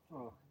importance.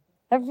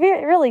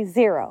 Really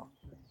zero.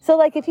 So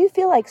like if you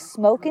feel like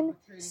smoking,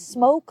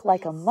 smoke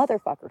like a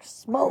motherfucker.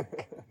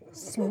 Smoke.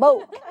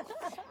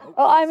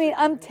 Oh, I mean,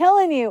 I'm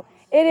telling you,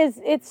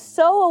 it's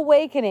so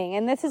awakening.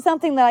 And this is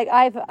something that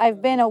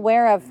I've been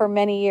aware of for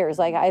many years.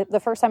 Like the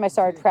first time I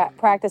started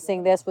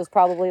practicing this was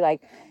probably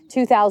like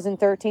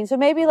 2013. So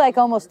maybe like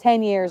almost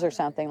 10 years or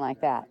something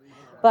like that.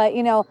 But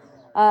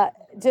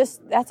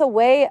just that's a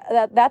way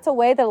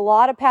that a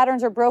lot of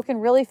patterns are broken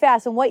really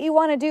fast. And what you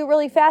want to do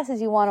really fast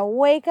is you want to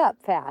wake up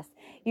fast.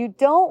 You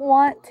don't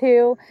want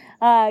to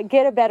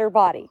get a better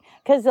body,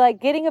 because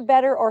like getting a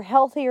better or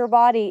healthier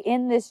body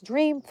in this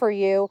dream for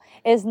you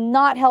is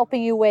not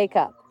helping you wake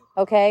up.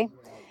 Okay.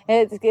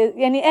 And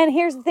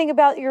here's the thing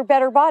about your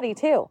better body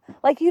too.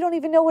 Like you don't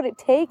even know what it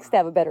takes to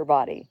have a better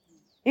body.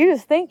 You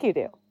just think you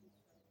do.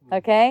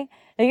 Okay.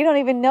 And you don't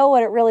even know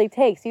what it really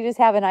takes. You just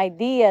have an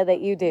idea that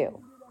you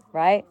do,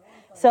 right?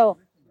 So,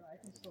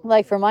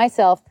 like for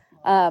myself,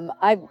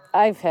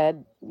 I've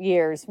had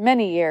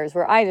many years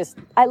where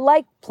I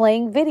like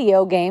playing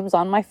video games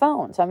on my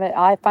phone. So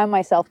I find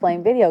myself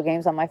playing video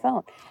games on my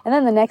phone, and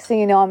then the next thing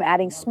you know, I'm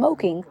adding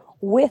smoking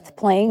with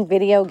playing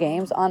video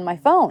games on my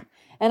phone,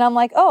 and I'm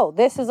like, oh,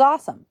 this is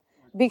awesome,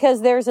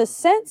 because there's a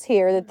sense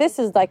here that this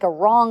is like a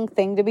wrong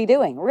thing to be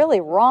doing,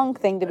 really wrong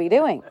thing to be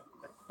doing,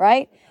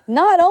 right?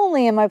 Not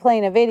only am I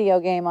playing a video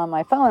game on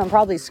my phone, I'm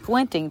probably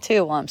squinting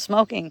too while I'm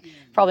smoking,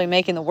 probably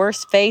making the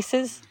worst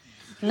faces.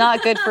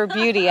 Not good for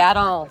beauty at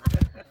all,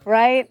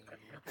 right?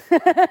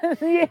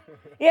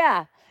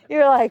 Yeah,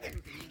 you're like,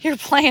 you're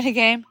playing a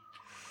game.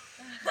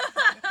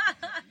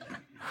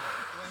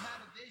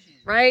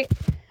 Right?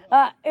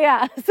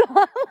 Yeah, so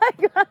I'm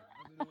like,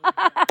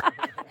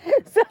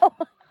 so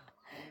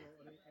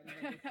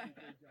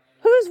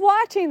who's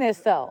watching this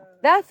though?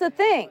 That's the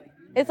thing.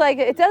 It's like,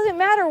 it doesn't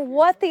matter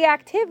what the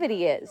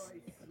activity is.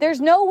 There's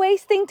no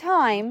wasting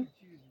time.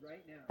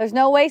 There's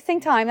no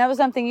wasting time. That was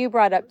something you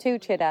brought up too,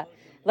 Chitta.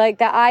 Like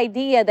the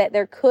idea that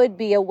there could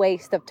be a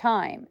waste of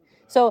time.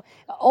 So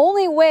the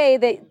only way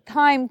that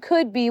time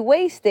could be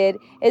wasted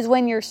is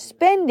when you're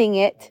spending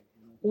it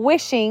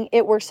wishing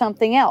it were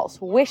something else,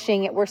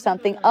 wishing it were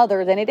something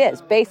other than it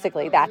is.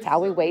 Basically, that's how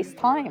we waste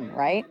time,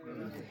 right?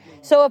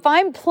 So if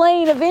I'm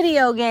playing a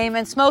video game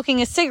and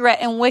smoking a cigarette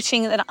and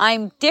wishing that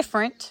I'm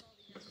different,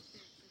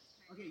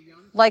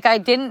 like I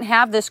didn't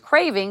have this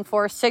craving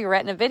for a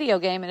cigarette and a video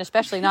game, and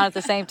especially not at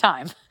the same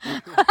time.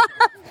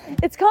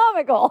 It's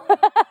comical.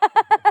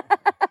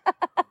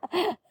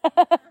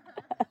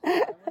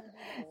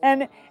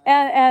 and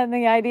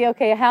the idea,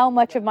 okay, how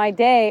much of my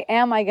day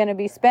am I going to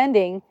be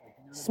spending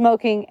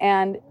smoking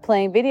and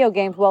playing video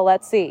games? Well,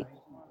 let's see,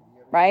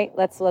 right?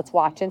 Let's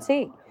watch and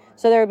see.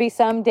 So there would be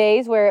some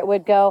days where it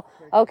would go,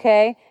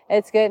 okay,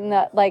 it's getting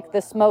like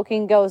the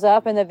smoking goes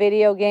up and the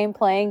video game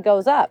playing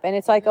goes up. And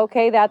it's like,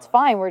 okay, that's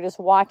fine. We're just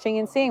watching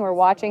and seeing. We're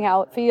watching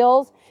how it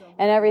feels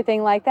and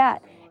everything like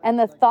that. And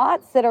the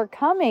thoughts that are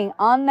coming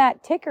on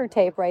that ticker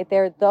tape right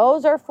there,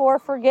 those are for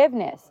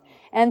forgiveness.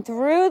 And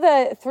through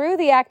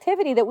the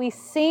activity that we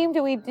seem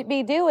to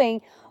be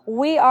doing,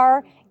 we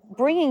are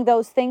bringing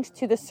those things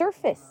to the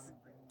surface.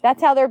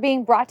 That's how they're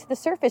being brought to the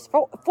surface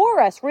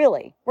for us,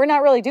 really. We're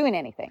not really doing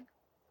anything.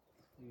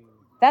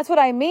 That's what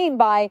I mean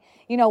by,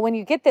 when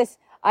you get this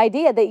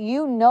idea that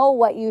you know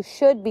what you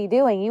should be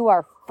doing, you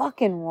are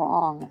fucking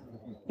wrong.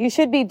 You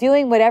should be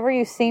doing whatever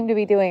you seem to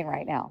be doing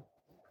right now.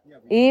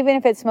 Even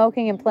if it's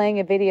smoking and playing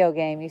a video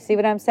game. You see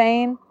what I'm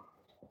saying?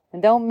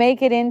 And don't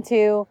make it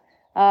into,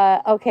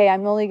 okay,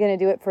 I'm only going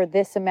to do it for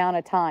this amount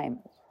of time.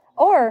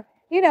 Or,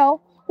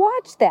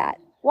 watch that.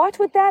 Watch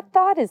what that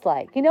thought is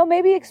like.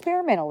 Maybe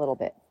experiment a little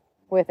bit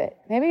with it.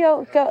 Maybe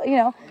go,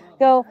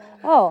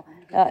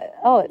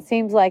 it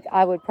seems like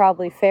I would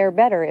probably fare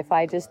better if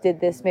I just did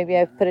this. Maybe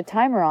I put a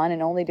timer on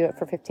and only do it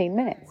for 15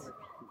 minutes.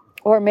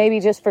 Or maybe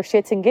just for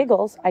shits and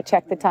giggles, I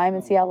check the time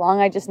and see how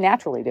long I just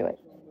naturally do it.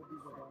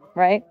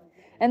 Right?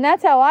 And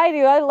that's how I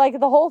do. I like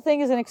the whole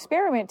thing is an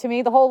experiment to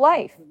me the whole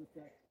life.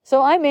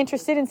 So I'm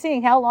interested in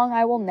seeing how long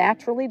I will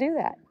naturally do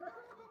that.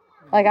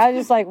 Like I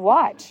just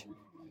watch.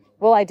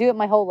 Will I do it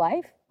my whole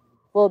life?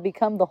 Will it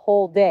become the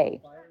whole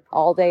day?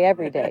 All day,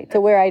 every day,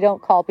 to where I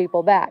don't call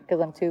people back because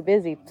I'm too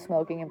busy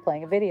smoking and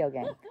playing a video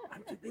game.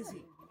 I'm too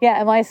busy. Yeah,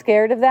 am I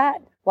scared of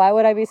that? Why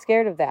would I be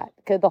scared of that?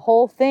 Because the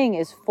whole thing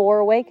is for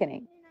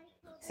awakening.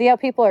 See how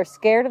people are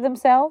scared of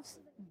themselves?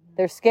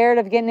 They're scared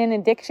of getting an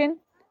addiction,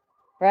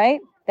 right?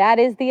 That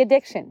is the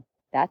addiction.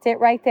 That's it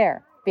right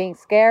there. Being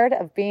scared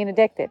of being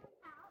addicted.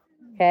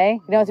 Okay?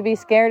 You don't have to be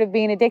scared of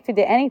being addicted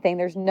to anything.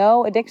 There's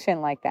no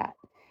addiction like that.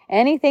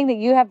 Anything that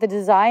you have the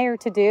desire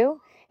to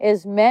do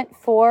is meant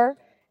for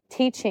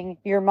teaching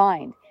your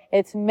mind.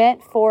 It's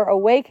meant for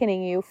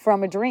awakening you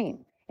from a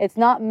dream. It's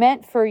not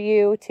meant for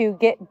you to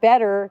get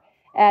better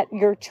at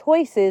your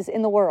choices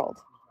in the world.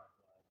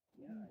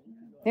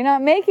 You're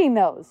not making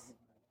those.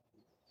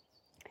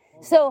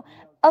 So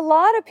a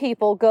lot of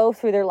people go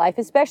through their life,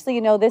 especially,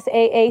 this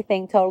AA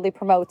thing totally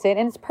promotes it,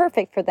 and it's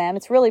perfect for them.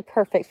 It's really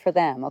perfect for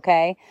them,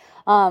 okay?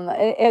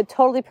 It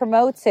totally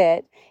promotes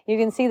it. You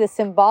can see the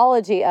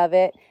symbology of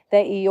it,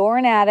 that you're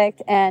an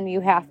addict and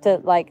you have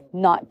to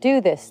not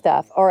do this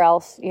stuff or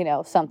else,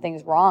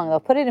 something's wrong. They'll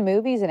put it in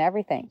movies and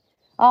everything.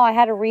 Oh, I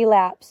had a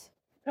relapse.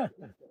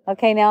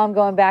 Okay, now I'm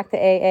going back to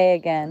AA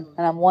again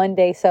and I'm one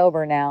day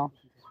sober now.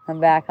 I'm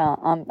back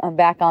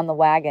on the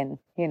wagon,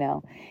 You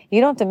don't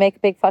have to make a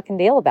big fucking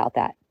deal about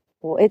that.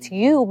 Well, it's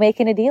you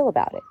making a deal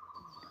about it.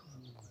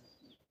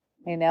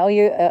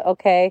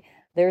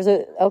 There's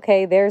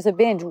a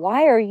binge.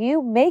 Why are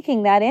you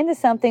making that into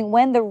something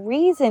when the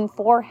reason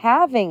for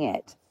having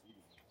it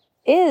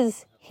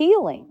is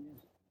healing?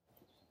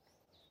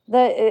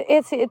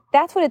 That's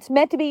what it's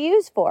meant to be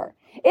used for.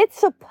 It's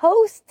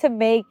supposed to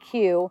make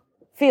you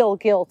feel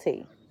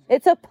guilty.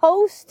 It's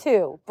supposed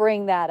to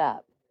bring that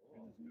up.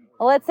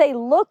 Let's say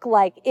look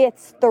like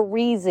it's the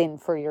reason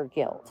for your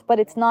guilt, but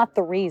it's not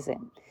the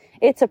reason.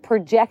 It's a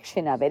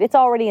projection of it. It's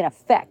already an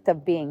effect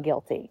of being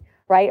guilty,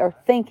 right? Or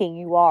thinking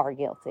you are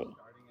guilty.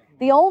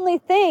 The only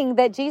thing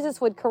that Jesus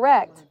would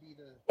correct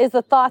is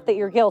the thought that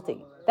you're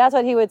guilty. That's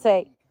what he would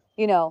say,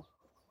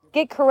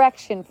 get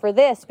correction for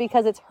this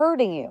because it's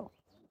hurting you.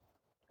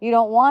 You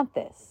don't want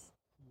this,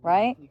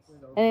 right?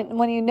 And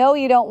when you know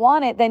you don't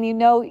want it, then you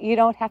know you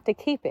don't have to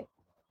keep it.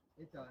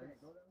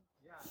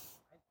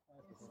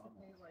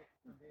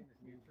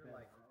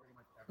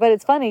 But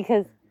it's funny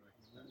because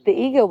the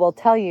ego will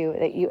tell you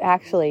that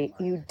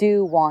you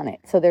do want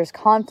it. So there's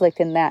conflict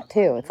in that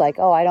too. It's like,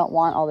 oh, I don't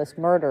want all this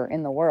murder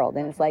in the world.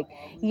 And it's like,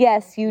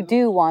 yes, you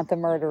do want the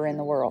murder in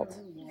the world.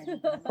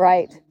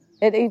 Right?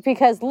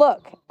 Because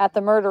look at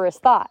the murderous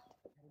thought.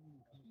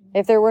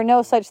 If there were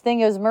no such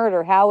thing as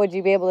murder, how would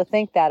you be able to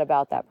think that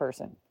about that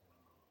person?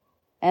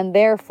 And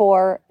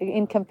therefore,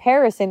 in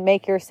comparison,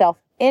 make yourself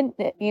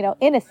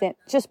innocent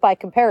just by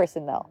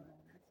comparison, though.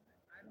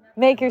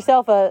 Make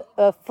yourself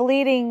a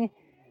fleeting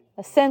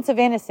sense of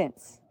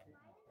innocence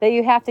that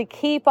you have to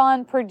keep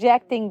on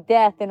projecting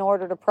death in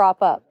order to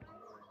prop up.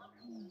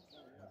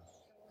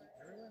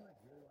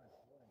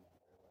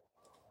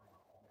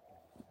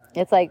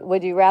 It's like,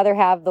 would you rather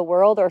have the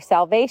world or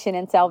salvation?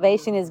 And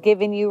salvation is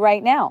given you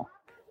right now.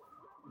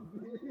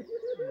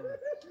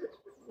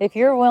 If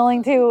you're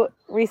willing to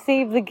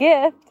receive the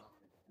gift,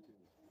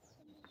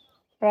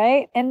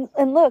 right? And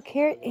look,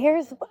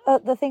 here's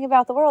the thing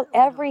about the world.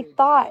 Every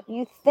thought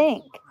you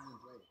think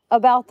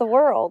about the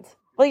world,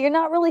 well, you're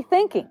not really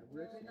thinking.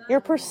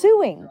 You're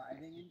pursuing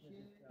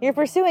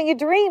a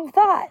dream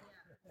thought.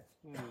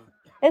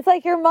 It's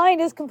like your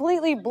mind is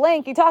completely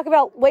blank. You talk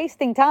about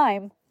wasting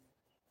time.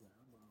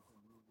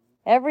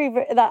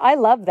 I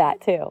love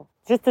that too.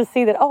 Just to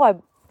see that, oh,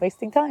 I'm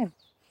wasting time.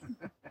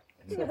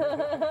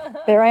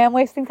 There I am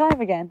wasting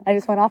time again. I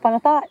just went off on a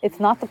thought. It's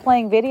not the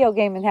playing video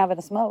game and having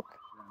a smoke.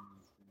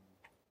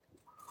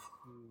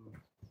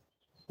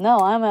 No,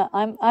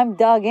 I'm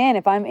dug in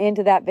if I'm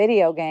into that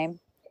video game.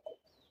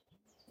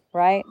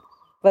 Right?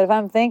 But if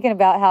I'm thinking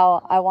about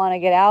how I want to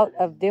get out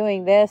of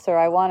doing this, or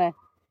I want to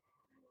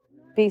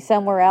be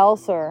somewhere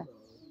else, or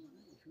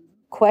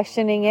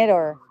questioning it,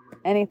 or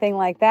anything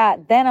like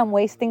that, then I'm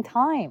wasting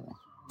time.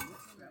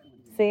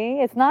 See?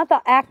 It's not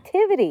the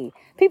activity.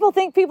 People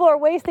think people are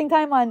wasting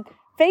time on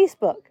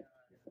Facebook.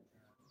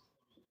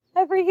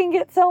 I freaking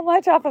get so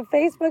much off of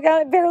Facebook,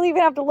 I barely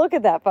even have to look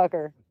at that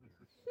fucker.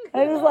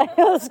 I just like,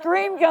 the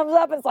screen comes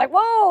up and it's like,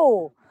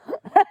 whoa!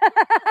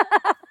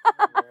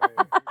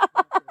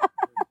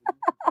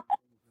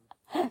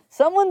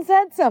 Someone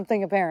said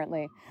something,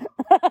 apparently.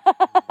 Don't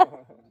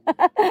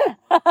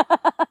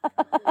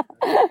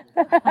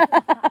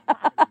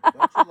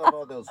you love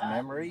all those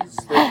memories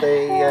that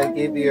they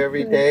give you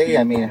every day?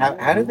 I mean,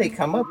 how do they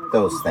come up with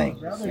those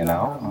things, you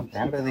know?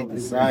 How do they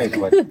decide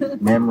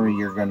what memory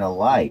you're going to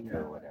like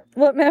or whatever?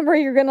 What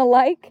memory you're going to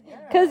like?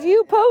 Because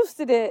you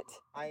posted it.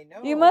 I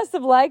know. You must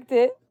have liked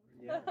it.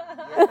 Yeah. So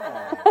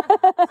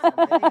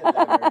many of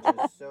them are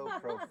just so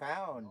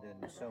profound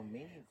and so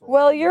meaningful.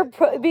 Well,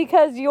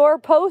 because you're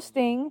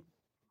posting,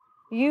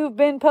 you've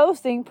been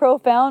posting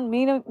profound,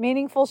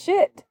 meaningful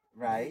shit.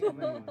 Right.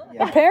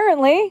 Yeah.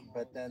 Apparently.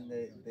 But then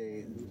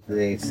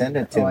they send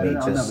it to me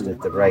just at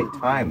the right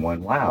time.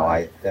 When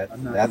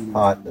that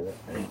thought,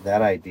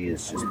 that idea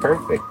is just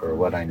perfect for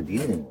what I'm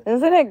dealing with.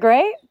 Isn't it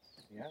great?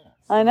 Yeah.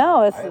 I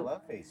know. I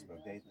love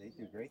Facebook. They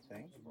do great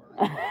things for me.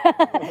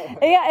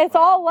 Yeah, it's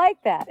all like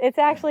that. It's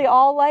actually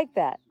all like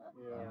that.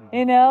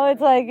 You know,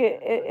 it's like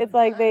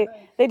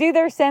they do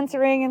their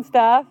censoring and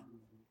stuff.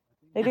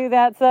 They do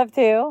that stuff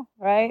too,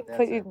 right? That's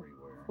Put you everywhere.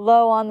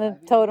 low on the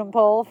totem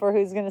pole for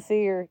who's going to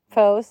see your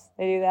posts.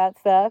 They do that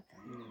stuff.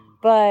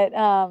 But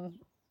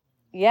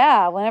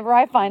yeah, whenever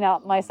I find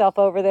out myself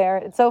over there,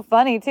 it's so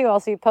funny too. I'll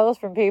see posts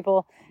from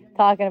people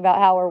talking about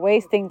how we're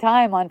wasting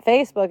time on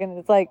Facebook, and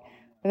it's like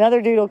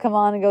another dude will come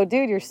on and go,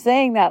 dude, you're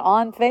saying that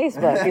on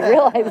Facebook. You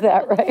realize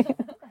that, right?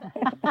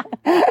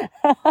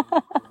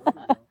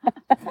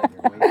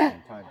 You're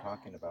wasting time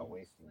talking about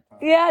wasting time.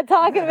 Yeah,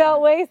 talking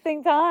about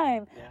wasting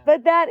time.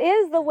 But that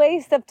is the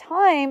waste of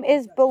time,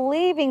 is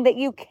believing that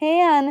you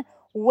can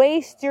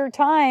waste your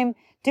time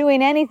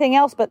doing anything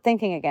else but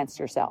thinking against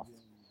yourself.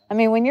 I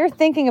mean, when you're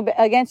thinking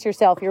against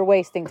yourself, you're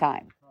wasting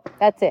time.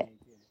 That's it.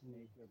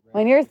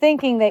 When you're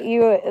thinking that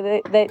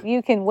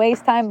you can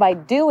waste time by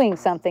doing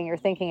something, you're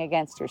thinking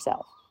against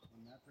yourself.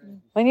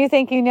 When you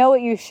think you know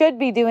what you should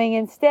be doing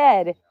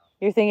instead,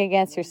 you're thinking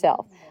against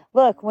yourself.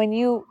 Look, when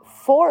you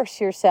force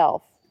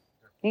yourself,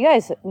 you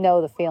guys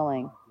know the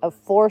feeling of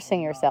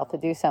forcing yourself to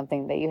do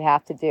something that you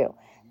have to do.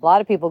 A lot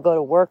of people go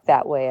to work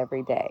that way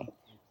every day.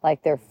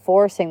 Like they're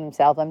forcing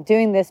themselves. I'm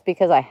doing this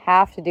because I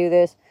have to do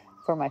this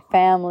for my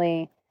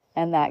family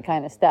and that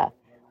kind of stuff.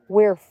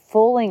 We're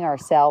fooling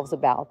ourselves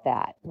about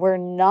that. We're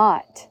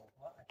not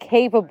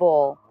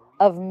capable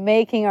of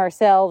making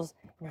ourselves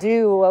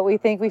do what we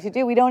think we should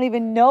do. We don't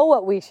even know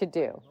what we should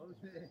do.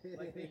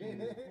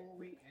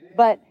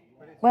 But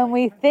when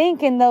we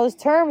think in those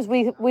terms,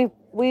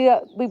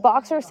 we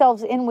box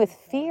ourselves in with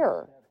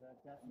fear.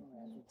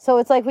 So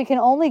it's like we can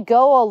only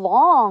go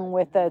along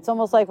with it. It's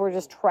almost like we're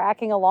just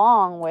tracking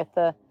along with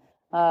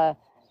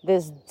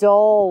this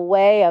dull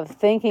way of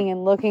thinking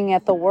and looking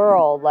at the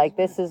world. Like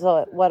this is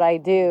what I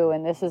do,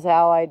 and this is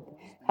how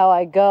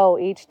I go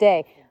each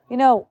day. You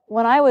know,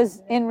 when I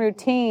was in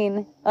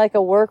routine, like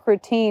a work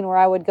routine where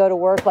I would go to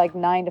work like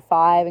 9 to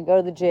 5 and go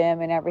to the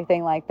gym and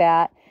everything like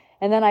that.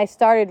 And then I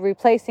started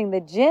replacing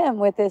the gym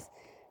with this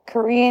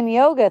Korean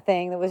yoga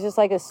thing that was just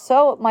like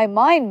my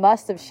mind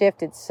must have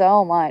shifted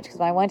so much, because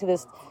when I went to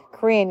this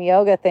Korean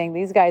yoga thing,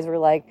 these guys were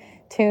like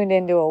tuned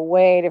into a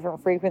way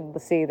different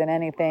frequency than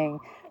anything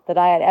that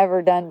I had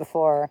ever done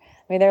before.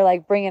 I mean, they're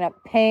like bringing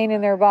up pain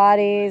in their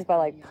bodies by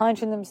like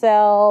punching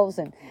themselves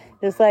and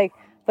just like,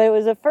 but it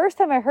was the first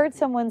time I heard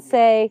someone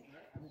say,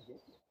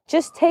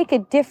 just take a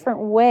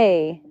different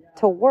way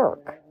to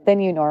work than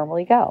you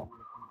normally go.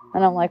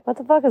 And I'm like, what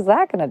the fuck is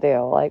that going to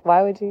do? Like,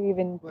 why would you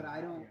even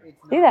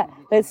do that?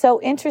 But it's so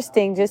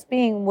interesting just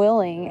being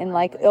willing and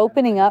like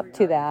opening up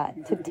to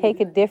that, to take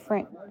a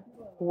different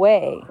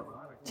way,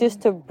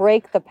 just to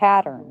break the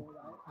pattern,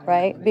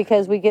 right?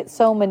 Because we get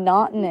so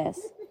monotonous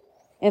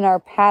in our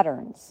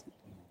patterns,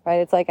 right?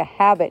 It's like a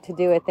habit to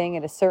do a thing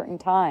at a certain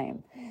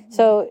time.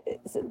 So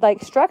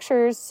like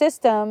structures,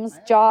 systems,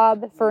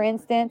 job, for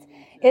instance,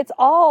 it's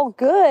all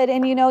good.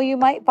 And, you know, you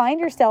might find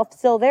yourself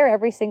still there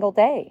every single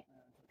day.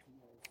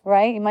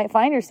 right? You might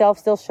find yourself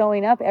still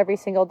showing up every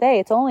single day.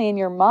 It's only in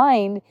your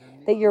mind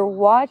that you're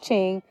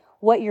watching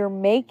what you're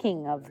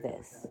making of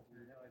this.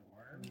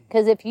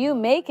 Because if you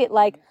make it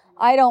like,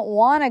 I don't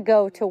want to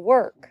go to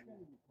work,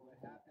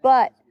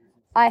 but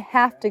I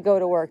have to go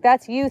to work,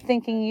 that's you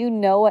thinking you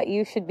know what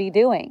you should be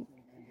doing.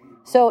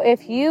 So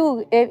if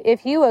you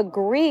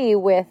agree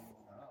with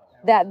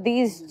that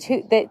these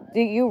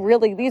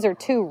are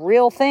two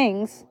real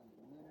things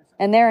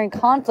and they're in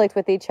conflict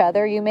with each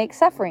other, you make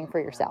suffering for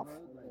yourself.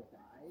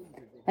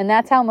 And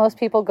that's how most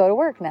people go to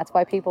work, and that's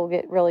why people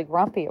get really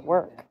grumpy at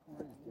work.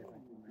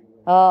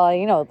 Oh,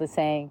 you know the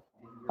saying,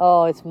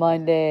 oh, it's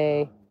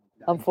Monday,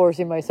 I'm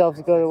forcing myself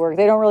to go to work.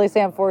 They don't really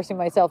say I'm forcing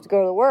myself to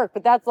go to work,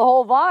 but that's the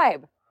whole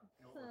vibe.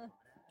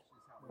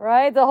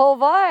 Right? The whole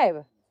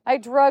vibe. I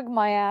drug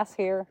my ass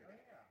here.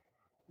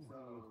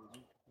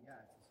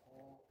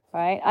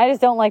 Right? I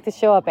just don't like to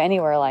show up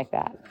anywhere like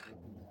that.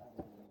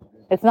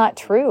 It's not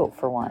true,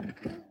 for one.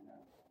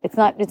 It's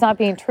not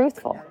being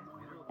truthful.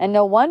 And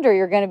no wonder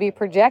you're going to be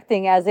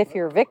projecting as if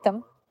you're a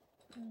victim.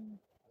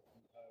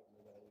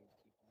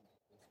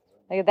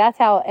 Like, that's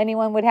how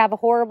anyone would have a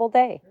horrible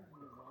day.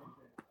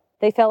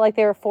 They felt like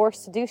they were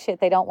forced to do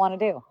shit they don't want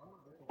to do.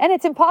 And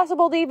it's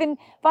impossible to even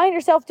find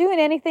yourself doing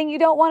anything you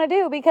don't want to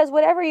do, because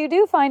whatever you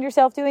do find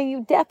yourself doing,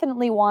 you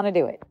definitely want to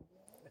do it.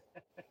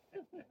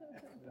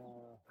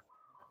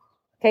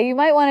 Okay, you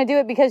might want to do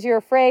it because you're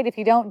afraid if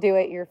you don't do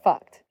it, you're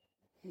fucked.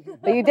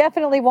 But you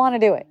definitely want to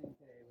do it.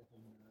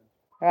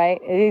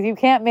 Right? You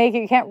can't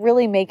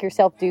really make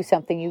yourself do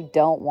something you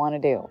don't want to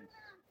do.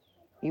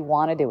 You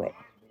want to do it.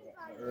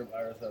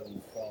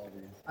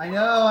 I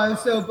know, I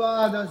was so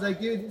bummed. I was like,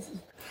 dude, this is...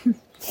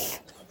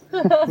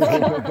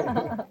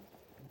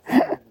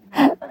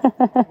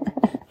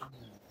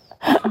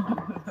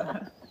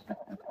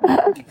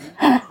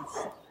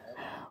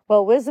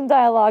 Well, Wisdom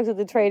Dialogues with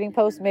the Trading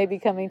Post may be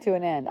coming to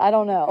an end. I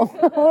don't know.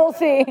 We'll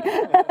see.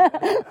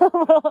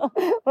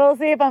 We'll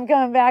see if I'm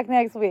coming back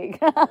next week.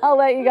 I'll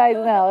let you guys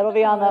know. It'll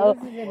be on the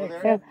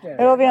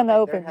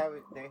open.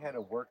 They had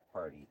a work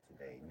party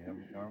today.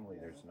 Normally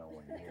there's no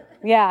one here.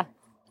 Yeah.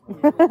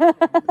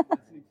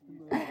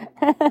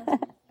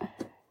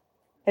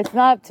 It's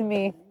not up to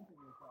me.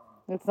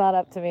 It's not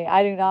up to me.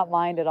 I do not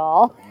mind at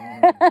all.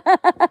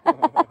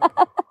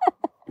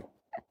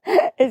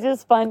 It's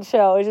just fun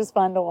show. It's just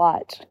fun to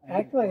watch.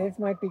 Actually, this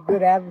might be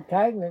good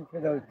advertisement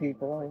for those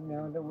people,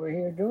 that we're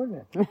here doing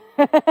this.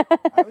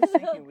 I was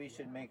thinking we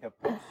should make a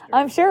poster.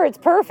 I'm sure it's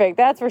perfect.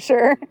 That's for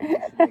sure. We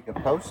should make a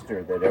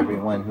poster that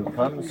everyone who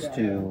comes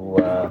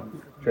to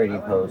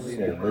Trading Post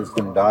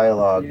Wisdom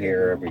Dialogue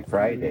here every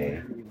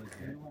Friday,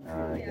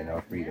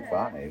 3 to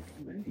 5,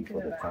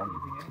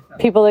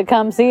 People that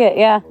come see it,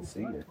 yeah. will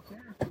see it.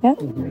 Yeah.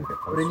 But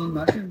I mean,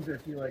 mushrooms, I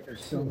feel like, are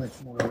so much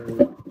more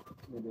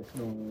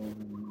medicinal.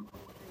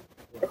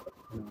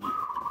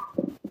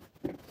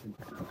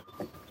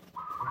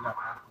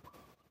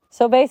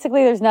 So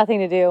basically, there's nothing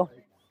to do.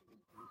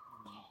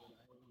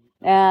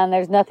 And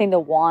there's nothing to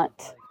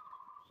want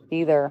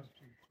either.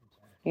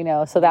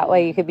 So that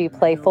way you could be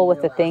playful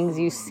with the things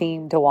you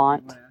seem to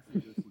want.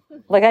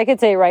 Like I could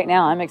say right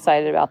now, I'm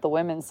excited about the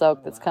women's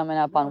soak that's coming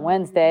up on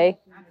Wednesday,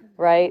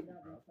 right?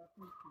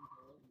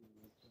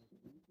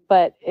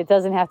 But it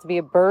doesn't have to be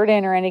a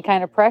burden or any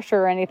kind of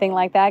pressure or anything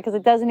like that, because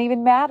it doesn't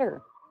even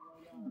matter.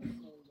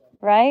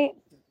 Right?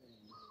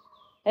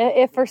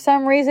 If for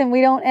some reason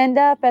we don't end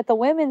up at the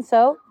women's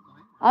soak,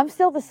 I'm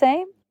still the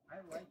same.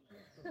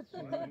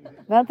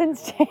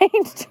 Nothing's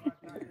changed.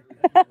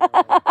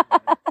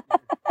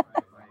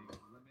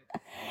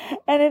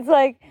 And it's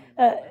like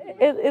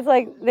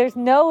there's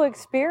no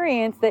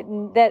experience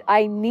that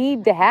I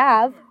need to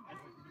have.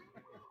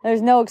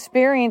 There's no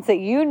experience that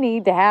you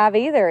need to have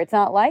either. It's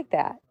not like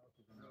that.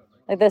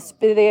 Like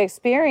the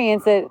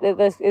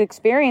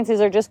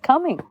experiences are just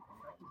coming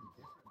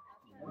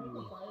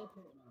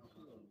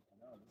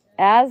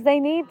as they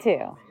need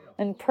to,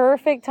 in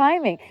perfect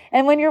timing.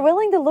 And when you're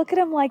willing to look at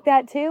them like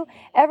that too,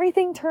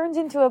 everything turns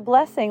into a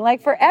blessing,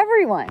 like for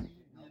everyone.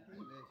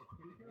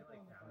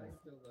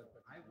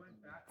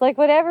 It's like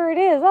whatever it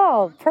is,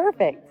 oh,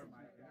 perfect.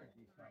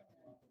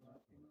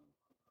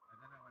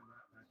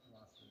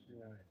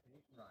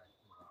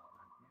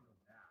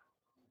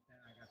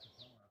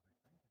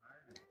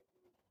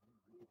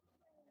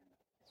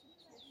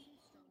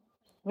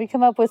 We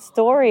come up with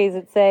stories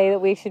that say that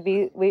we should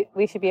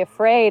be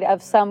afraid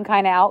of some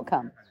kind of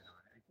outcome.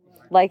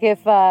 Like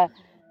if,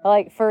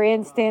 for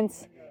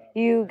instance,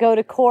 you go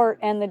to court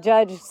and the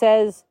judge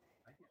says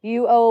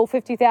you owe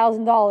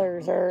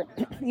 $50,000, or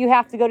you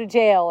have to go to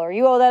jail, or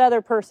you owe that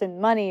other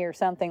person money or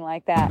something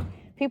like that.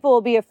 People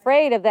will be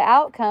afraid of the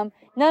outcome.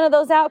 None of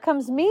those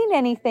outcomes mean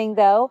anything,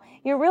 though.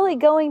 You're really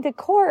going to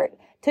court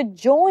to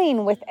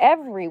join with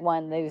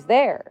everyone who's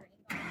there.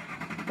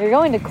 You're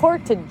going to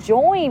court to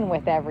join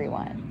with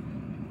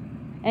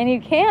everyone. And you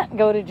can't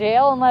go to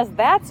jail unless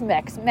that's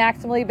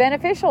maximally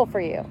beneficial for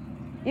you.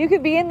 You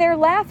could be in there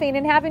laughing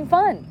and having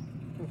fun.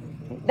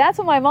 That's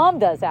what my mom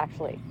does,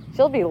 actually.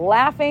 She'll be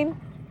laughing.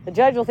 The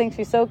judge will think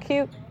she's so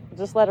cute.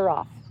 Just let her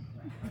off.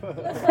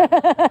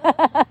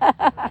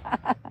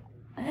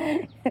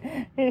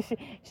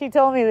 She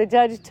told me, the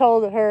judge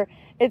told her,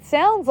 it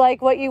sounds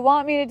like what you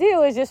want me to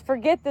do is just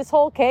forget this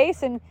whole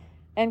case and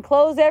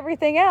close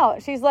everything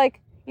out. She's like,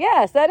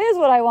 yes, that is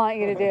what I want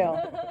you to do.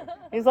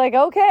 He's like,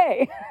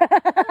 okay.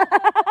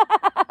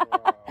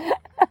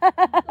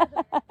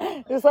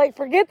 Just like,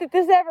 forget that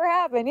this ever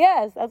happened.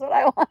 Yes, that's what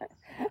I want.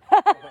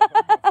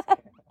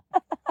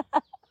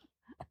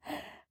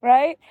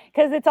 Right?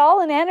 Because it's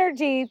all an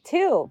energy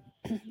too.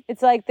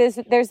 It's like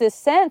there's this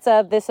sense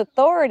of this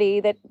authority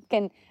that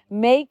can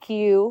make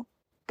you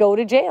go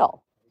to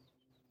jail.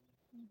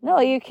 No,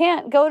 you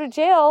can't go to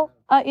jail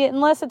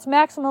unless it's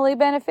maximally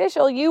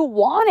beneficial. You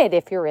want it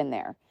if you're in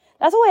there.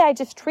 That's the way I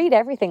just treat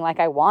everything like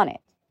I want it.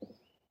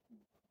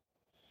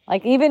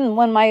 Like even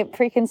when my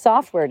freaking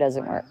software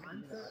doesn't work,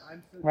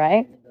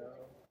 right?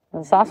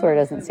 The software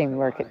doesn't seem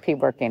to be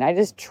working. I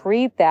just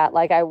treat that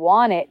like I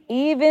want it,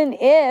 even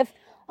if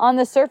on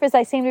the surface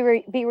I seem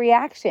to be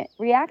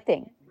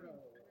reacting.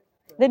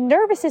 The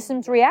nervous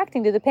system's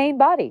reacting to the pain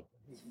body,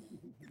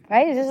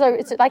 right?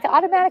 It's like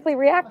automatically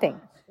reacting.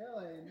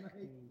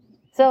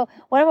 So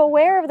when I'm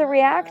aware of the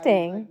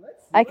reacting,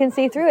 I can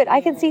see through it.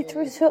 I can see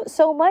through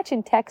so much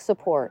in tech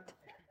support.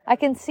 I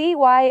can see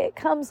why it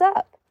comes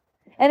up.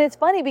 And it's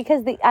funny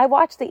because I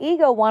watch the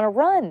ego want to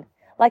run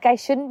like I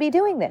shouldn't be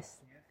doing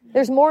this.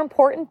 There's more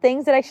important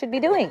things that I should be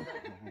doing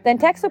than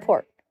tech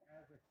support.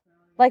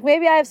 Like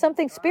maybe I have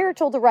something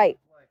spiritual to write,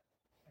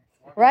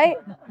 right?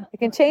 It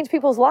can change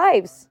people's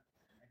lives.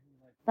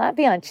 Not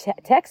be on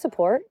tech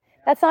support.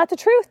 That's not the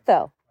truth,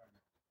 though.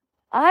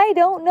 I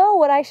don't know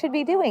what I should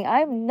be doing.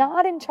 I'm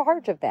not in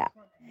charge of that.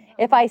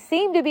 If I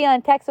seem to be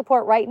on tech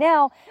support right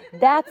now,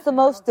 that's the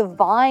most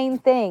divine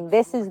thing.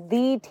 This is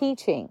the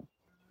teaching.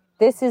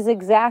 This is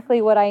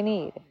exactly what I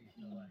need.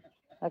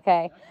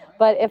 Okay?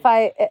 But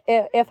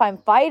if I'm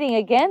fighting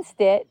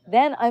against it,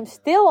 then I'm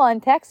still on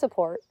tech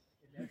support.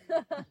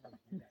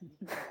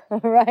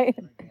 Right?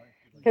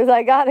 Because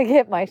I got to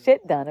get my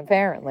shit done,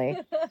 apparently.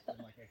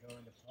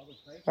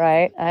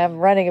 Right? I am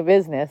running a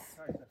business,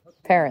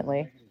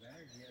 apparently.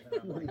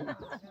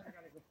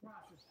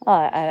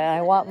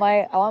 I want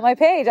my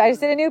page. I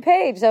just did a new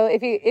page. So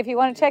if you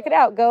want to check it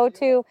out, go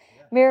to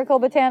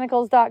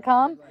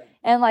miraclebotanicals.com,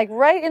 and like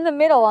right in the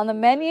middle on the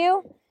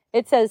menu,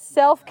 it says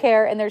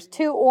self-care, and there's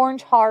 2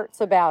 orange hearts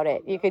about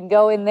it. You can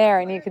go in there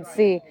and you can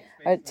see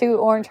 2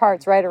 orange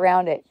hearts right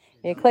around it.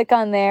 You click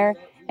on there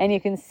and you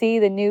can see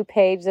the new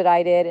page that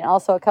I did, and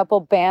also a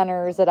couple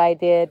banners that I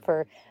did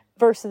for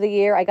first of the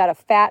year. I got a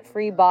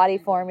fat-free body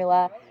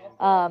formula.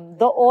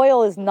 The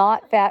oil is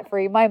not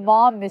fat-free. My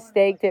mom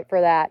mistaked it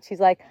for that. She's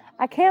like,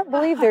 I can't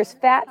believe there's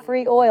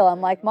fat-free oil.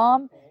 I'm like,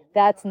 Mom,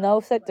 there's no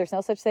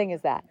such thing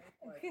as that.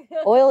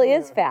 Oil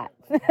is fat.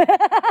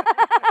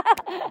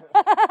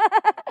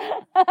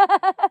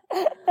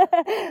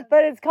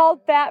 But it's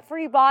called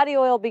fat-free body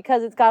oil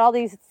because it's got all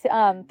these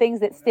things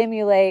that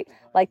stimulate,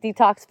 like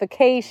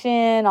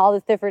detoxification, all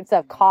this different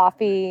stuff,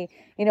 coffee,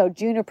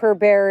 juniper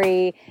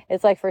berry.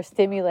 It's like for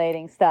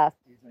stimulating stuff.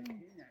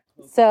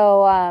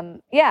 So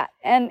yeah,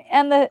 and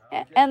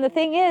the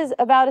thing is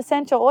about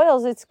essential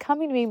oils, it's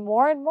coming to me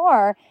more and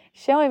more,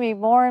 showing me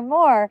more and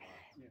more.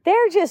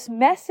 They're just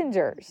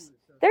messengers.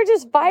 They're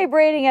just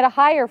vibrating at a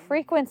higher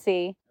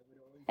frequency,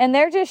 and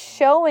they're just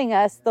showing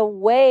us the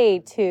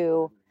way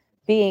to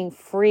being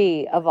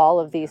free of all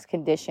of these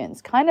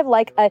conditions. Kind of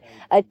like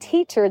a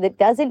teacher that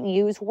doesn't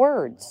use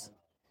words.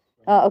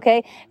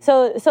 Okay,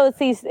 so it's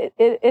these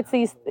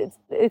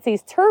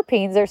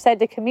terpenes they're said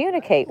to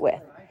communicate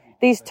with.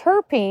 These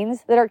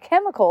terpenes that are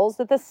chemicals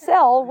that the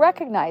cell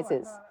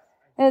recognizes.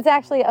 And it's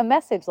actually a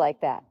message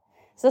like that.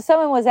 So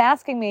someone was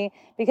asking me,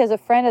 because a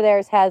friend of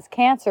theirs has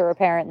cancer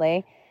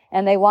apparently,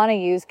 and they want to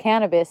use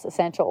cannabis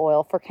essential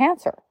oil for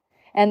cancer.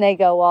 And they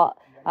go, well,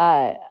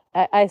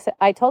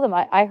 I told them,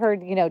 I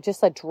heard,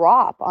 just a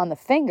drop on the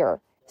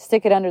finger,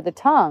 stick it under the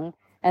tongue,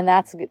 and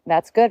that's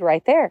good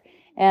right there.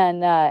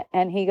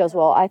 And he goes,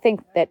 well, I think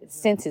that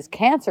since his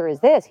cancer is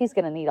this, he's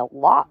going to need a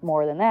lot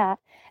more than that.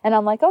 And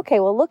I'm like,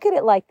 okay, well, look at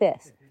it like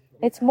this.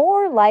 It's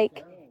more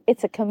like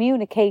it's a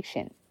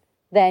communication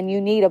than you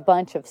need a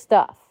bunch of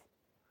stuff.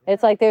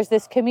 It's like there's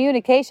this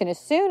communication. As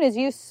soon as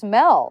you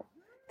smell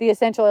the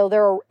essential oil,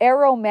 there are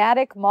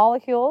aromatic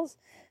molecules.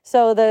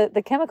 So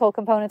the chemical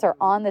components are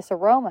on this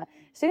aroma.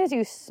 As soon as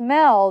you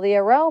smell the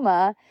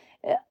aroma,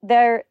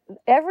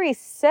 every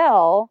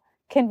cell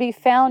can be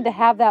found to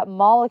have that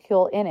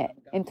molecule in it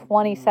in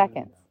 20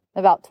 seconds.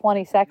 About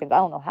 20 seconds. I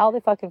don't know how they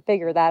fucking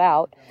figure that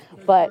out,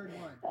 but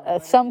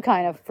some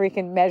kind of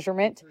freaking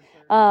measurement.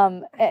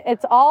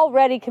 It's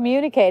already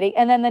communicating.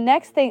 And then the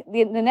next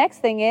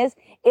thing is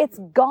it's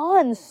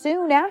gone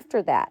soon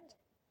after that.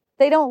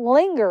 They don't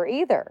linger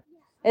either.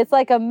 It's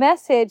like a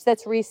message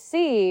that's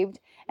received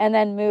and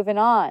then moving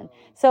on.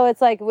 So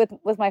it's like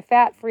with my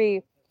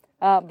fat-free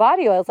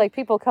body oil, it's like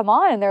people come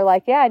on and they're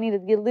like, yeah, I need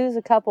to lose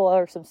a couple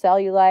or some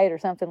cellulite or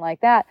something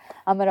like that.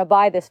 I'm going to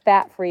buy this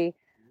fat-free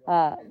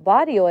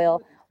body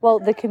oil. Well,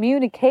 the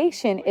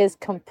communication is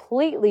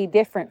completely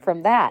different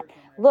from that.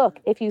 Look,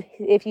 if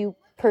you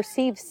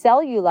perceived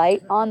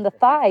cellulite on the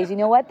thighs. You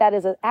know what? That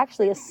is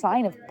actually a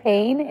sign of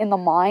pain in the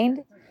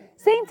mind.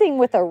 Same thing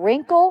with a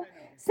wrinkle.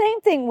 Same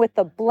thing with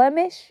the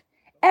blemish.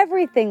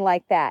 Everything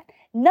like that.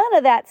 None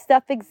of that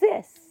stuff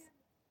exists.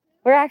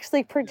 We're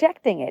actually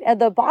projecting it.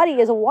 And the body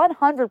is a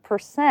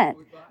 100%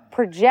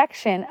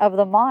 projection of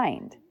the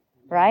mind,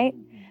 right?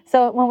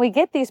 So when we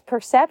get these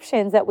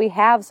perceptions that we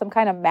have some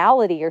kind of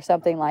malady or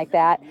something like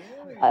that,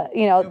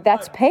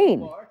 that's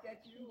pain.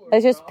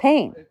 It's just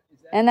pain.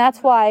 And that's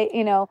why,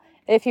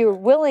 if you're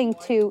willing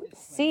to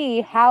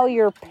see how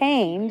you're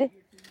pained,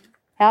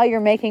 how you're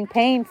making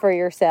pain for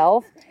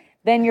yourself,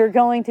 then you're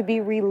going to be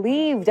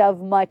relieved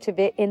of much of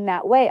it in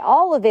that way.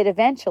 All of it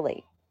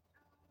eventually.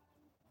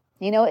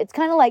 It's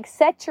kind of like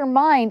set your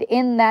mind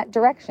in that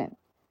direction.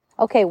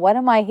 Okay, what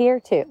am I here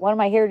to? What am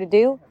I here to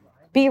do?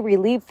 Be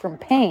relieved from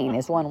pain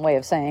is one way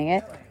of saying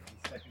it.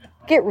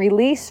 Get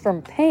released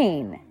from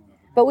pain.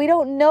 But we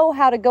don't know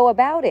how to go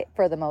about it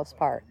for the most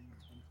part.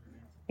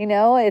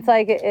 It's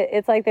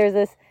like there's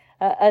this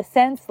a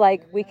sense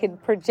like we can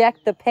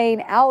project the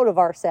pain out of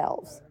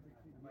ourselves.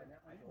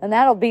 And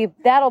that'll be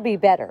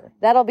better.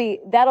 That'll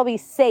be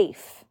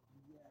safe.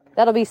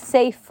 That'll be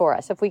safe for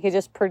us if we could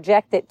just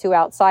project it to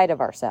outside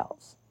of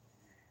ourselves.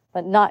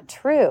 But not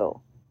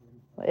true.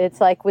 It's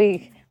like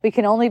we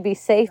can only be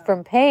safe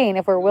from pain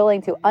if we're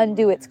willing to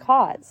undo its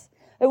cause.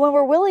 And when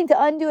we're willing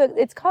to undo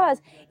its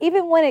cause,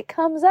 even when it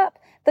comes up,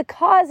 the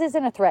cause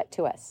isn't a threat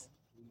to us.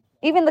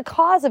 Even the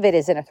cause of it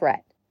isn't a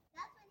threat.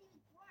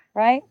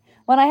 Right?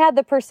 When I had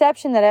the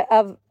perception that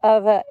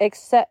of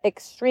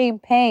extreme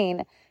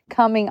pain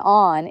coming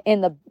on in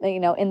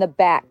the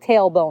back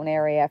tailbone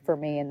area for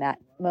me in that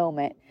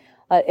moment,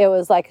 it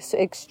was like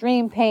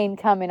extreme pain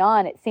coming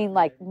on. It seemed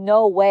like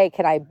no way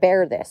can I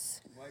bear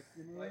this.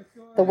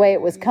 The way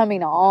it was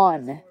coming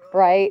on,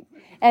 right?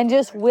 And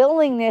just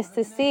willingness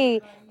to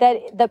see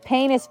that the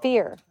pain is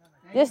fear.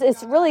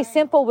 It's really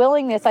simple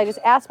willingness. I just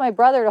asked my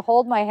brother to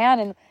hold my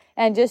hand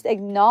and just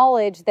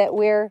acknowledge that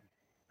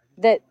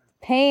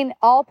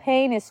all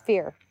pain is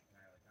fear.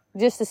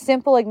 Just a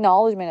simple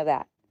acknowledgement of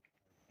that.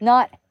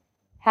 Not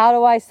how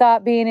do I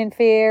stop being in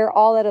fear,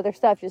 all that other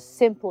stuff. Just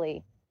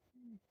simply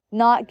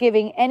not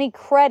giving any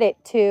credit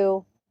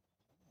to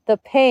the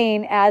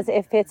pain as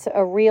if it's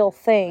a real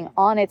thing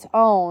on its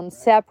own,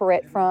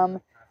 separate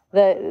from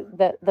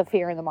the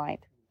fear in the mind,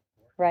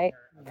 right?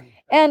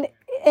 And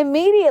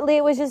immediately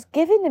it was just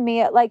given to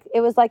me it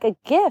was like a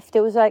gift.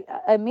 It was like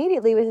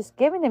immediately it was just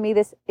given to me,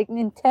 this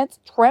intense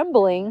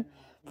trembling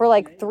for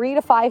like 3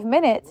 to 5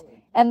 minutes,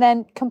 and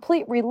then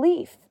complete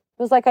relief.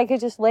 It was like I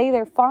could just lay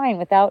there fine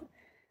without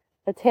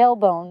the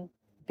tailbone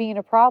being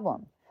a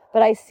problem.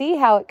 But I see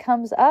how it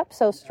comes up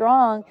so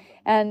strong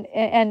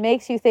and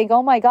makes you think,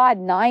 oh my God,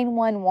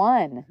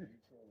 911.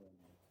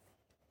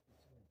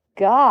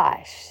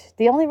 Gosh,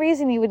 the only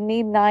reason you would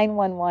need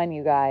 911,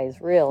 you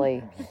guys,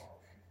 really.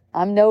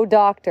 I'm no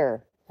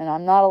doctor, and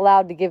I'm not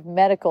allowed to give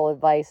medical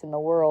advice in the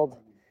world.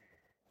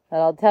 But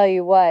I'll tell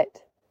you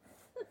what,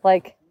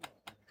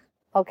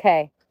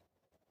 okay.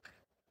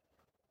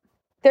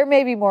 There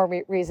may be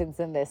more reasons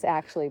than this,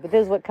 actually, but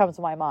this is what comes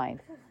to my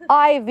mind.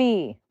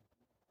 IV.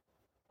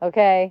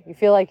 Okay? You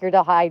feel like you're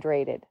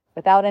dehydrated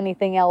without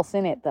anything else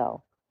in it,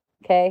 though.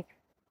 Okay?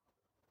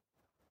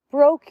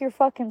 Broke your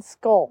fucking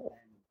skull.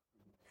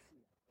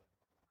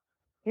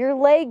 Your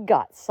leg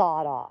got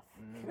sawed off.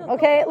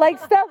 Okay? Like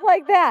stuff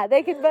like that.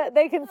 They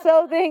can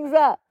sew things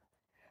up.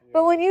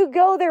 But when you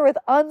go there with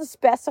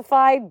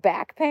unspecified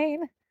back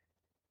pain,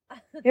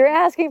 you're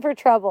asking for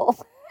trouble.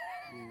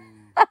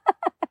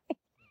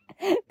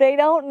 They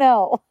don't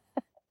know.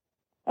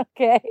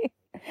 Okay?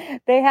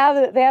 They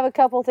have a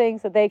couple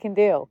things that they can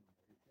do.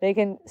 They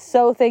can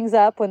sew things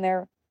up when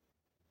they're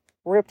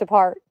ripped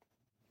apart.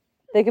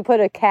 They can put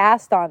a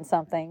cast on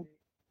something.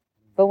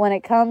 But when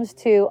it comes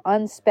to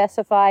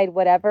unspecified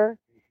whatever,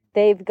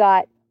 they've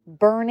got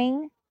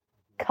burning,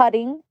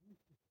 cutting,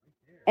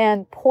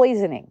 and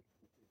poisoning.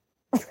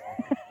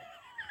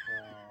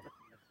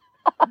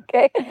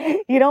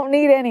 Okay? You don't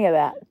need any of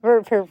that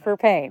for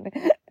pain.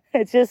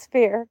 It's just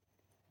fear.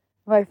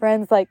 My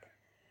friend's like,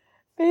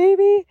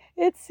 baby,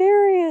 it's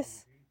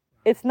serious.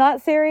 It's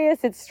not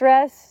serious. It's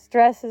stress.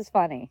 Stress is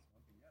funny.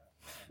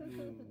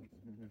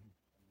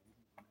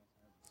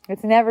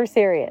 It's never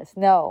serious.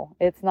 No,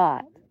 it's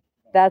not.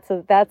 That's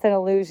an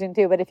illusion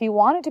too. But if you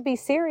want it to be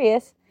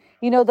serious,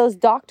 those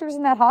doctors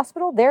in that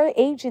hospital, they're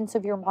agents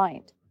of your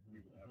mind.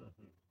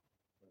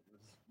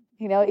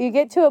 You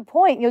get to a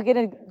point, you'll get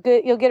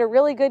a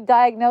really good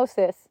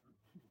diagnosis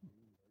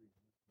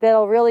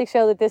that'll really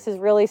show that this is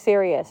really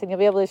serious, and you'll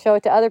be able to show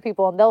it to other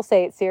people, and they'll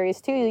say it's serious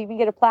too. You even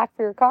get a plaque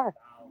for your car.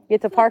 You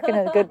get to park in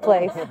a good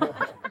place.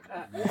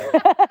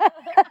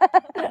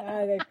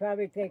 They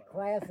probably take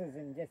classes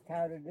in just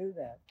how to do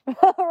that.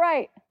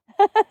 Right.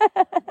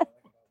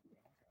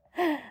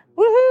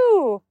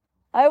 Woohoo!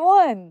 I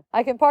won.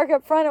 I can park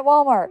up front at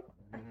Walmart.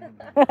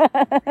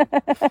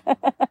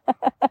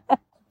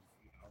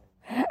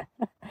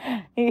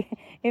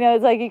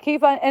 It's like you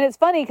keep on, and it's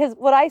funny because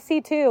what I see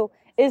too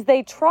is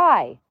they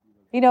try.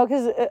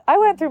 because I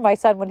went through my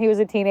son when he was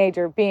a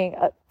teenager being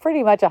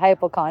pretty much a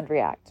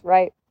hypochondriac,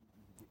 right?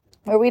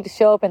 Where we'd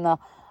show up in the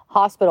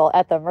hospital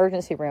at the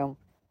emergency room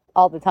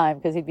all the time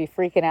because he'd be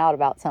freaking out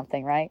about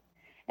something, right?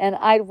 And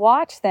I'd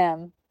watch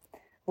them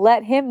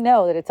let him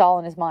know that it's all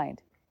in his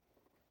mind.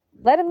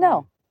 Let him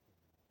know.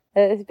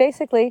 It's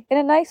basically, in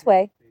a nice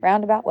way,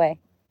 roundabout way.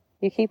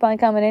 You keep on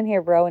coming in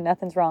here, bro, and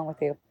nothing's wrong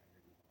with you,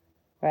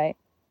 right?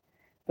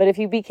 But if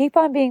you keep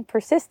on being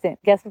persistent,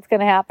 guess what's going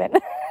to happen?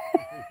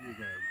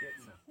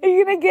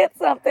 You're going to get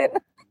something.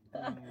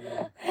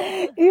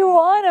 You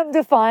want them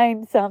to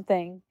find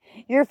something.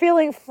 You're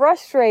feeling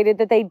frustrated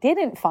that they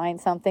didn't find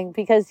something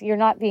because you're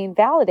not being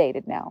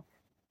validated now.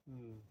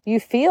 You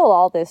feel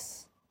all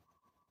this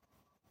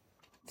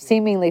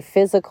seemingly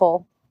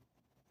physical.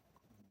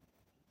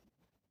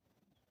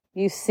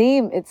 It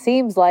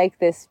seems like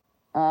this,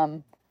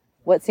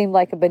 what seemed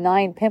like a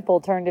benign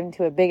pimple turned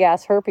into a big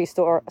ass herpes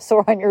sore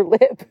on your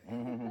lip.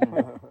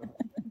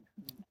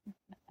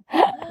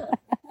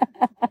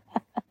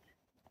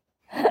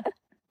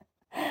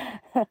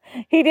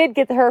 He did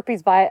get the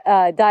herpes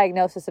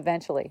diagnosis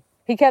eventually.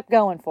 He kept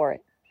going for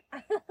it.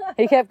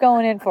 He kept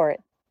going in for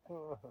it.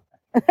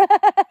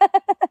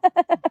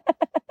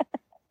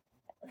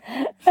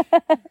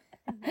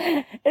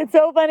 It's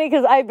so funny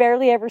because I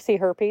barely ever see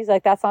herpes.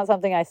 Like, that's not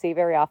something I see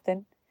very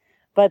often.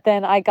 But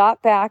then I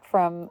got back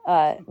from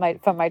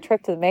my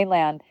trip to the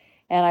mainland,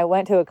 and I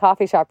went to a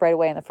coffee shop right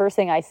away. And the first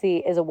thing I see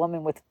is a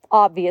woman with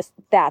obvious,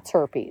 that's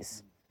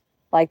herpes.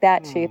 Like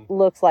that, she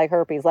looks like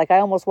herpes. Like, I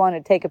almost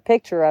wanted to take a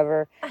picture of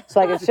her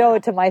so I could show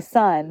it to my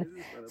son,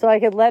 so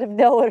I could let him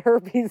know what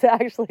herpes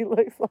actually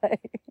looks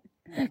like.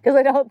 Because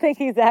I don't think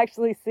he's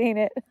actually seen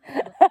it.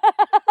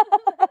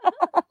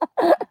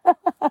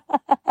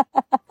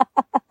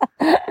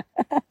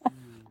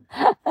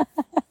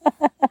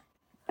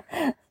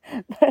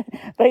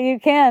 But you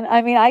can.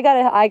 I mean, I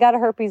got a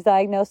herpes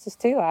diagnosis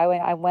too.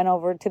 I went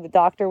over to the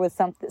doctor with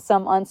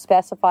some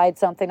unspecified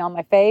something on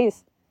my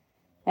face,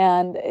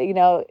 and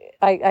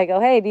I go,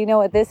 hey, do you know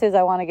what this is?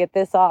 I want to get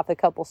this off. A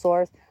couple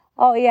sores.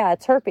 Oh yeah,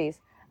 it's herpes.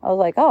 I was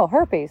like, oh,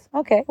 herpes.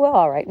 Okay, well,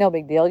 all right, no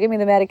big deal. Give me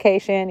the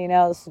medication.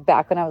 This is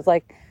back when I was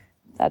like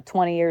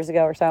 20 years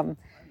ago or something.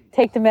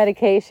 Take the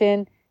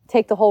medication.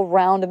 Take the whole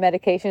round of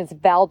medication. It's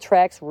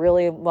Valtrex,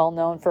 really well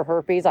known for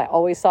herpes. I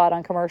always saw it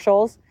on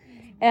commercials.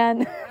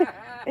 And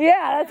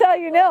yeah, that's how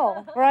you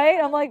know, right?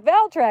 I'm like,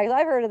 Valtrex,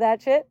 I've heard of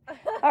that shit.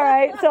 All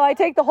right, so I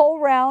take the whole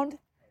round,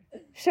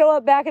 show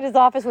up back at his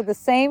office with the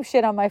same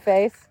shit on my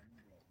face.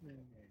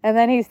 And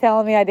then he's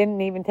telling me I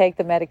didn't even take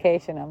the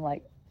medication. I'm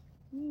like,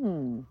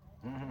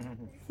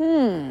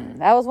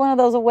 that was one of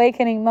those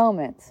awakening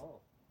moments.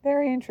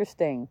 Very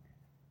interesting.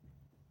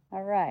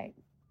 All right.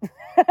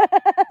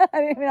 I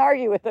didn't even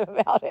argue with him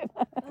about it.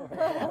 I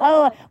don't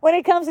know. When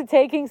it comes to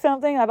taking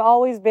something, I've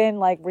always been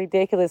like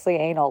ridiculously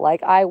anal.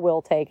 Like, I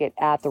will take it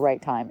at the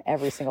right time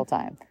every single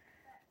time.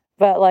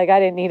 But like, I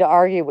didn't need to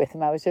argue with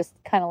him. I was just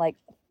kind of like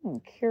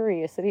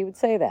curious that he would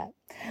say that.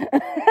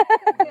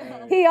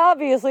 He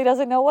obviously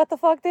doesn't know what the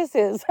fuck this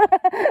is.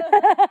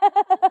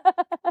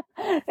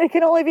 It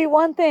can only be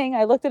one thing.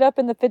 I looked it up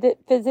in the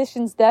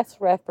physician's desk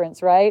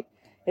reference, right?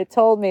 It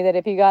told me that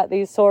if you got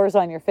these sores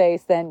on your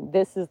face, then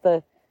this is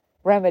the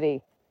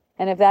remedy.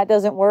 And if that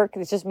doesn't work,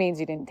 it just means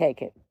you didn't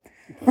take it.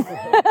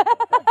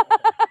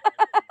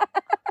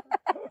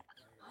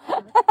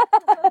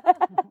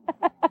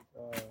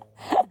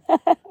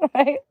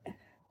 Right?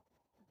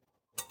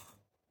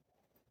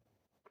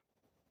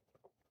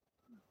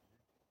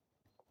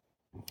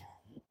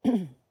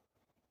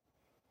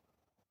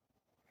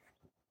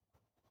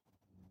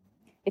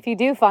 If you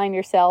do find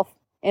yourself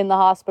in the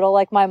hospital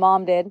like my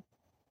mom did,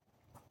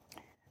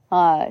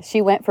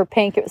 she went for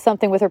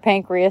something with her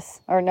pancreas,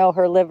 or no,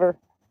 her liver.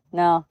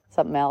 No,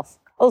 something else.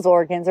 Those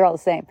organs are all the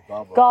same.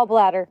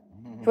 Gallbladder.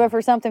 She went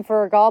for something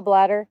for her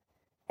gallbladder,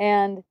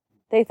 and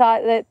they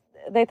thought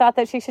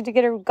that she should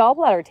get her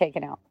gallbladder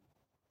taken out.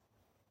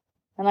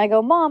 And I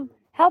go, Mom,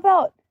 how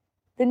about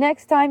the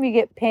next time you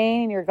get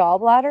pain in your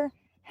gallbladder,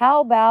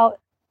 how about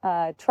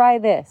try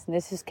this? And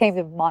this just came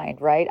to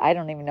mind, right? I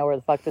don't even know where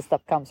the fuck this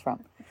stuff comes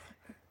from.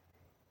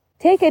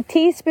 Take a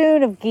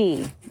teaspoon of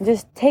ghee.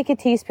 Just take a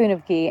teaspoon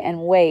of ghee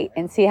and wait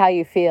and see how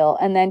you feel.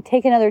 And then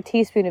take another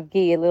teaspoon of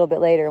ghee a little bit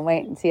later and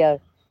wait and see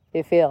how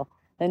you feel.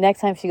 The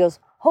next time she goes,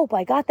 Hope,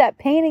 I got that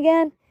pain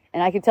again.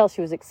 And I could tell she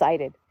was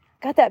excited.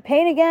 Got that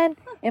pain again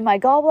in my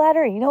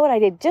gallbladder. And you know what? I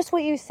did just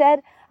what you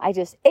said. I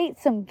just ate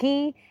some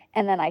ghee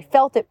and then I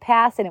felt it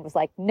pass and it was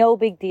like no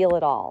big deal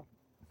at all.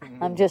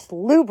 I'm just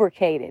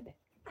lubricated.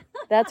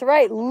 That's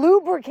right.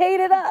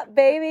 Lubricated up,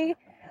 baby.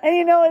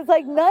 And it's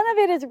like none of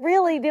it is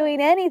really doing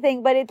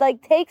anything, but it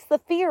like takes the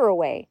fear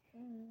away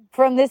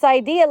from this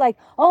idea like,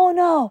 oh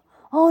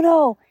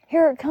no,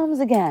 here it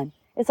comes again.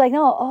 It's like,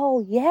 no,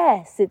 oh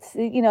yes. It's,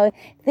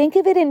 think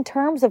of it in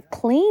terms of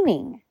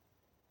cleaning,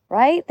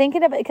 right?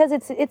 Thinking of it because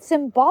it's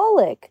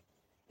symbolic.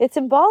 It's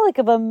symbolic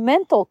of a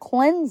mental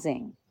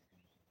cleansing,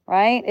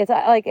 right? It's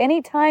like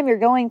anytime you're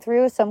going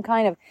through some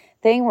kind of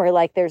thing where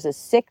like there's a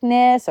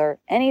sickness or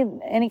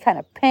any kind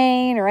of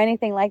pain or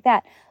anything like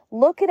that,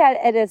 look at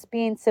it as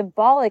being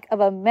symbolic of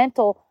a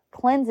mental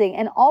cleansing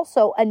and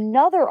also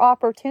another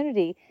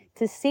opportunity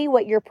to see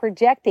what you're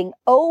projecting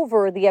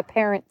over the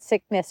apparent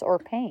sickness or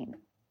pain.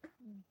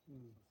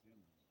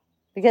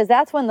 Because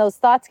that's when those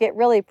thoughts get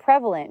really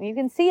prevalent. You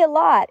can see a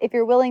lot if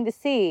you're willing to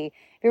see.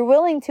 If you're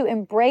willing to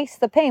embrace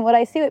the pain. What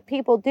I see what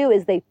people do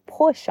is they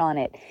push on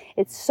it.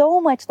 It's so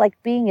much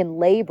like being in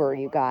labor,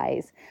 you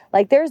guys.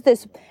 Like there's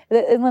this,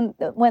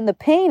 when the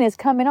pain is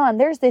coming on,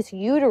 there's this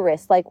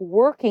uterus like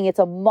working. It's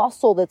a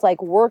muscle that's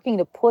like working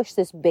to push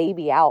this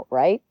baby out,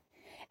 right?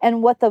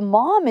 And what the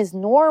mom is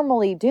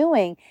normally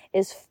doing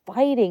is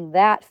fighting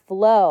that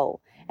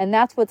flow. And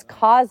that's what's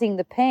causing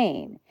the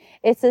pain.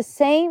 It's the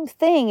same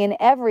thing in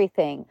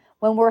everything.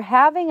 When we're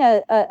having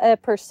a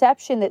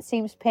perception that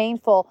seems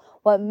painful,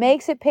 what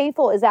makes it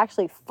painful is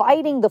actually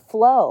fighting the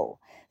flow.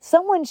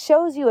 Someone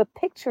shows you a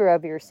picture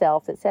of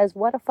yourself that says,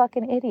 what a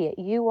fucking idiot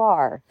you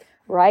are,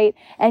 right?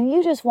 And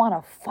you just want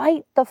to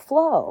fight the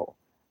flow,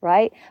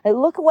 right?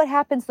 And look at what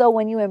happens, though,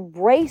 when you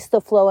embrace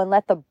the flow and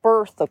let the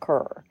birth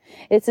occur.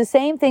 It's the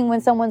same thing when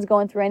someone's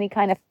going through any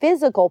kind of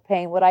physical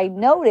pain. What I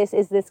notice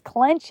is this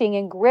clenching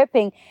and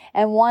gripping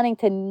and wanting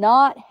to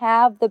not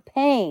have the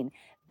pain.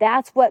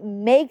 That's what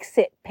makes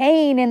it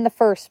pain in the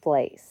first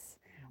place.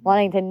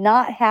 Wanting to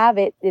not have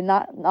it and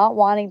not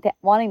wanting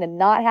to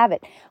not have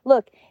it.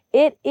 Look,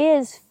 it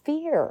is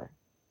fear.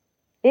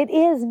 It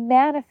is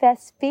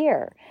manifest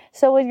fear.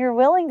 So when you're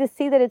willing to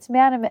see that it's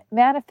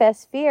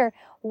manifest fear,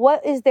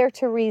 what is there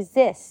to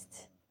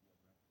resist?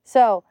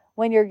 So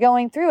when you're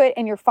going through it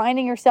and you're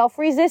finding yourself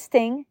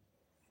resisting,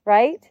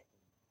 right?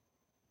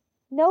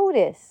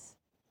 Notice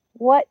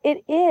what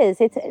it is.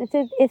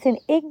 It's an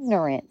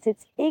ignorance.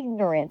 It's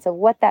ignorance of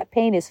what that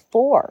pain is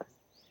for.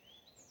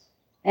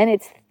 And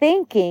it's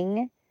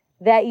thinking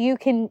that you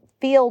can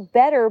feel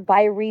better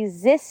by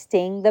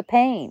resisting the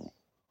pain.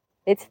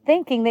 It's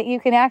thinking that you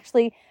can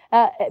actually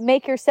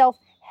make yourself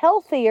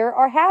healthier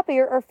or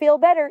happier or feel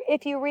better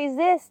if you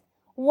resist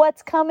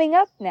what's coming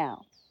up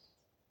now.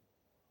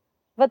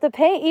 But the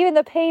pain, even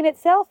the pain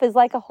itself, is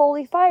like a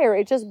holy fire.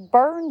 It just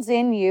burns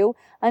in you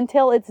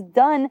until it's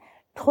done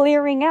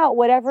clearing out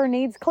whatever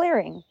needs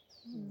clearing.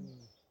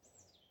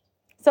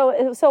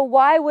 So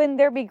why wouldn't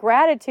there be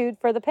gratitude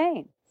for the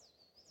pain?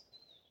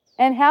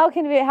 And how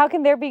can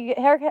there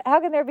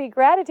be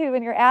gratitude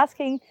when you're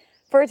asking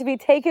for it to be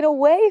taken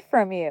away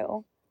from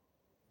you?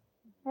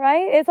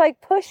 Right? It's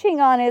like pushing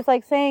on it. It's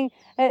like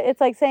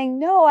saying,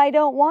 no, I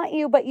don't want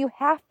you, but you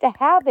have to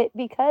have it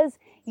because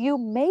you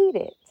made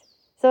it.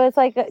 So it's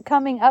like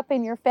coming up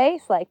in your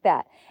face like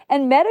that.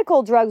 And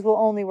medical drugs will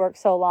only work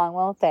so long,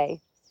 won't they?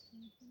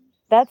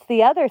 That's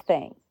the other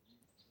thing.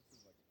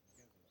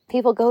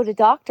 People go to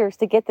doctors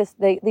to get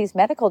these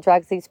medical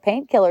drugs, these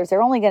painkillers.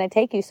 They're only going to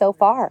take you so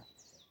far.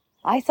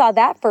 I saw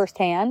that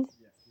firsthand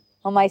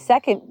on my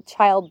second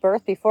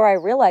childbirth before I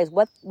realized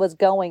what was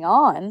going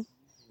on.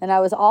 And I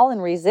was all in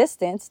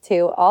resistance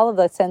to all of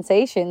the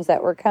sensations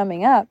that were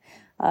coming up.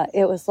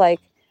 It was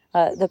like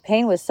the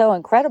pain was so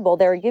incredible.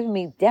 They were giving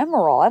me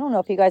Demerol. I don't know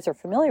if you guys are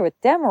familiar with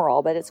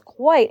Demerol, but it's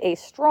quite a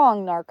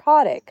strong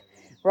narcotic,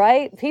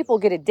 right? People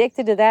get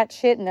addicted to that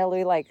shit and they'll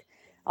be like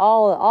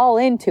all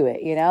into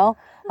it, you know?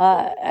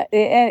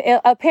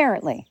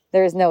 Apparently,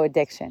 there is no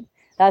addiction.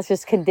 That's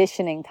just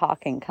conditioning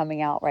talking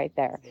coming out right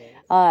there.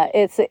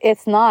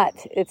 It's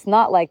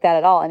not like that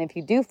at all. And if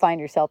you do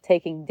find yourself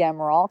taking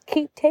Demerol,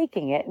 keep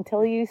taking it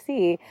until you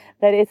see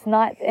that it's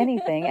not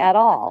anything at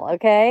all.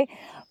 Okay.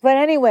 But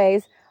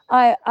anyways,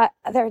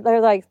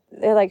 they're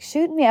like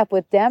shooting me up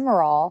with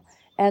Demerol,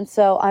 and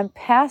so I'm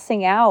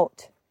passing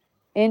out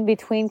in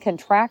between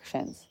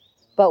contractions,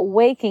 but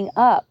waking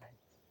up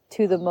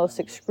to the most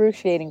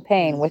excruciating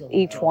pain with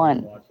each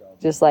one,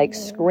 just like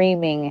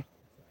screaming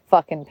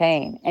fucking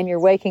pain. And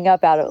you're waking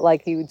up out of it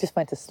like you just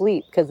went to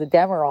sleep because the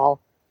Demerol,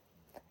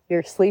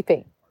 you're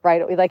sleeping,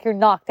 right? Like you're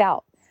knocked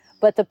out.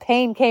 But the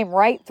pain came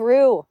right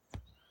through.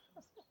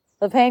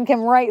 The pain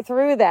came right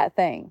through that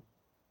thing.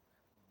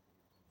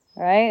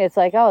 Right? It's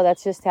like, oh,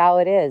 that's just how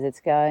it is.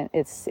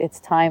 It's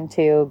time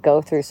to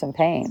go through some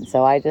pain.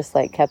 So I just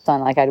like kept on,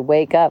 like I'd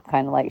wake up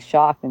kind of like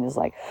shocked and just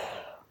like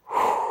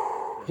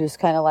just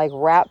kind of like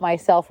wrap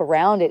myself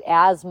around it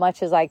as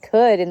much as I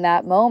could in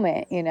that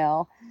moment, you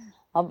know.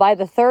 By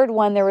the third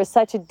one, there was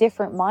such a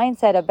different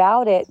mindset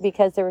about it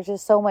because there was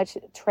just so much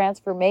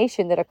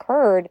transformation that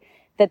occurred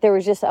that there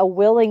was just a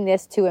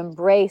willingness to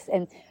embrace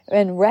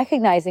and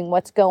recognizing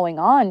what's going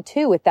on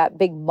too with that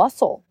big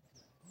muscle,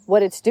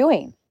 what it's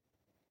doing.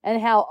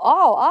 And how,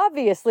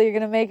 obviously you're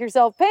going to make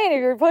yourself pain if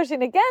you're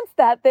pushing against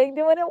that thing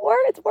doing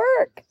its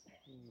work.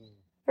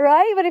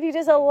 Right? But if you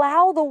just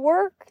allow the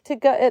work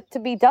to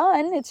be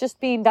done, it's just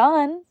being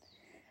done,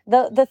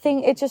 the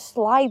thing, it just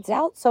slides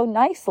out so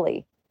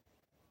nicely.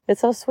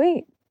 It's so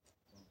sweet.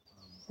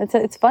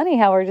 It's funny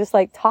how we're just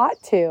like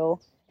taught to,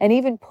 and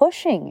even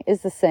pushing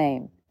is the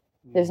same.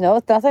 There's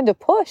nothing to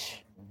push.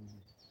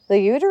 The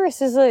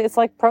uterus it's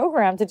like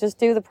programmed to just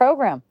do the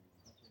program.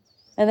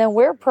 And then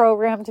we're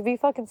programmed to be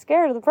fucking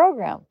scared of the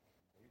program.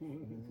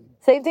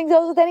 Same thing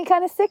goes with any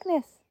kind of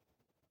sickness.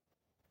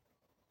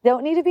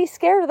 Don't need to be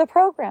scared of the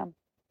program.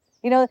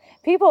 You know,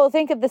 people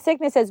think of the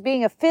sickness as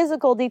being a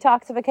physical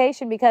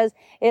detoxification because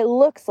it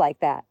looks like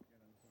that,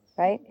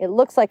 right? It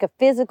looks like a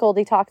physical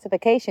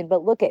detoxification,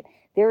 but look it,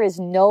 there is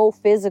no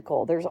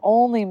physical. There's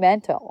only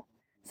mental.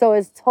 So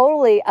it's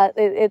totally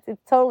it's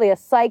totally a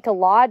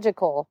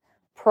psychological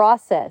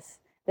process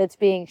that's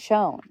being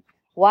shown.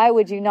 Why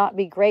would you not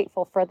be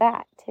grateful for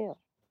that too,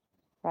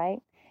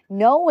 right?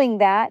 Knowing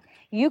that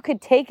you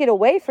could take it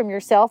away from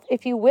yourself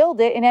if you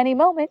willed it in any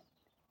moment.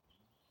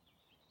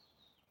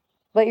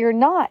 But you're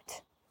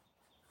not.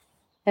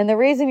 And the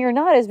reason you're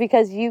not is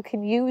because you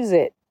can use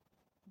it.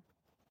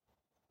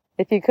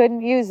 If you couldn't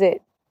use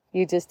it,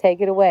 you just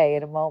take it away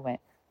in a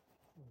moment.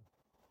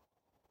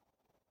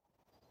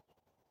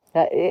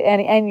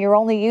 And you're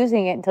only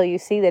using it until you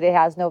see that it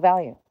has no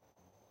value.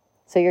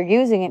 So you're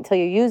using it until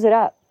you use it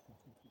up.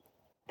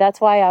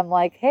 That's why I'm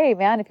like, hey,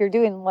 man, if you're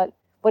doing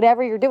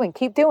whatever you're doing,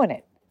 keep doing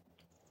it.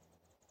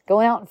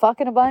 Going out and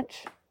fucking a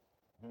bunch,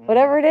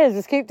 whatever it is,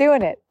 just keep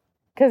doing it.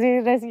 Because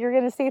you're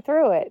going to see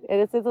through it.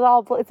 It's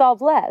all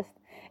blessed.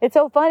 It's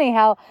so funny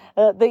how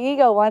the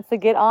ego wants to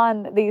get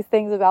on these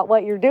things about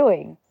what you're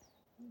doing.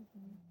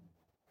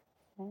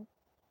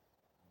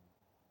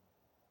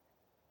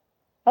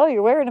 Oh,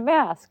 you're wearing a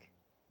mask.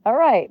 All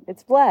right,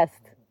 it's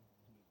blessed,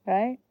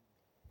 right?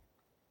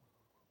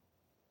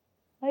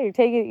 Oh,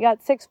 you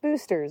got 6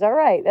 boosters. All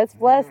right, that's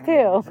blessed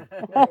too.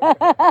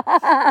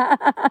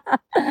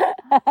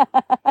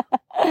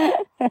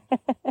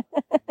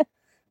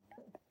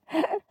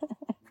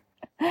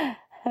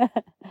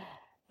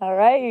 All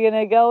right, you're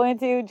going to go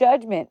into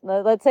judgment.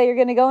 Let's say you're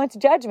going to go into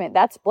judgment.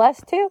 That's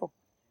blessed too.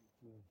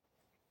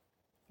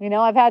 You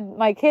know, I've had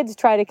my kids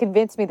try to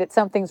convince me that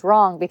something's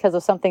wrong because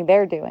of something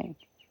they're doing.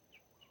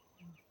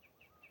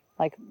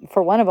 Like,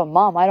 for one of them,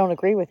 Mom, I don't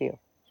agree with you.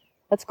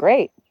 That's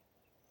great.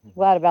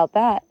 Glad about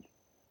that.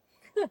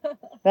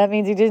 That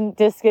means you didn't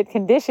just get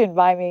conditioned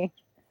by me.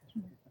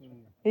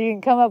 You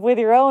can come up with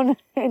your own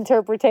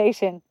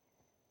interpretation.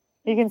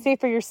 You can see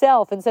for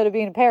yourself instead of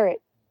being a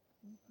parrot.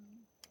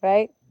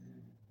 Right?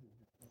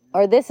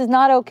 Or this is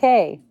not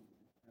okay.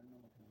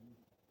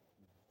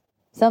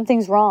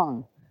 Something's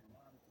wrong.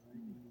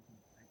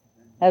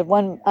 I had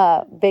one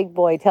big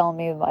boy telling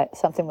me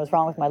something was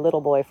wrong with my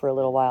little boy for a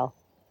little while.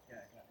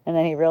 And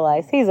then he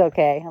realized he's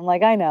okay. I'm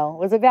like, I know. It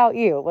was about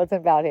you. It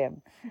wasn't about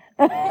him.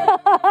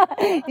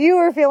 You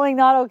were feeling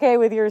not okay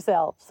with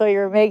yourself. So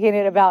you're making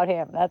it about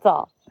him. That's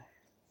all.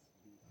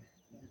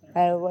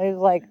 And he was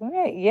like,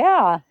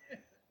 yeah.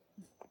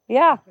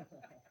 Yeah.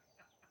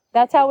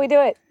 That's how we do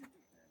it.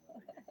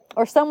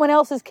 Or someone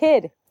else's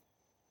kid.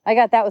 I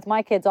got that with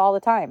my kids all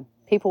the time.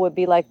 People would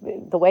be like,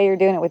 the way you're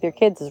doing it with your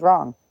kids is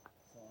wrong.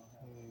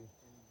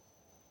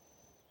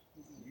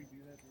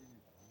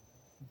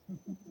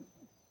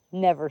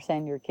 Never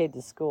send your kid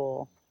to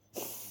school.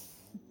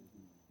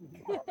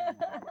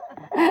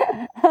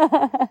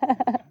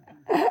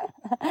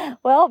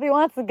 Well, if he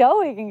wants to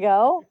go, he can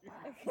go.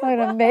 I'm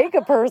going to make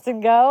a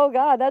person go.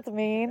 God, that's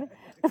mean.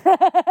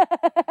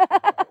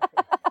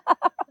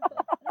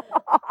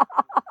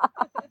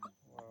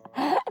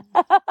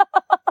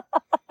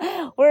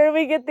 Where do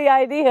we get the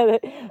idea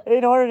that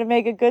in order to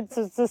make a good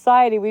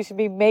society, we should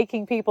be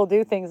making people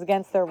do things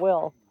against their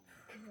will?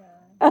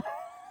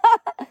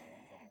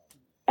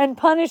 And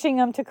punishing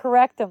them to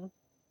correct them.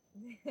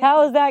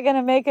 How is that going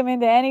to make them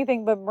into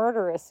anything but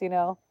murderous, you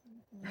know?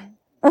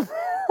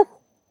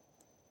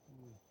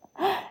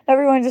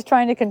 Everyone's just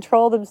trying to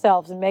control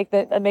themselves and make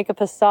a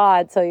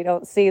facade so you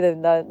don't see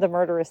the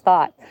murderous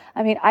thought.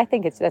 I mean, I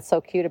think that's so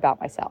cute about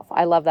myself.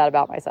 I love that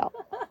about myself.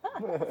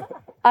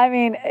 I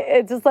mean,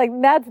 it's just like,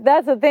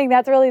 that's the thing.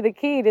 That's really the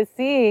key to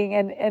seeing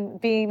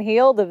and being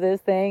healed of this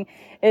thing,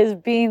 is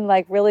being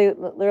like really,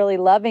 really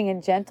loving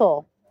and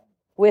gentle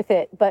with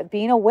it, but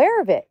being aware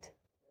of it.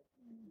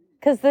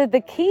 Because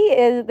the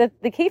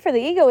key for the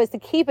ego is to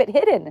keep it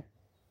hidden.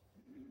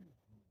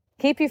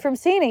 Keep you from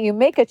seeing it. You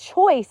make a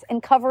choice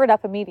and cover it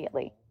up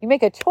immediately. You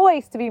make a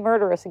choice to be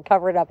murderous and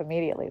cover it up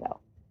immediately, though,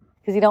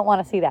 because you don't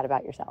want to see that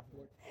about yourself.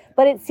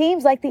 But it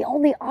seems like the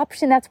only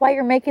option. That's why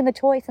you're making the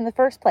choice in the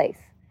first place.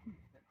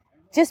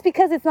 Just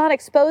because it's not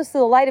exposed to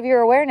the light of your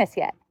awareness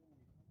yet.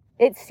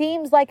 It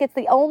seems like it's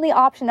the only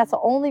option. That's the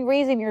only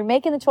reason you're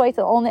making the choice.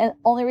 The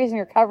only reason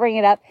you're covering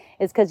it up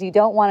is because you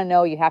don't want to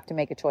know you have to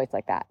make a choice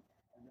like that.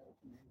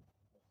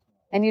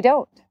 And you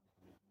don't.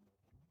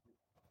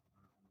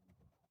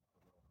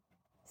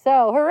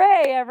 So,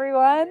 hooray,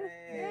 everyone.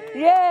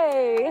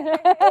 Yay.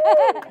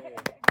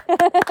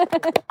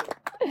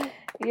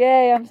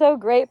 Yay, I'm so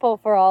grateful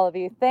for all of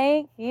you.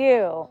 Thank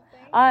you.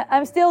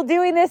 I'm still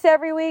doing this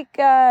every week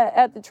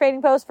at the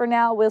Trading Post for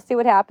now. We'll see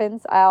what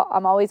happens.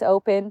 I'm always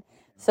open.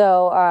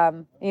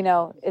 So, you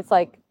know, it's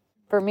like,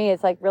 for me,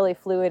 it's like really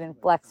fluid and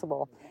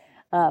flexible.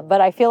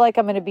 But I feel like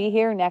I'm going to be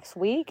here next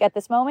week at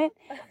this moment.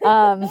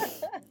 And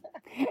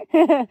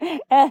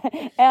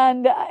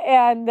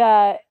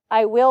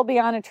I will be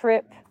on a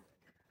trip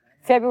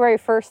February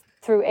 1st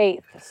through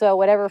 8th. So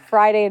whatever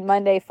Friday and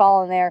Monday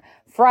fall in there.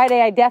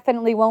 Friday, I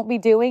definitely won't be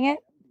doing it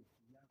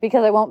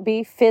because I won't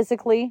be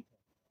physically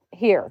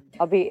here.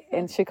 I'll be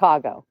in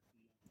Chicago.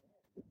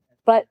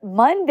 But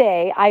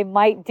Monday, I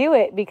might do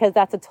it because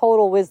that's a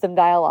Total Wisdom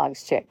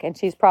Dialogues chick. And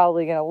she's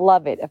probably going to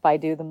love it if I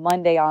do the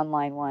Monday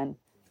online one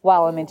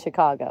while I'm in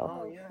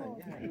Chicago. Oh, yeah.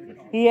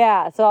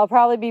 Yeah, so I'll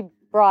probably be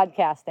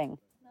broadcasting.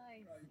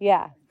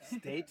 Yeah.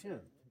 Stay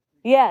tuned.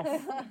 Yes.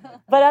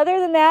 But other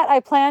than that, I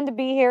plan to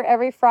be here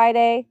every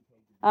Friday.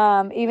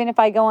 Even if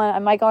I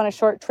might go on a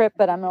short trip,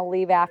 but I'm going to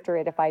leave after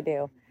it if I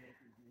do.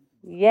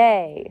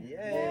 Yay.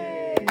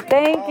 Yay.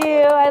 Thank you.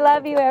 I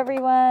love you,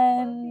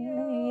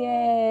 everyone.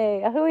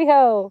 Yay. Hooey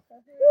ho.